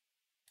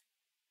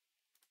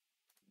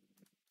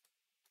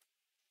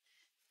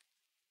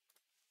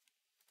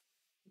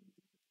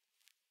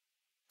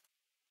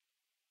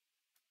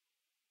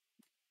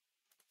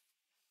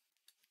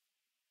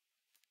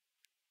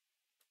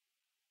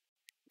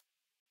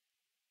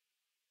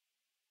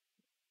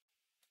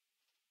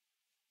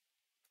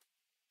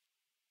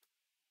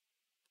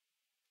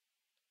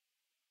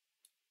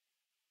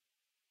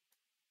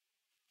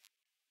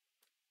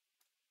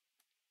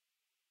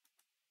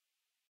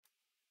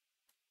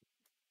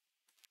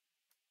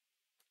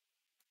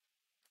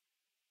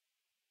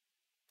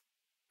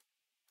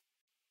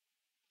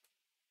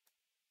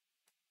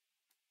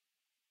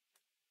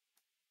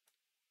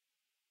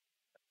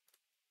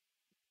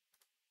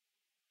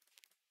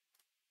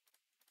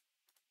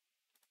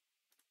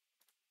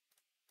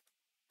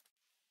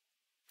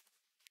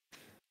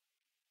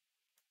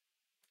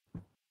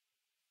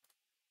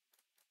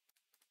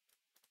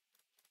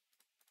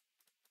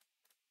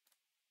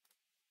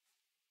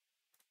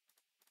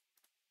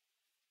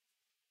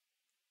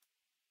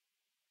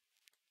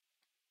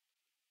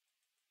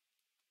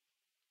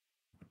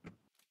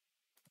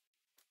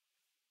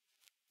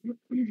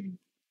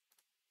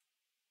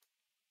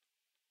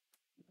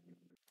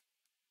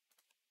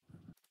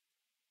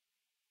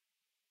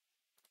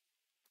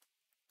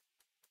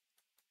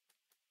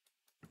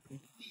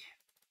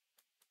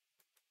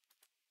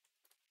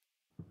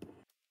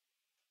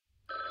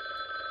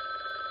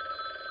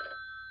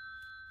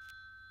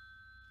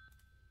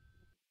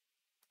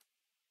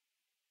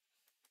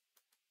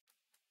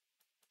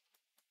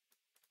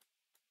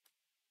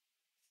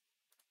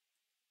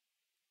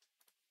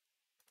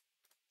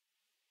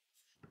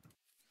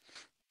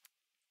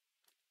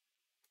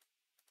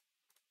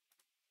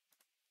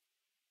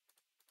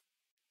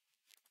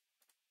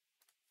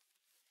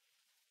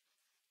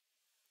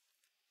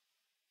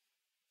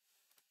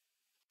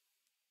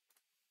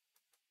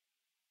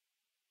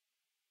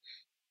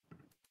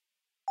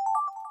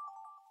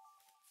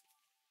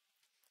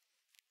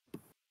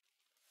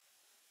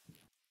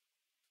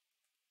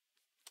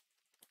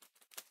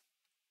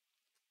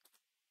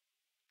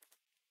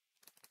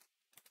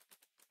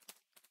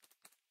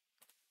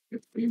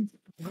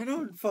 I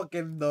don't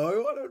fucking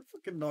know. I don't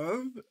fucking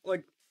know.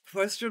 Like,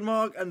 question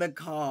mark and the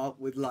car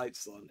with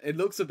lights on. It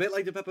looks a bit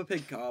like the Peppa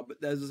Pig car, but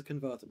there's a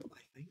convertible,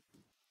 I think.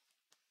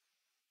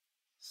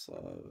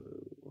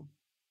 So.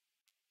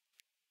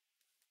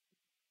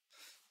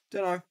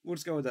 Don't know. We'll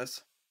just go with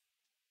this.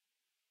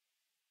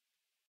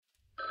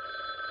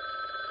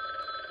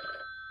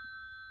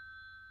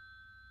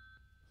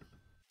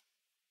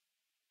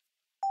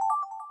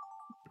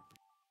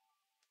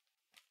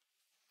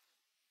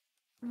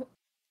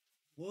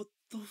 What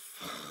the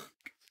fuck?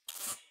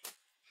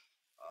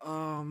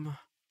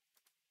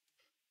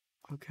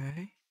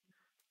 Okay.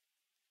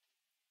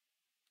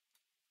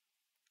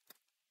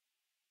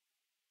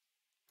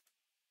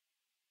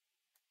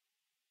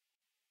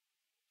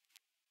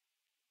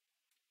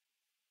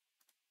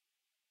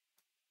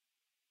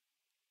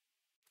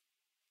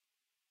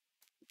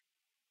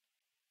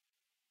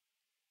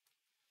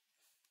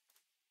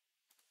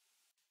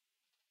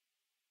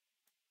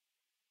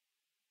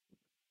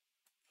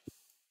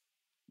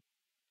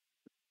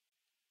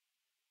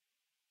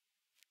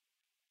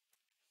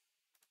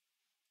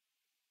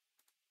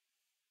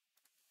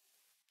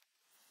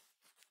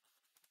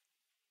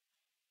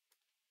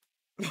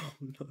 Oh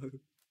no.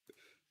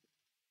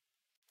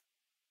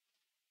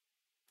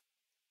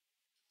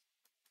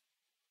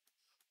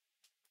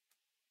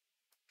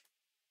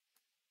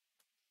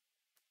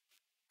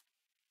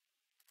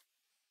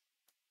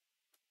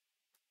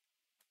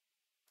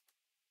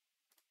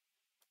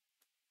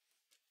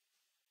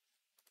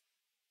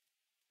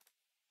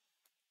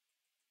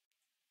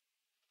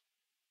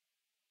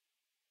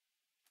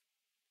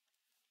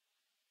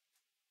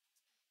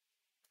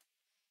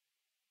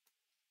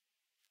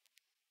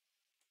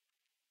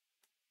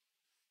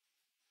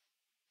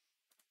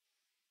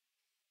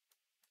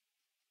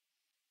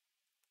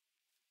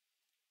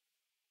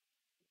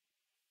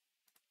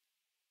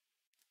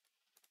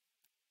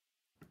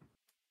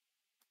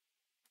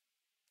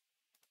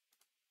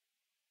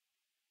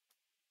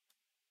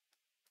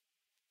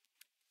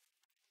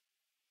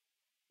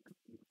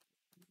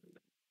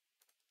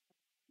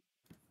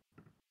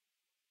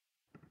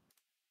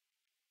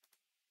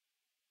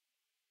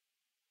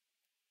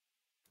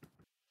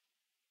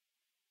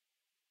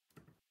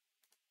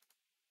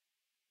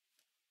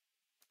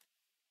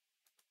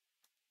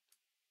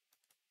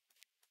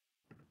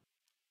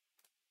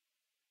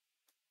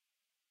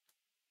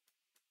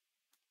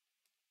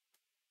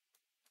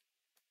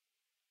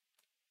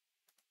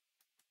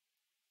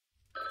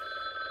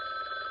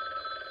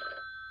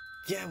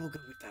 Yeah, we'll go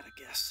with that, I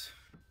guess.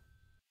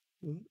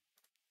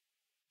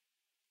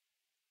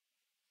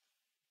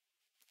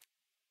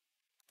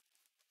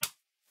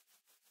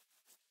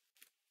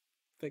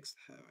 Fix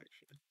the hair,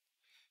 actually.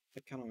 I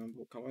cannot remember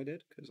what color I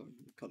did because I'm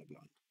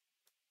colorblind.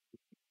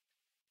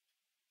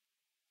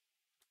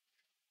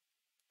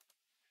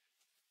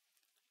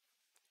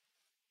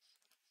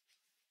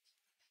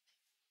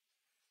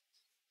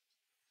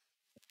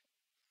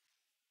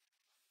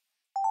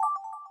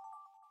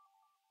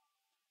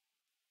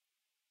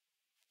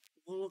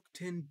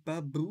 Tin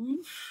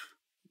baboosh?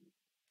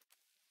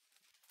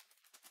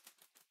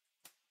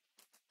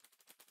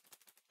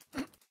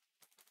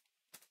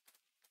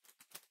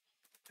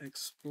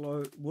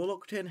 Explode.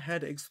 Tin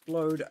head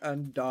explode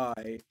and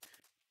die.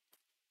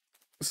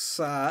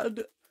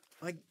 Sad.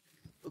 Like,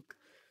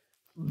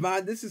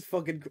 man, this is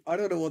fucking. I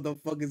don't know what the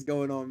fuck is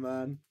going on,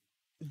 man.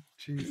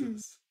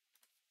 Jesus.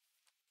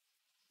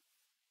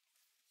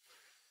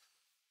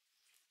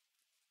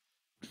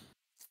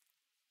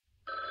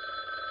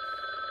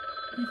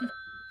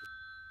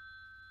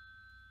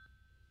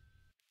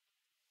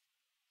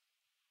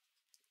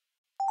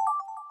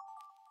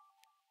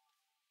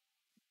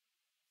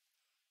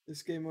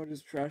 This game mode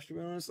is trash, to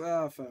be honest.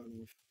 Ah, fair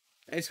enough.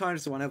 It's kind of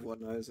just the one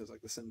everyone knows. It's like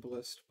the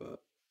simplest, but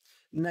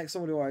next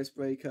time we do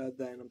Icebreaker,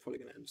 then I'm probably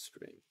gonna end the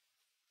stream.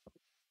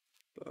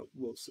 But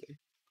we'll see.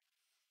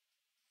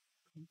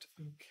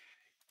 Okay.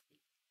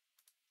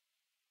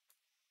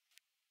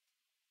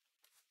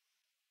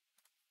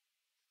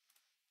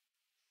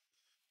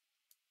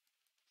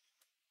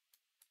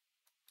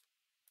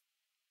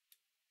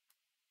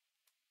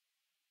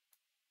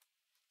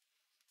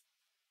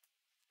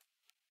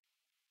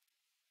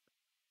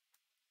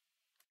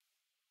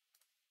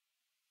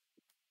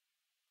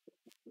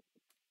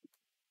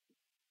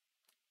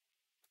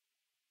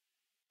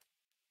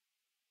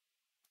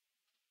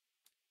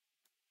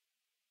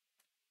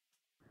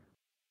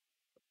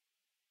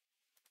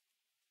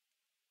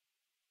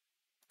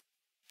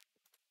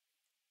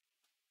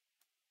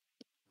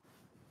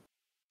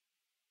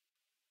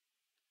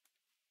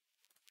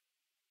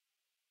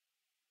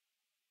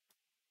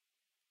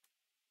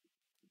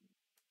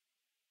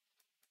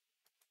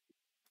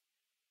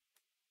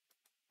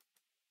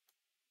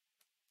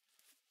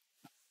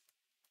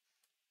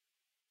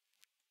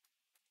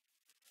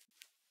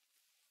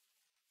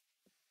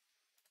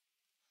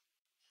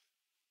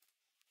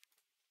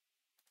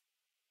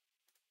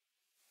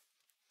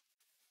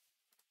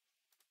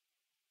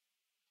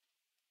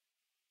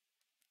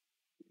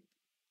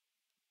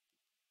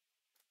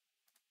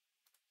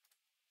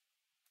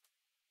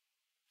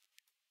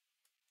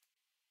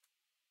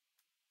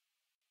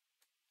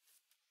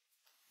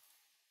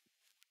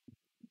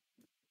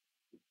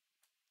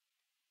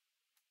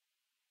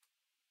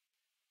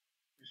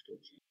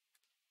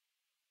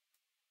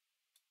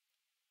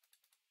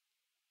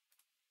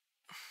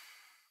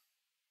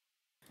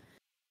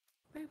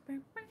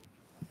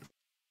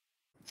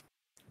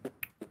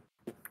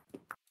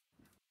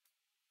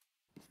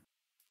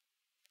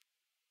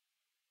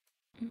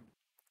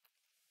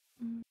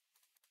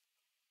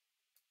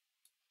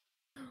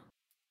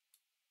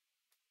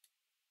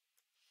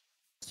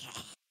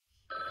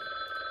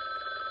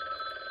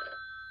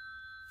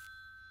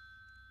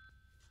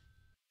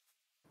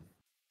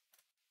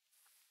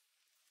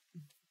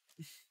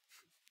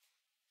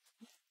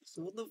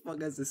 So what the fuck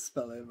is this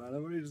spelling, man?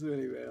 I've only just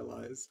really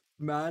realized.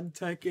 Man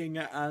teching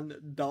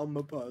and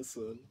dumb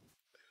person.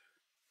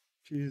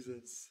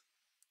 Jesus.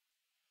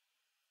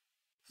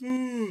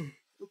 I'm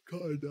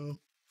kind now.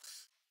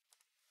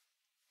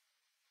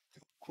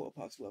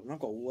 11:15. I've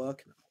got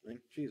work in the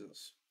morning.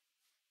 Jesus.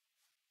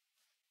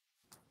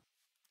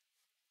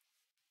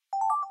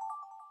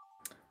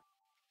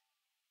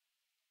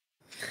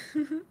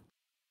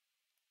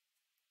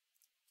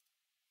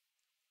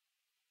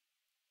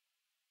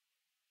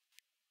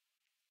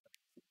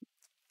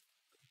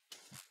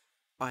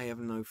 I have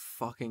no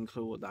fucking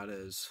clue what that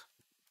is.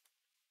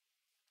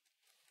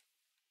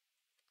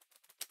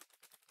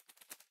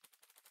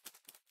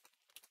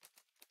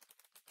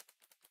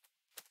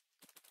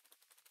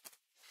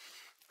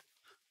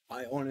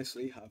 I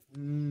honestly have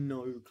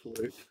no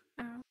clue.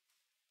 Ow.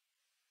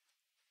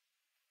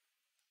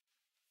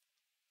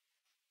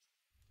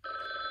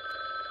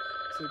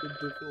 It's like a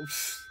default.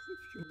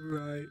 You're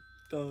right,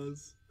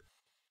 does.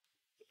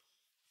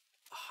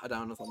 I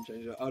don't know if I'm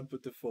changing it. I'd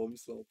put deform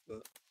slot,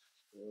 but.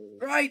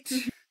 Right!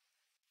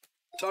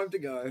 Time to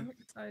go. I'm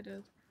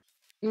excited.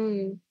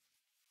 Mm.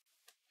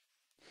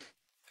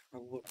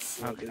 Let's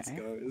see how this Okay.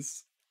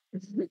 goes.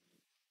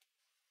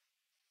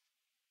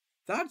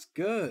 That's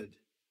good.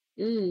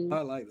 Mm.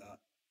 I like that.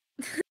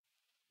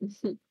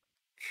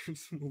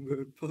 Small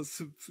moon,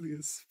 possibly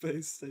a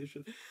space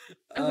station.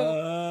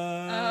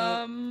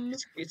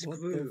 It's what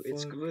glue. the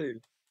It's fuck? glue.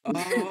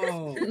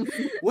 Oh,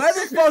 where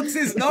the fuck's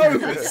his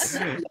nose?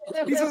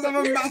 He doesn't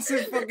have a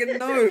massive fucking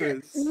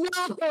nose.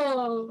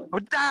 No! Oh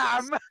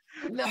damn!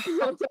 No!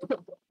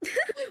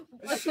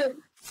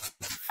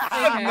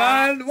 Fuck,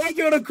 man, why do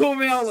you want to call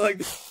me out like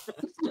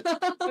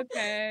that?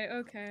 Okay,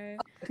 okay.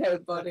 Okay,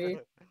 buddy.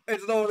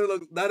 It's not what it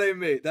looks. That ain't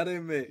me. That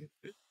ain't me.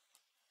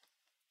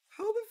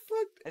 How the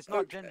fuck? It's not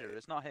Okay. Ginger.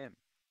 It's not him.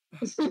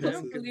 I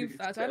don't believe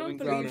that. I don't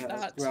Brown believe hair.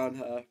 that. Brown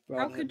hair. Brown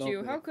How hair, could not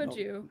you? me, How could not-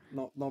 you?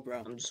 Not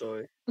brown. I'm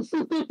sorry.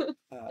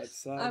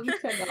 It's I'm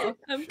Kenough.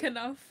 I'm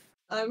Knuff.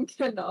 I'm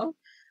Kenough.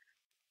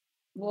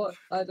 What?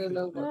 I don't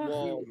know what.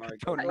 Oh my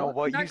Don't god. know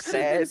what That you could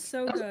have been said.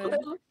 so good.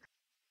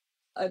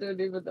 I don't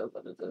even know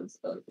what it is.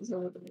 So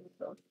what do you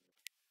know?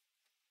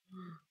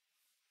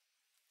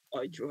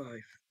 I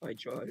drive. I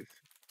drive.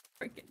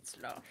 Freaking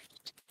slow.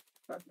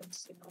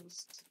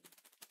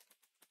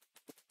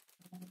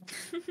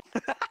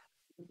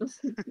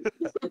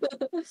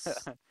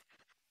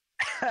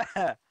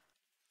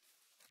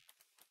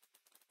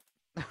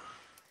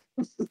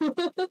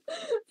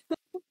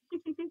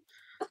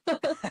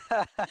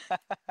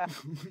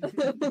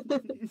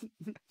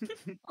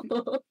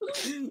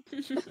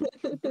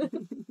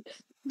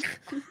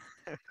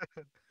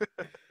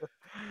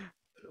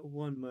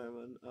 One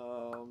moment.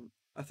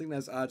 I think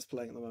there's ads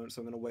playing at the moment,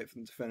 so I'm gonna wait for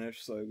them to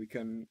finish so we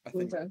can. I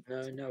think.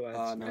 Okay. No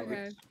ads. No.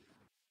 Okay.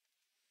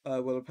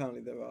 Well,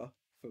 apparently there are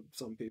for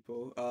some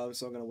people.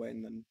 So I'm gonna wait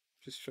and then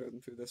just show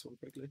them through this one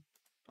quickly.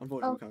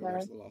 Unfortunately, we can't go Okay.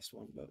 to the last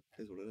one, but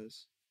here's what it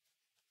is.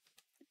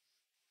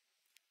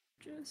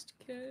 Just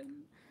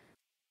kidding.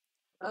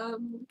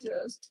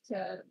 Just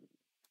kidding.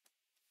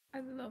 I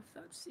love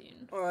that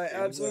scene. All right,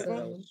 ads What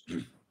over. else?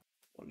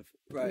 Wonderful.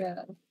 Right.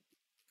 Yeah.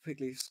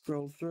 Quickly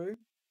scroll through.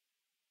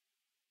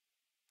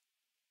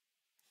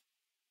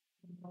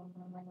 Womp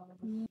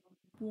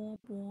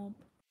womp.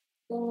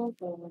 Oh,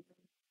 boy.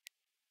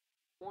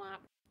 Womp.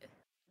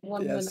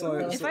 1 Yeah, minute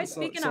sorry, left. If I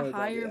speak in sorry a about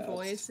the higher ads.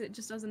 voice, it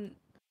just doesn't.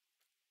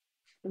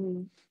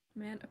 Mm.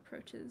 Man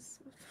approaches.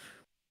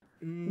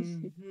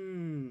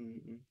 Mm-hmm.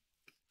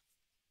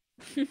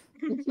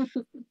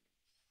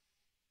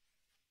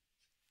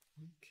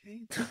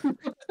 Okay. Dog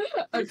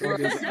is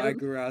Aggressive.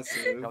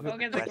 aggressive.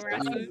 Dog is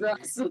Aggressive. aggressive.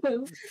 Aggressive.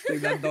 I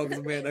think that dog's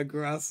being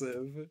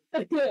aggressive.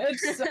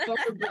 It's so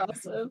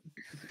aggressive.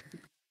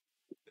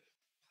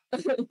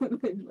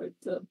 They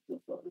looked up the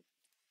phone.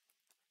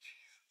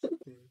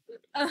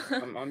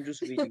 I'm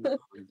just reading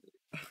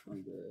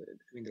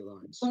between the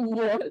lines.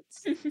 What?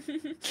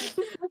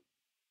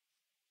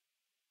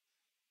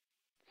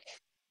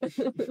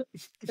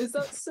 Is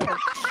that sick?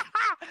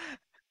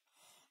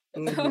 Oh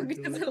my Dog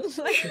God.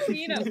 doesn't like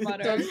peanut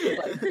butter. Dogs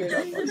like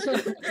peanut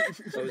butter.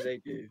 So they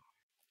do.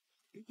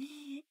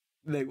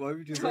 Nick, why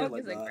would you say it Dog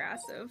like is that?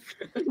 aggressive.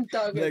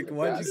 Dog is Nick,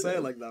 why'd you say it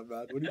aggressive. like that,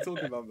 man? What are you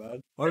talking about,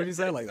 man? Why would you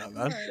say it like that,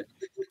 man? What?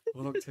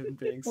 Warlock Tin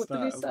being What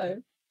did he stabbed. say?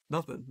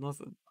 Nothing,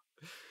 nothing.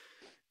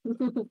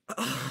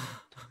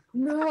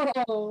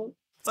 No.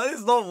 That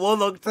is not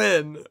Warlock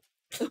Tin.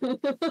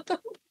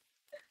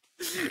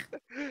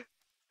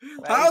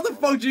 How the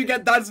fuck do you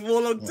get that's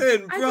Warlock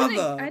Tin,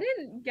 brother? I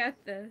didn't get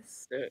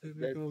this.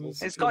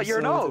 It's got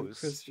your nose.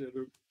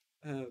 Christian,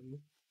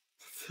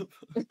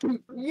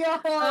 Yeah.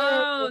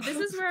 Oh, this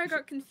is where I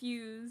got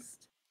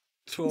confused.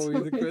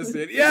 Tori the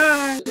Christian.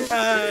 Yeah!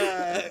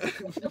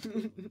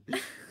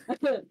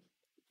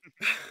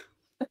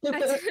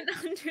 I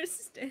didn't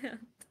understand.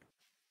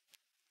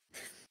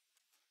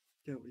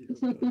 Yeah, what you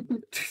have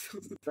done.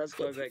 Let's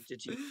go back to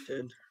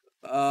G10.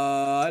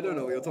 I don't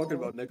know what you're talking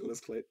about,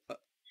 Nicholas Clay.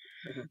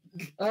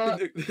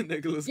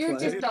 Nicholas You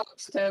Clay. just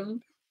doxed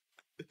him.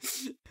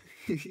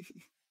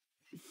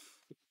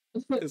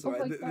 It's Oh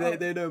alright, my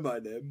they God. know my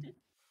name.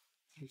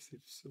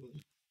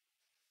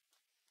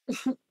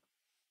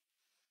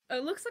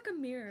 It looks like a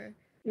mirror.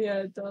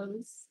 Yeah, it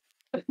does.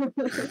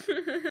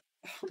 It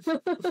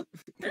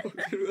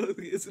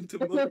really isn't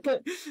a monk.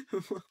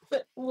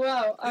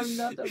 Wow, I'm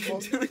not a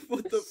monk.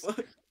 What the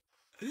fuck?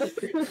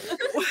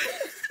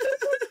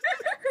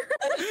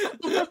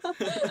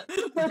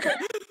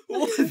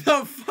 What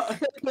the fuck?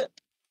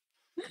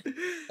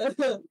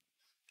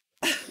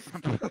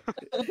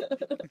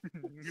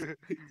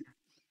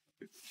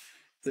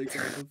 Take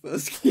out the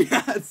first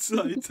yeah,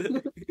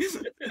 exciting.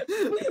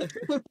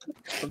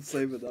 I'm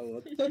saving that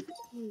one.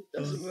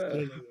 Doesn't Oh,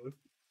 matter.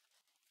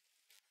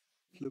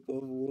 Flip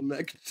over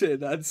Warlock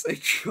 10 and say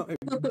try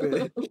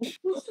bitch.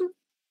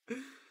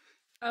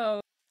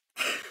 Oh.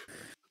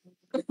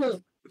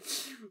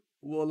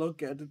 Warlock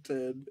get a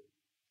 10.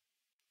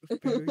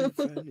 Barry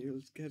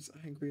Daniels gets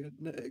angry at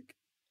Nick.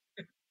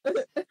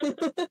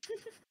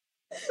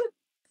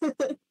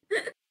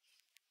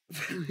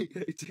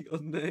 Hating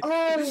on Nick.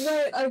 Oh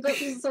wait, I got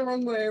this the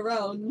wrong way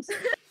around.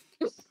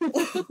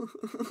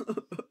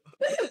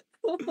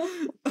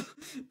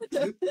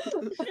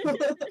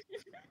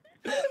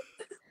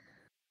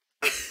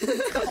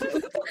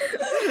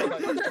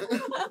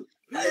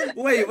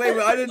 Wait,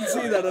 I didn't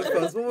see that at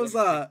first. What was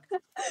that?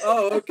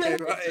 Oh, okay,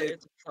 right.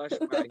 It's a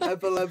flashbang.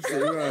 Epilepsy,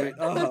 right.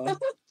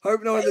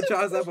 Hope no one in the chat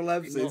has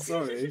epilepsy, Not-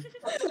 sorry.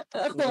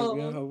 Oh,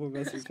 yeah, how we're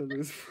messing to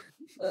lose.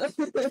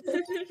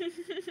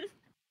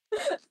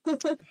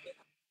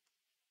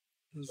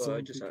 So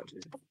I just had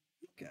to.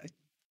 Okay.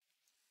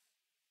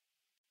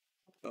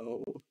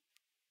 Oh.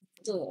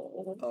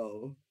 Oh.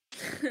 Oh.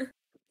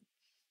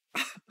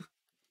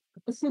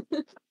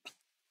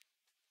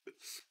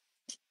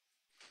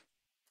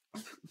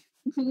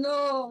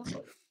 No.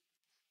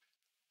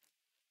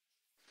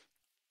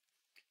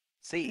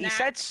 See, he Snack.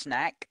 said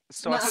snack,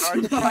 so I Snack.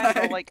 started trying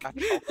to like a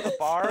chocolate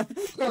bar,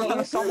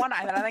 eating someone,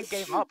 and then I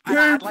gave up. And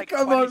I had Poop, like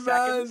come 20 on,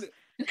 seconds.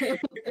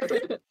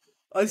 man!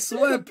 I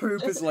swear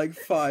poop is like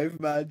 5,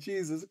 man.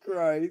 Jesus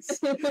Christ.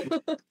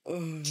 Oh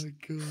my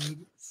god.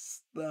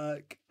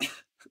 Snack.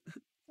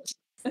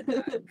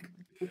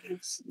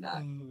 Snack.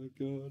 Oh my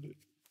god.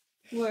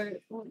 Wait,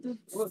 what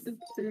did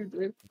Sue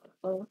do?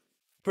 Oh.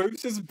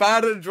 Poop's just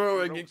bad at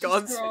drawing, you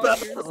can't Draw spell.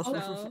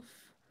 yourself.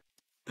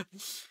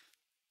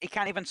 He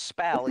can't even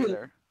spell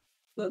either.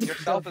 That's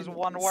Yourself is definitely-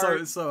 one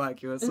word. So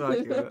accurate, so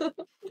accurate.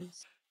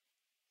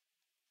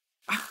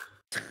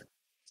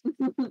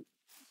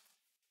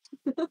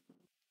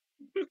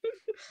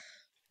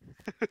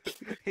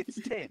 It's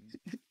Tim.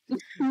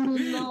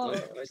 No.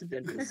 I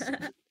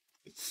didn't.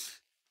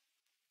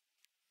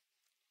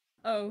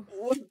 Oh.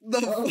 What the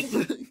Oh.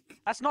 fuck?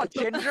 That's not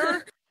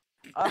ginger.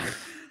 I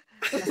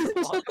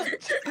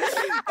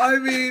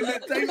mean,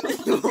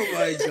 oh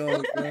my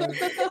god, man.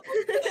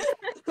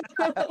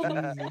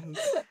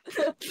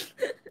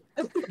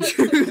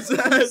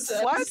 Jesus.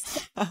 What?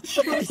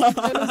 Jesus.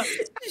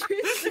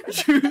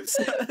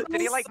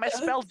 Did he like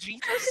misspell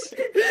Jesus?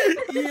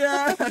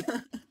 Yeah.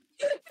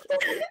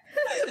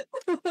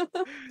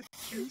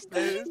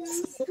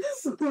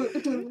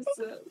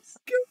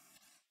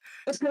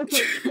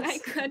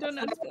 I don't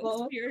have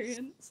the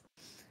experience.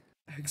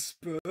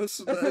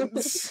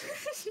 Experiments.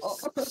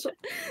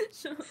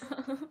 Shut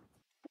up.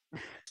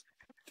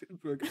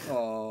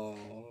 Oh.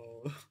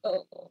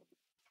 Oh.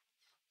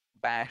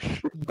 Bash.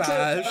 I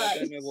Bash.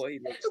 don't know what he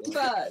looks like.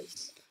 Bash.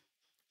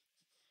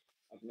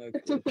 I've no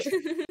clue.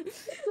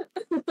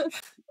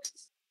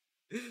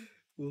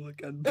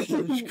 Look at Bash.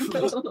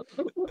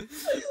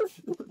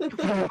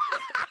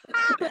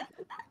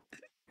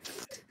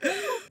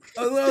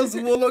 Oh, that was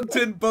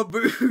Wallington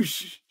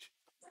Baboosh.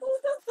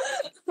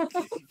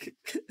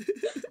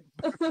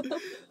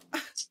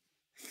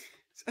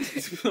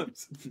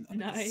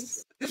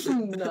 Nice.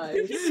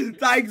 Nice.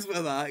 Thanks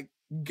for that,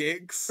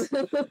 Gix.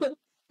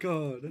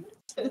 God.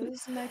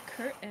 Close my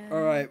curtain.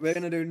 Alright, we're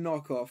gonna do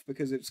knockoff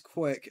because it's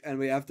quick and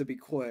we have to be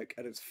quick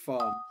and it's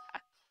fun.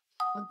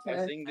 I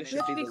Okay. think this We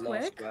should have be to the be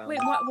last quick. round. Wait,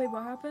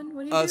 what happened?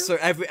 What do you do? So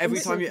every I'm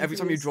time so you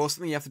confused. draw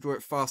something, you have to draw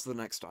it faster the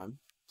next time.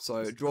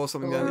 So draw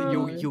something,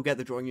 Oh. you'll get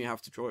the drawing. You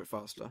have to draw it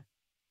faster,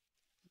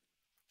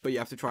 but you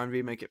have to try and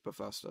remake it but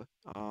faster.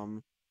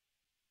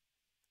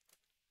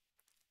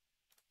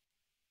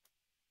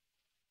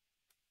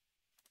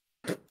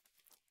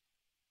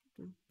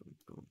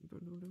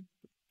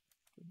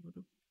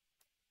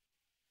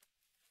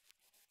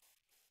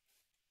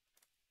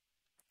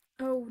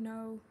 Oh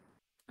no.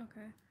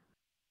 Okay.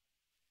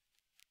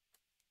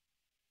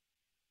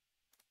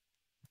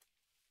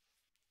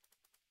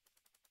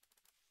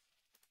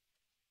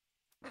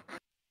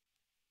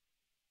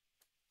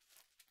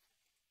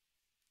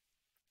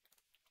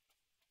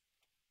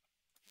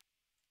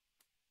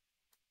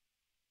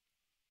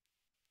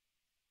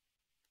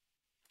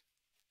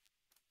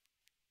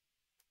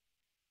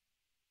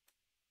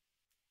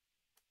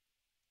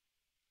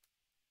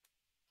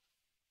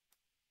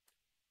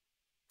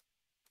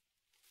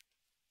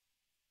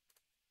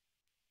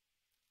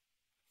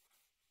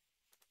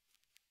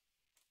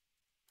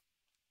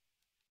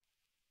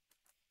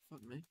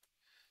 Fuck me.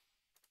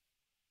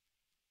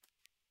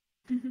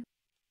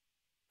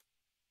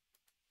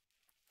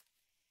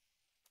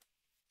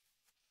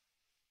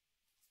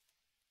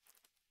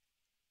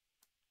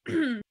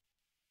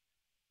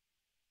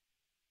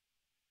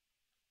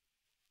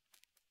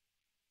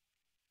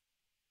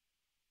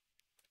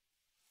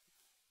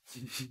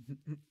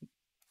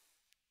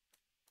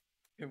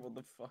 What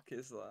the fuck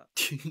is that?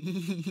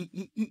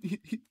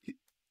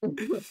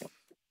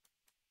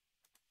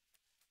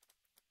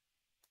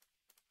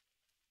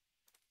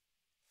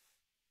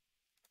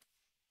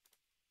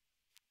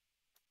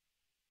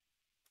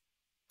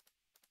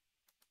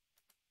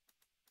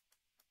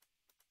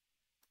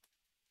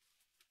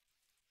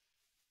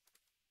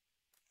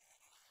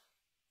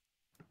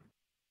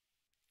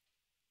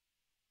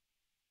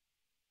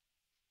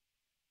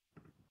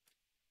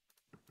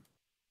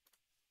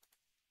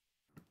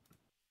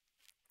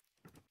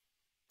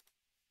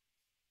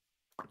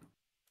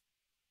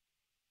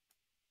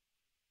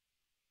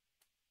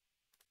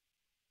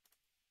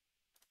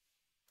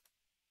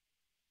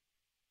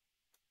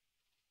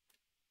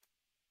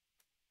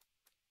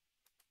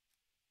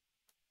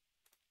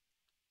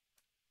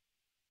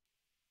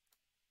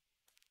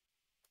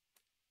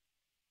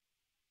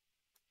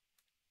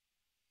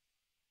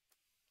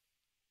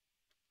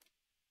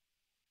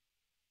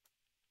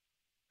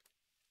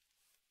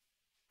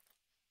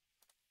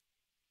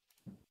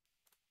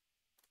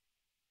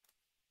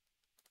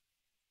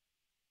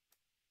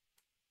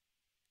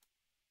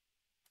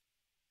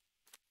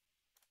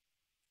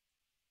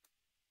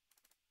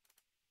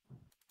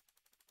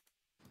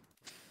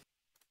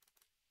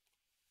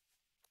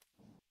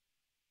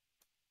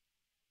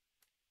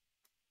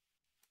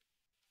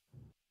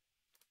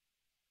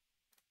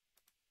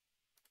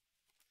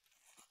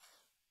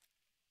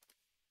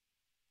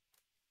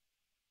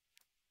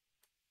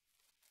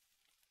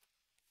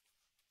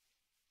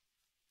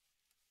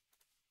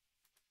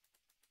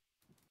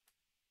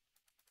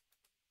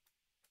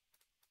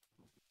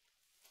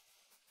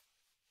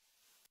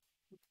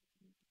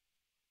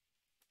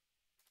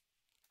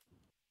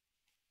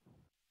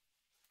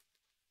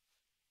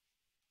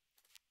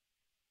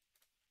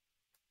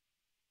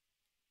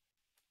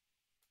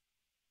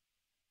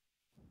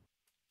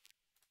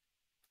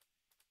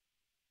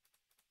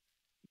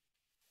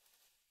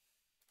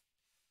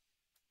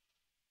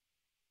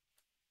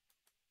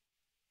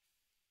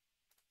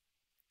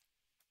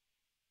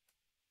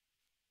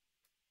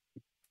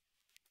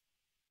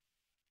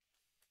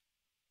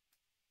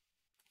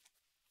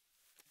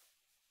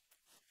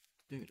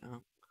 do it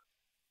now.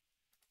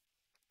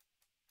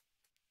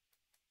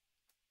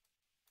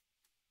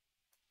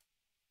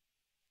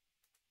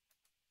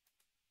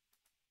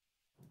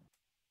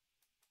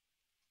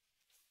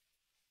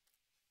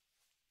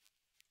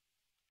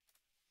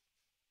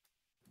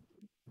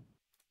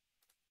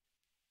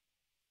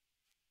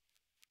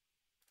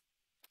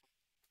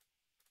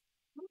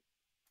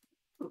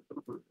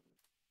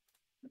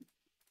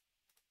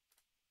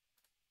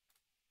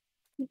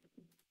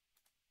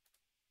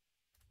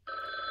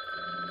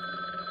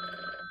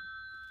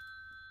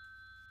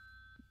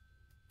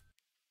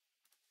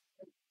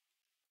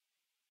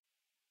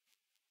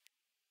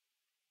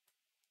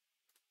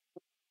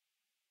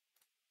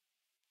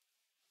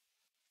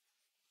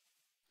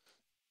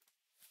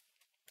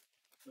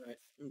 Right,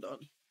 I'm done.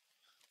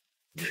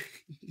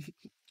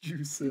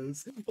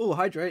 Juices. Oh,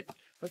 hydrate.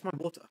 Where's my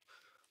water?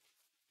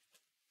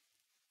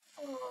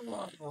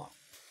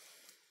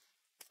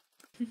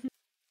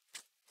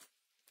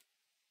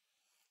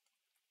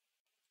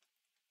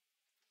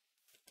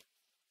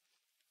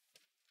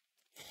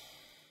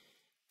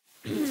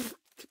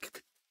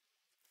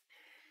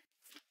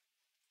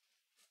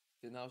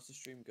 Then how's the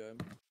stream going?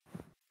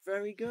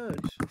 Very good.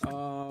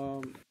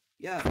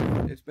 Yeah,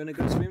 it's been a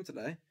good stream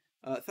today.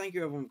 Thank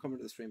you everyone for coming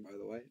to the stream, by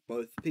the way.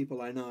 Both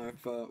people I know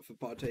for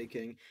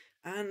partaking,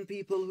 and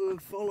people who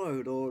have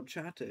followed or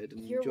chatted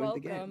and You're joined the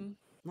game. welcome.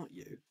 Not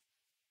you.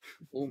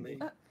 Or me.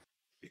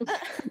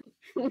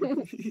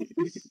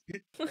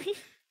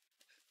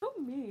 So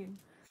mean.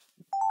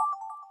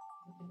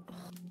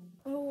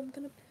 Oh, I'm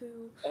gonna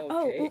poo. Okay,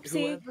 Oh,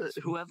 oopsie.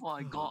 whoever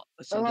I got,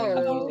 so they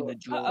were using the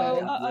draw. Uh-oh,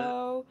 tablet.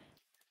 uh-oh.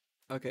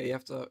 Okay, you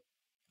have to.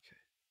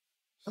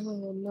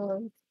 Oh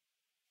no.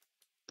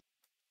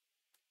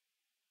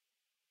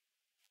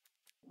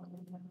 Okay.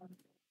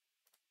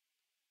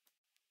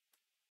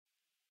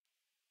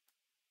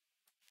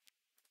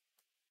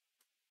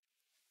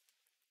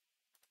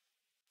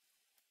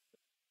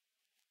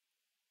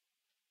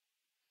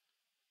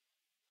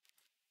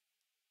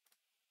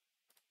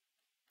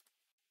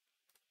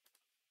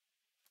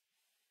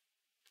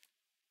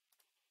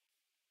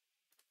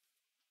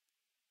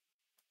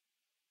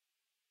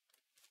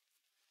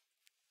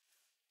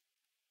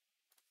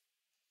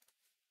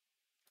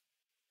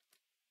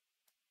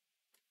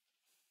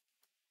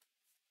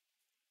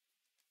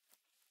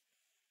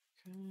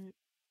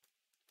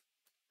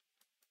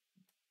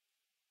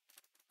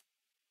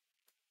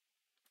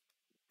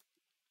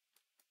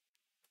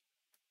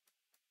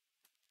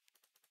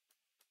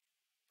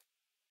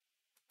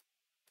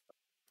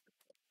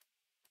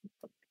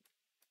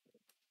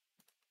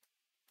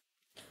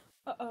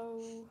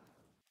 Uh-oh.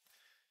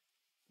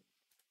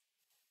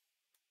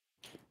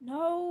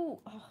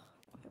 No. Oh,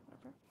 okay,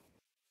 whatever.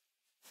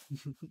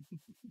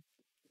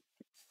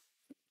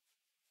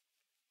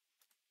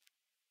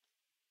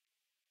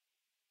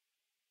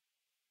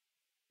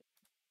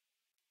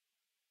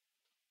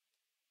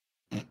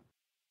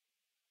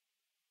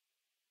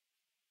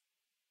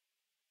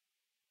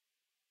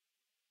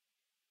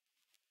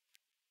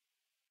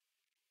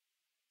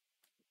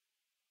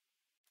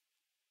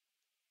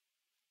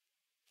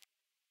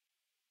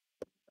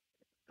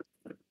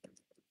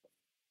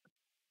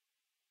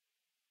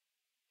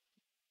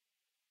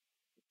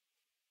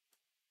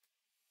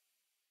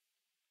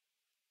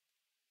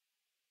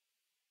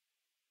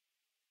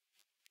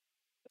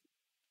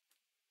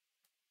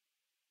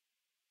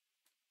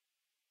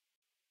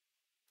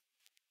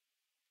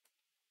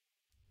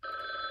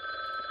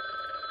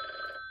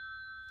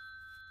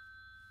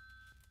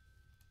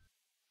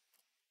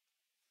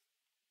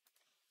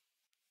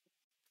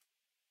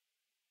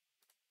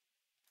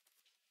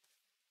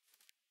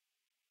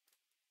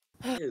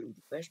 Dude,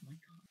 where's my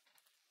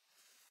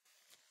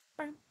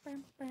Bam,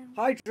 bam, bam.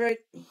 Hydrate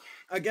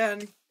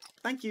again.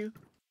 Thank you.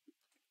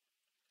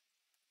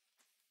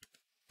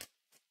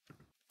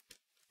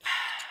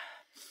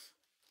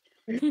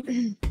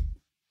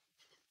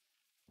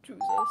 Jesus.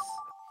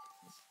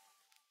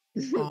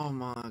 Oh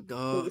my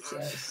god.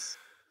 Jesus.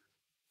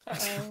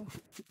 Uh-oh.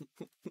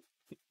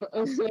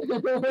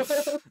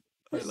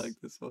 I like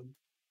this one.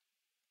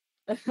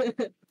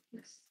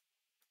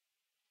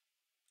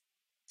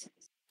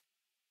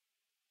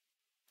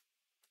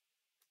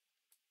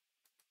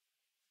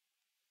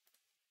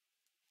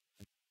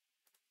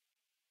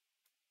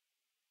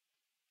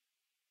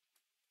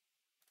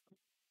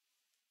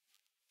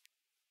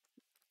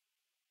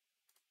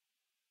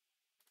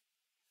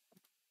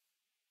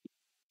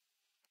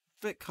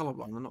 Bit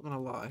colorblind, I'm not gonna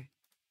lie.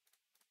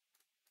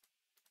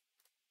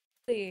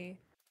 See.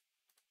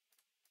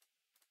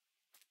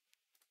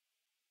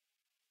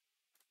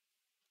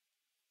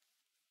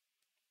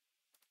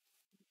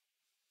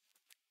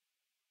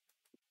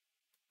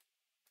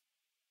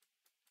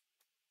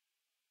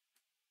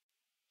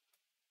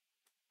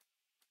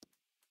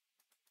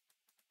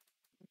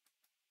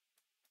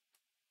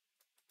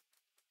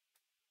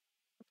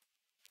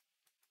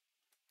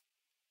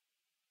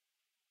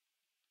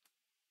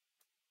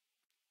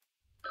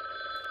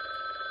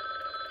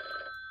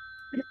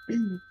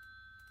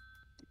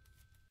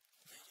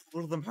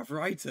 All of them have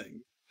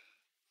writing.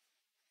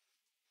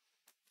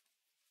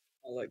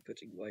 I like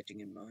putting writing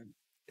in mine.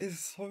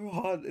 It's so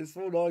hard. It's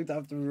so annoying to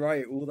have to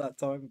write all that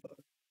time though.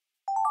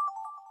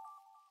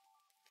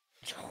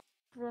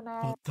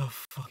 What the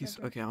fuck is?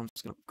 Okay, I'm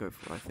just gonna go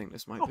for what I think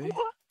this might be.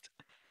 What?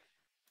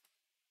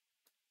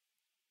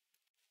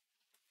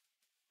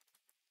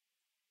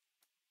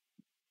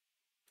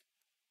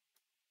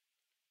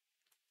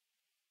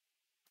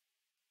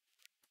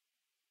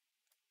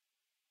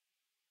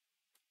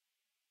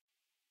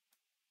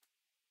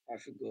 I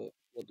forgot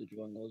what the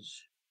drawing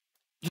was.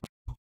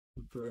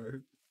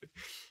 Bro.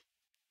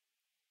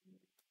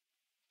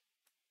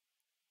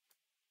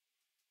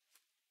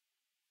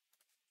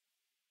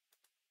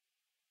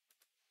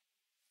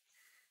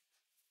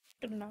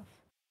 Good enough.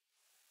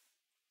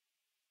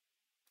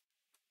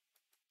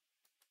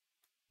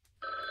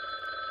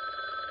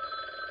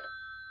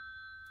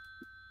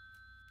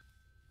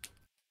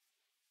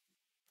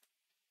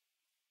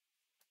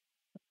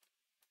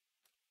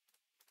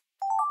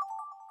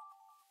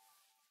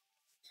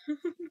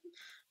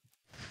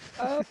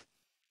 Oh,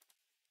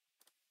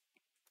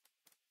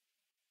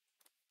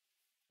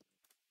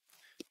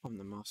 I'm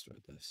the master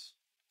of this.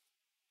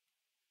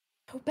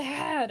 so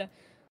bad.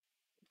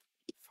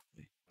 Fuck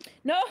me.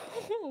 No.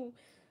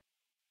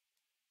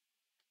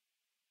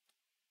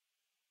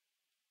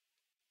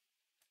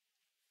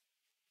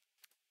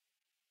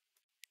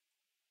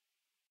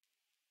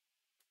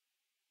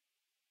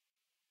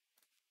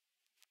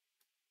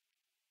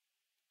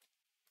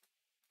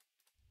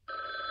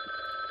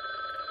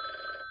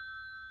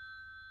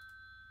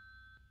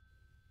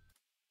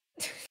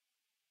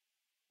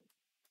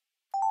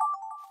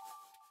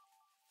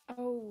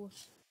 Oh.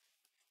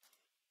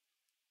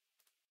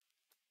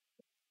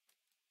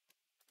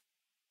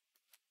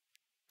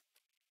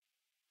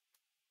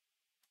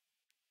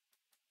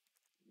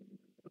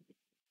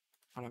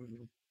 I don't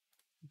remember.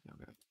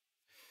 Okay.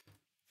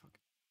 Fuck.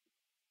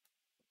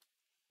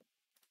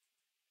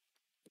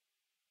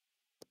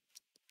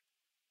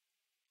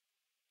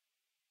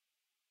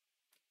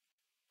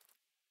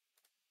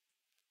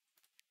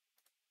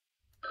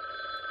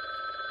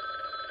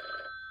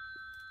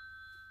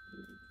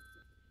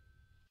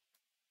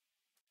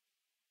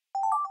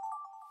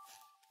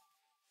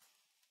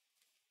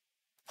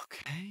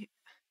 Okay.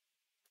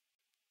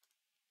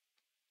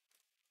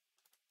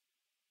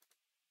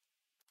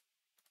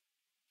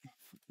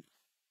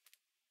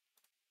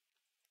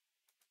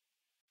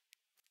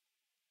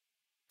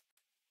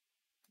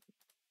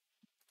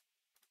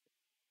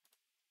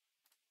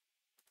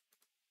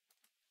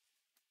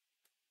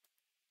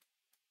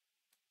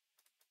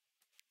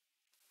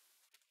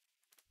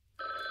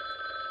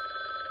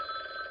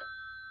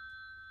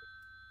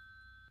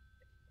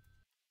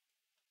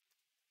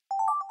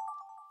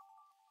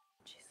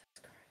 Jesus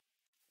Christ.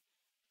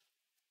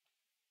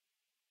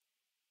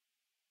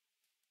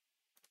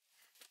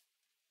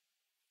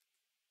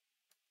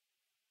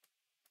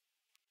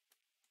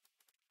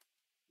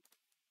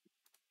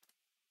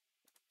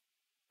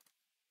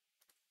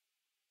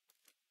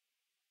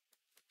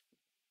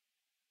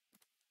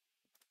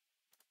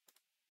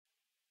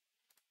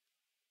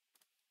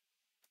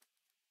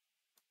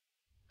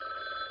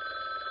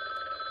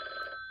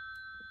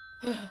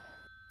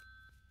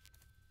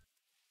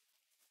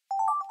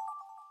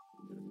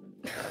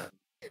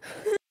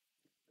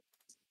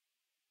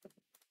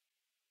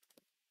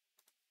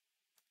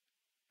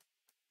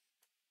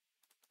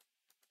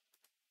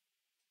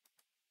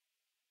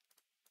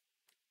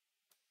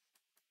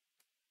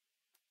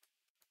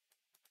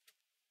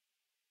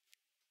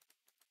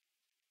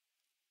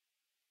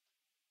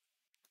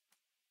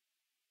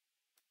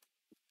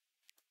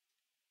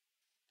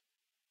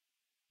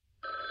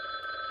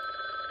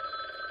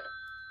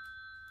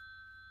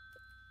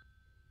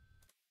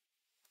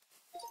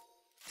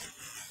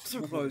 So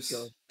Oh my close.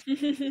 God.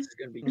 This is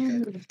gonna be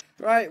good.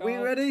 Right, we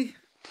God. ready?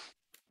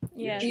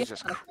 Yeah.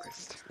 Jesus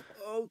Christ.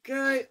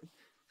 Okay.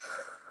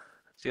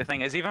 See, the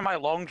thing is, even my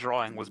long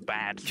drawing was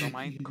bad, so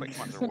my quick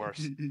ones are worse.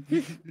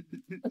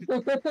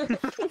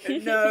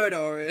 Nerd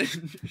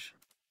orange.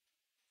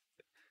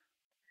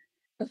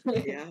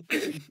 Yeah.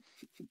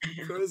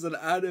 There's an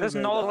anime. It does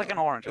not look like now. an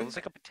orange, it looks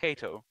like a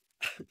potato.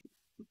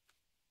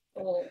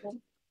 Oh.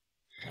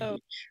 Oh.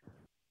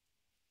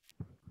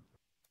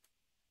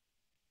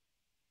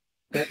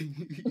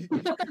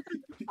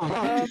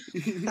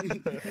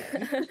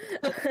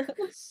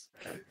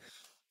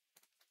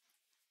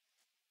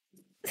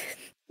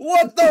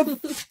 What the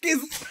fuck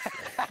is?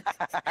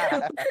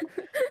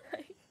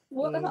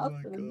 What Oh my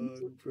happened?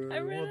 god, bro! I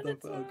ran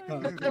What the out of fuck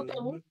time.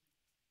 happened?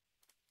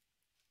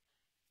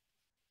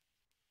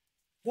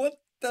 What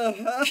the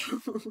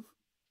hell?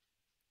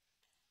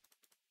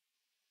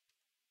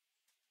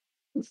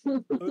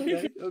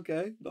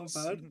 Okay, not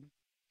bad.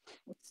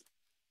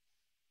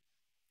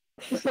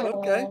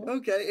 Okay, Aw.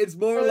 okay, it's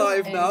more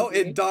alive now. angry.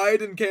 It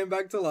died and came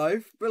back to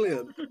life.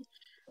 Brilliant.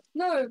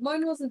 No,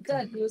 mine wasn't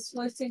dead. He was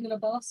floating in a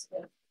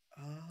basket.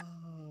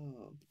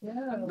 Oh.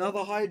 Yeah.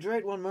 Another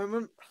hydrate. One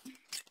moment.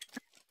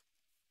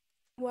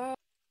 Wow.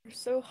 You're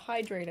so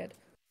hydrated.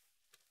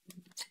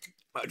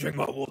 I drink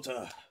my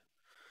water.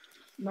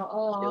 Not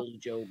all. Kill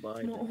Joe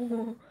Biden.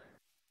 No.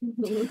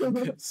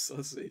 Bit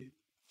sussy.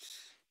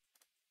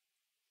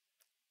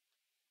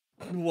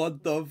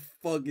 What the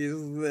fuck is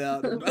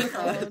that, Oh my man?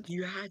 God.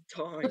 You had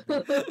time.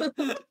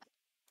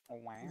 Oh,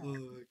 wow. Oh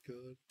my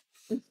god.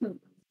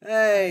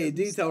 Hey, I'm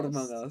detailed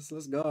Among obsessed. Us.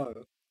 Let's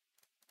go.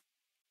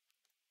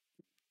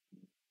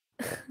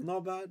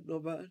 Not bad,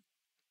 not bad.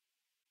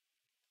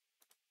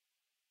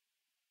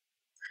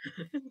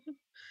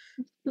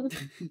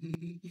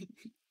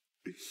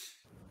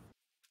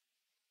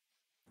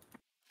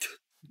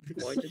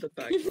 Why did the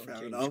background Fair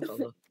change enough.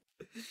 colour?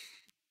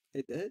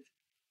 It did?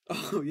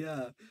 Oh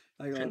yeah.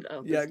 Hang on. Turned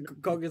out Yeah, there's no-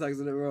 Cognitax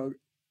did it wrong.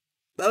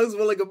 That was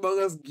more like Among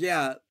Us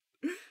Gat.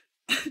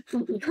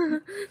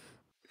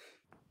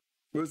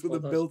 It was got Oh, the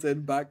that's-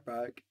 built-in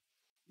backpack.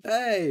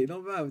 Hey,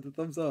 not bad with the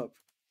thumbs up.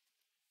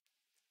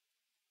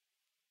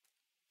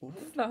 What?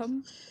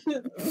 Thumb.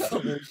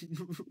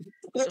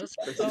 That's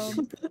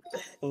specific.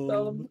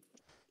 Um,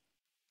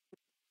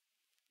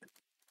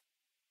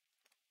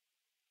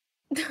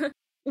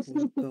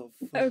 what the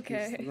fuck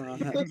Okay.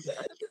 is that?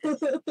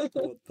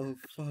 What the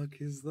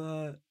fuck is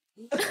that?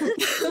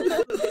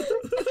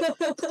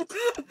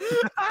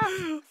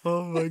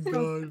 Oh my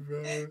god,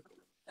 bro.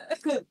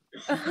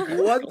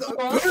 What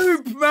the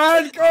poop,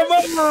 man? Come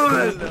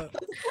on!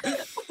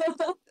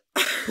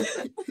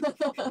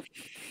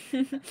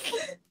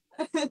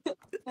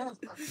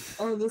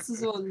 Oh, this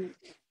is one.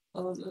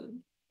 Oh,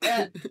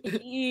 no.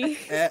 E.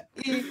 Eh.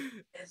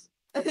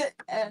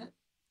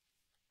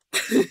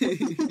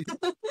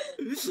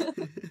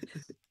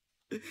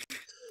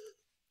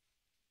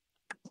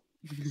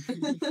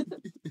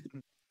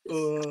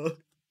 Oh.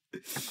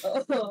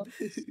 Oh.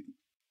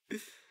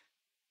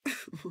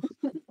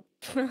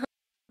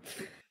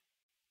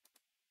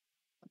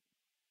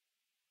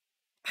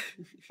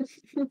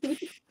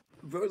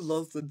 Bro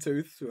lost a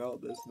tooth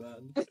throughout this,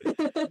 man.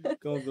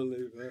 Can't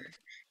believe it.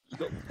 You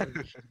got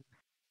punched.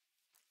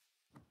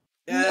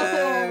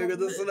 Yeah, we got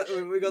the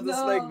No. we got the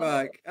No. snake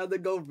back and the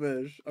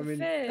goldfish. I mean,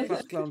 Fish.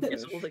 clownfish.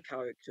 It's all the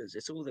characters.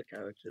 It's all the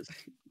characters.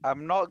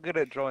 I'm not good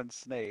at drawing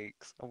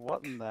snakes.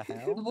 What in the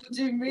hell? What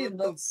do you mean? What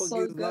the That's fuck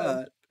so is good.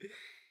 that?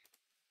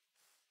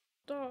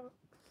 Dog.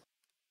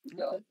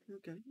 Yeah.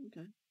 Okay,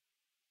 okay.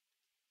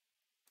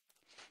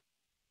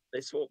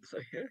 They swapped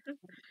though.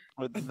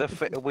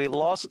 With we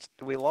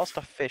lost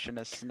a fish and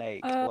a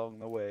snake Uh, along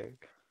the way.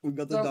 We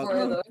got the Don't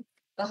worry duck. though.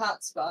 The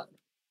hat's back.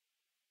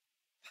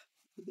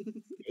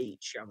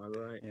 H, am I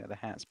right? Yeah, the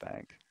hat's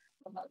back.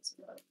 The hat's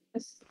back.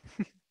 Is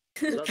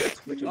that the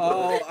Twitter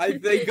Oh, word? I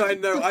think I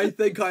know. I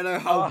think I know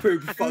how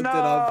Poop fucked it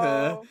up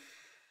here.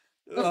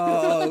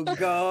 Oh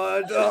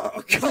god!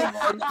 Oh come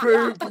on,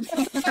 Poop!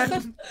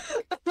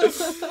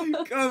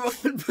 Come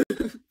on,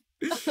 Poop!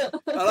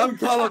 And I'm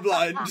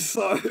colorblind,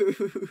 so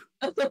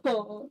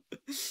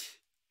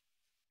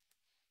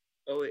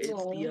Oh, it's the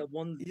Aw.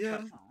 one yeah.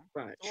 cat from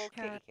Scratch.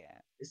 Okay,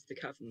 cat. It's the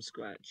cat from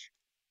Scratch.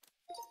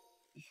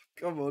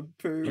 Come on,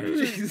 Poop!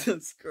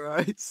 Jesus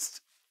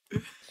Christ!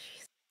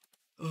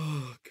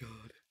 Oh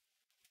god!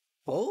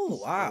 Oh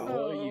wow!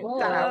 Oh, Whoa.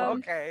 Damn, Um,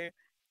 okay.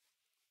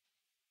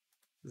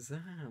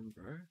 Zam,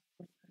 bro.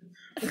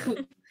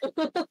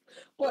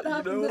 What You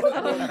happened know to what?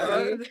 the Not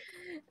baby? bad.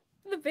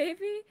 The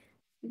baby?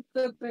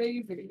 The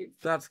baby.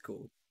 That's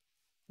cool.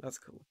 That's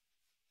cool.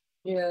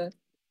 Yeah.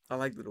 I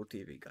like little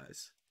TV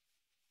guys.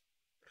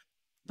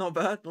 Not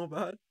bad, not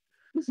bad.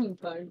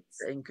 Thanks.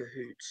 The in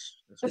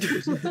cahoots. That's what it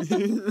is.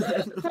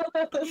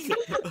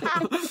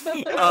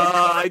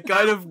 I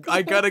kind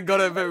of got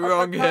it a bit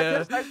wrong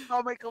here. Just how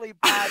comically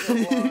bad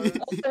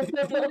it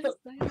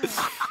was.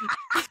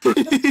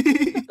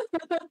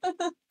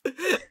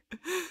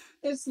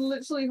 It's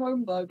literally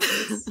home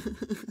bugs.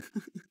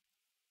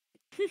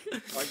 I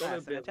got a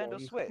That's a bit Nintendo wrong.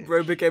 Switch.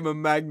 Bro became a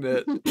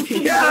magnet.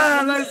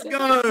 Yeah, let's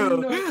go!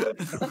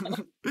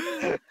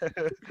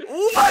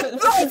 What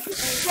the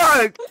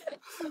fuck?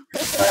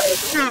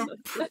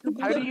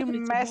 How do you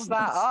mess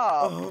that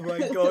up? Oh my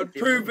god,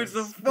 Poop is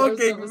a Bro's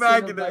fucking never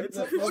seen a magnet. It's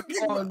a magnet. fucking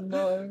Oh magnet.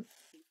 no.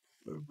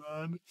 Oh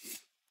man.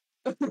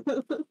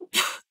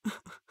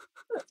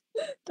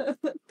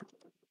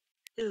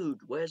 Dude,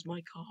 where's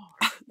my car?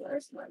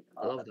 Where's my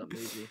I love car? that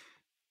movie.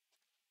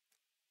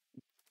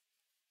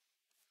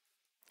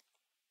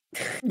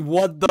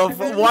 What the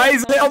fuck? Why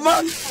is it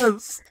Among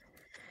Us?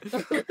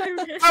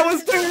 That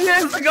was 2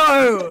 years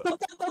ago!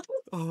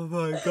 Oh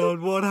my god,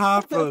 what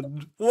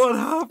happened? What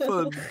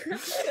happened?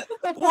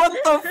 What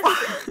the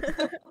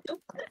fuck?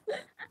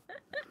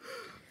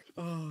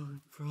 Oh,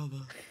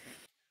 brother.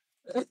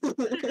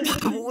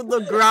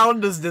 The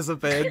ground has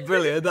disappeared.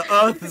 Brilliant. The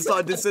earth has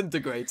started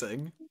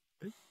disintegrating.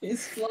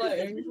 He's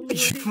flying.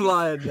 He's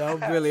flying now.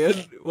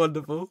 Brilliant.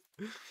 Wonderful.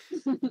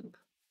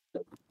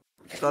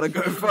 Gotta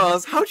go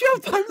fast. How'd you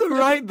have time to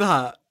write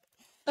that?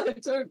 I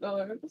don't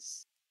know.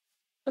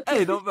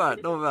 Hey, not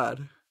bad. Not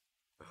bad.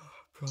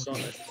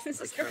 Sorry. This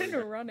I is kind carried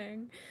of it.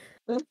 running.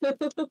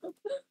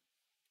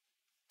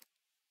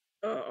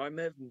 I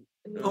may have.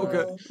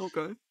 Okay.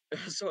 Okay.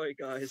 Sorry,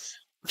 guys.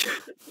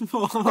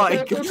 Oh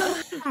my god.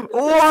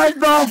 What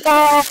the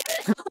fuck?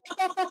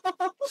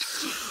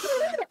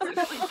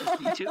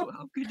 Me too.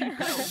 How could you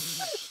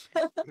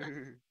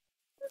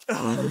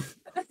help?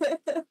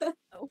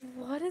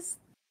 What is?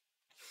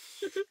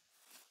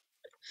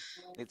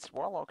 It's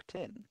Warlock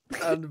Tin.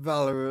 And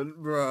Valorant,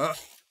 bruh.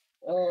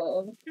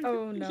 Oh.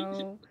 Oh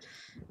no.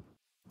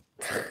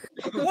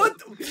 What?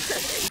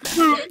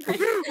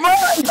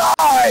 My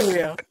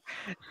guy!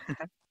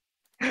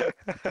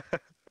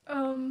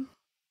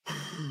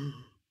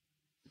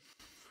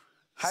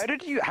 How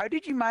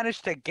did you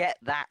manage to get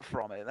that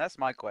from it? That's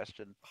my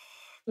question.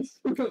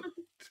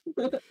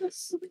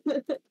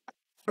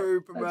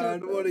 Poop,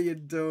 man, what are you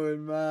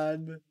doing,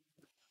 man?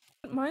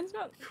 Mine's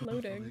not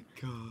loading.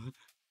 Oh my god.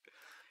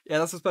 Yeah,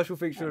 that's a special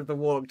feature of the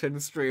Warlock Tin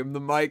stream. The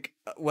mic,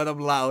 when I'm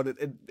loud,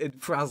 it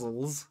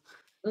frazzles.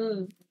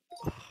 Mm.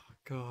 Oh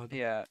god.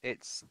 Yeah,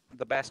 it's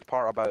the best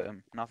part about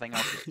him. Nothing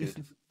else is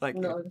good. Thank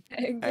you. No.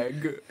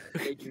 Egg.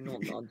 They do not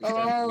understand.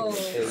 Oh,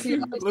 see,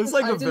 Looks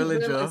like I a didn't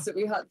villager. realize that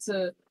we had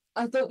to.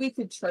 I thought we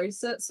could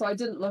trace it, so I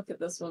didn't look at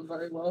this one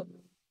very well.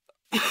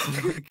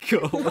 Oh my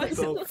god, what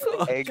the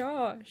fuck? Egg.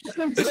 Gosh.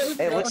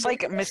 It looks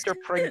like Mr.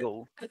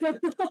 Pringle.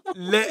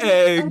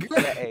 Leg.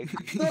 Yeah, egg. I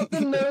thought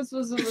the nose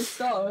was a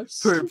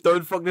moustache. Poop,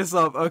 don't fuck this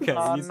up. Okay,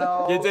 Oh,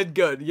 no. you did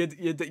good. You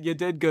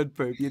did good,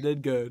 Poop. You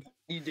did good.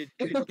 You did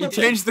good. You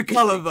changed the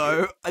color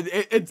though.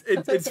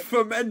 It's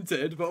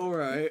fermented, but all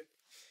right.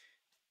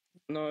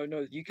 No,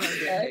 you can't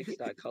get eggs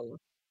that color.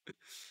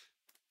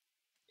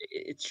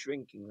 It's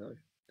shrinking though.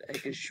 The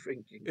egg is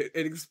shrinking. It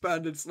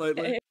expanded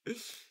slightly.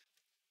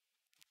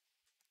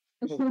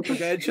 Oh,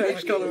 Okay,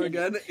 change color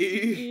again.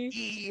 E.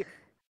 E.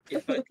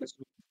 in fact, it's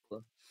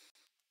colour.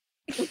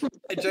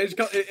 It changed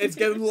color. It's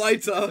getting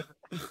lighter.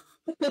 Oh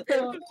my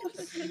god.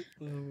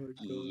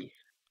 E.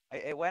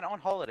 It went on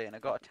holiday and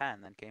it got a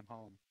tan, then came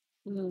home.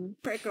 Mm.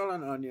 Pickle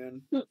and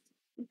onion.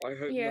 I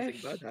hope Yeah.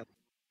 nothing bad happens.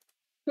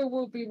 Who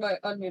will be my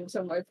onion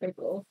to my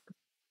pickle?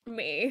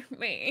 Me.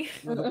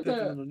 Not a pickle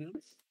and onion.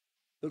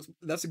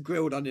 That's a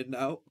grilled onion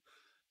now.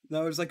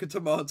 Now it's like a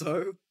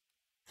tomato.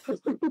 So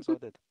I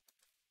did.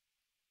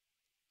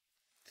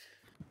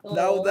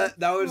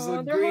 Now is Aw,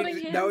 a they're holding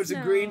green. Now hands it's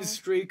a green now.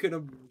 streak and a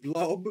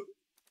blob.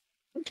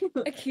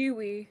 A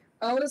kiwi.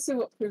 I want to see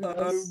what Pooh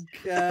does.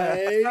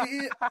 Okay.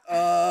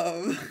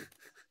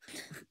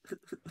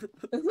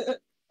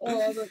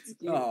 Oh, that's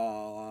cute.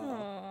 Aww.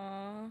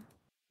 Aww.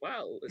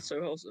 Wow, it's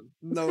so wholesome.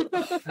 No.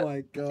 Oh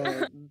my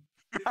god.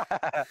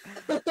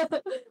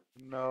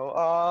 No,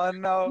 oh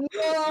no.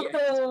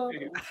 No!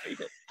 Yes.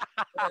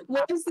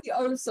 What is the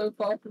O so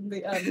far from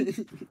the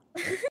end?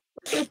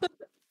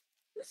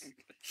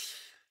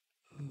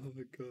 Oh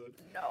my god.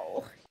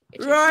 No.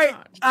 It is Right,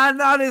 not. and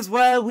that is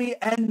where we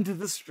end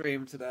the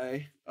stream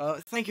today.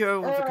 Thank you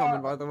everyone for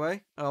coming, by the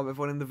way.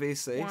 Everyone in the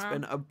VC. It's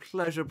been a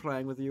pleasure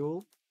playing with you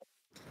all.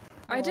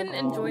 I didn't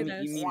enjoy You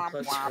this. mean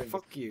plus string.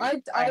 Fuck you.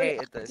 I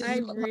hated this. I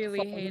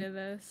really hated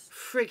this.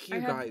 Frick you I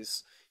had-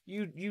 guys.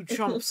 You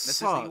chumps This is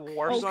suck. the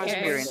worst Okay.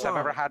 experience I've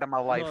ever had in my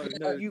life.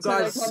 No, You So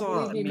I guys can't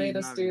believe suck. you made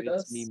us do Mario,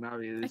 it's this. me,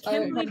 Mario. I It's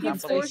can't you. believe you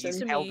compensation. forced You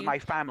to held me. my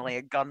family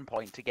at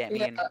gunpoint to get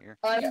me in Yeah, here.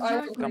 I want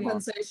Exactly. Come on.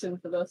 compensation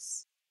for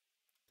this.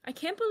 I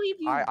can't believe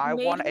you I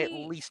made want at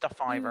me, least a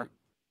fiver.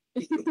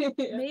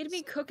 made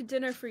me cook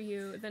dinner for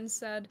you, then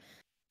said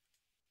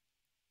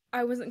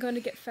I wasn't going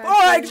to get fed.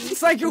 Alright, food,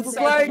 thank you and for said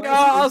playing. why-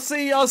 I'll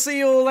see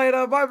you all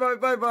later.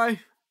 Bye.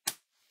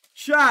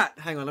 Chat.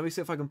 Hang on, let me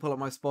see if I can pull up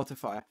my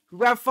Spotify.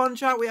 We have fun,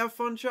 chat.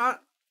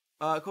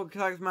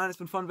 Contact man, it's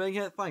been fun being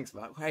here. Thanks,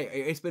 man. Hey,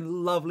 it's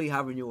been lovely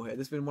having you all here.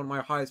 This has been one of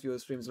my highest viewer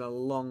streams in a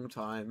long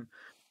time.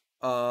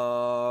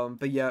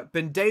 But yeah,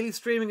 been daily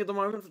streaming at the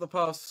moment for the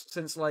past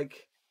since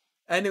like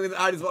ending with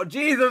I just want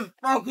Jesus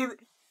fucking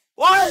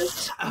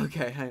what?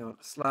 Okay, hang on.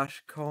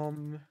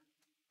 /com.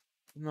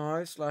 No,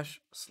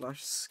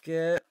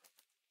 /skip.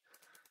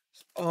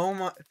 Oh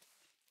my.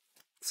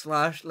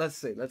 Let's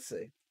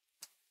see.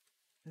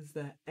 Is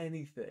there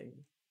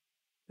anything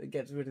that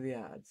gets rid of the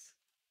ads?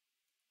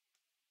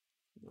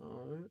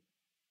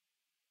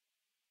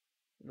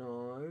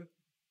 No.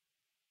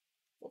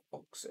 For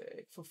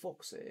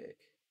fuck's sake.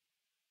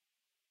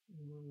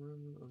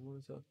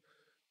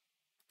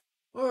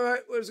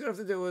 Alright, we're just gonna have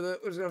to deal with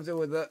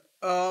it.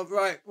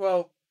 Right,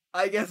 well,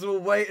 I guess we'll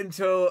wait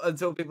until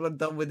people are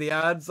done with the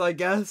ads, I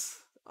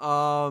guess.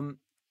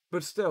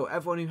 But still,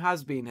 everyone who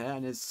has been here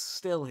and is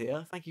still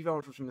here, thank you very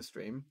much for watching the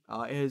stream.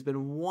 It has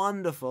been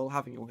wonderful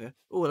having you all here.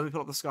 Oh, let me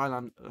pull up the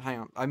Skyline. Hang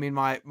on. I mean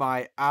my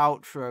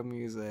outro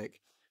music.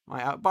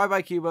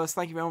 Bye, Cubus.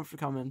 Thank you very much for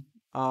coming.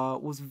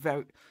 Was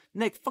very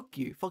Nick. Fuck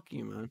you,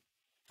 man.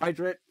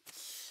 Hydrate.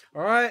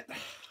 All right.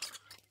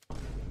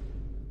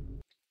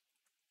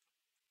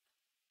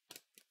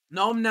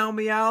 Nom now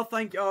meow.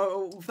 Thank you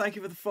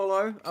for the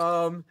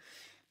follow.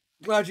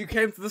 Glad you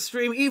came to the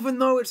stream, even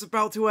though it's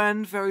about to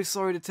end. Very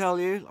sorry to tell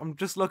you. I'm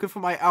just looking for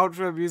my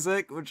outro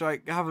music, which I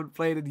haven't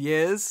played in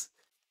years.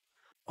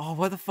 Oh,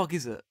 where the fuck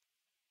is it?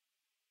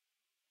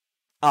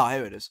 Ah,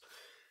 here it is.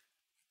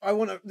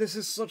 This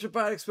is such a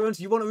bad experience.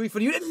 You want a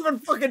refund? You didn't even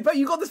fucking pay.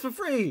 You got this for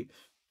free.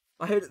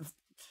 I hate it.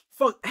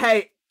 Fuck.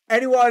 Hey,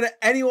 anyone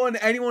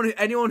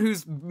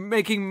who's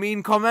making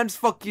mean comments,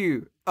 fuck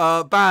you.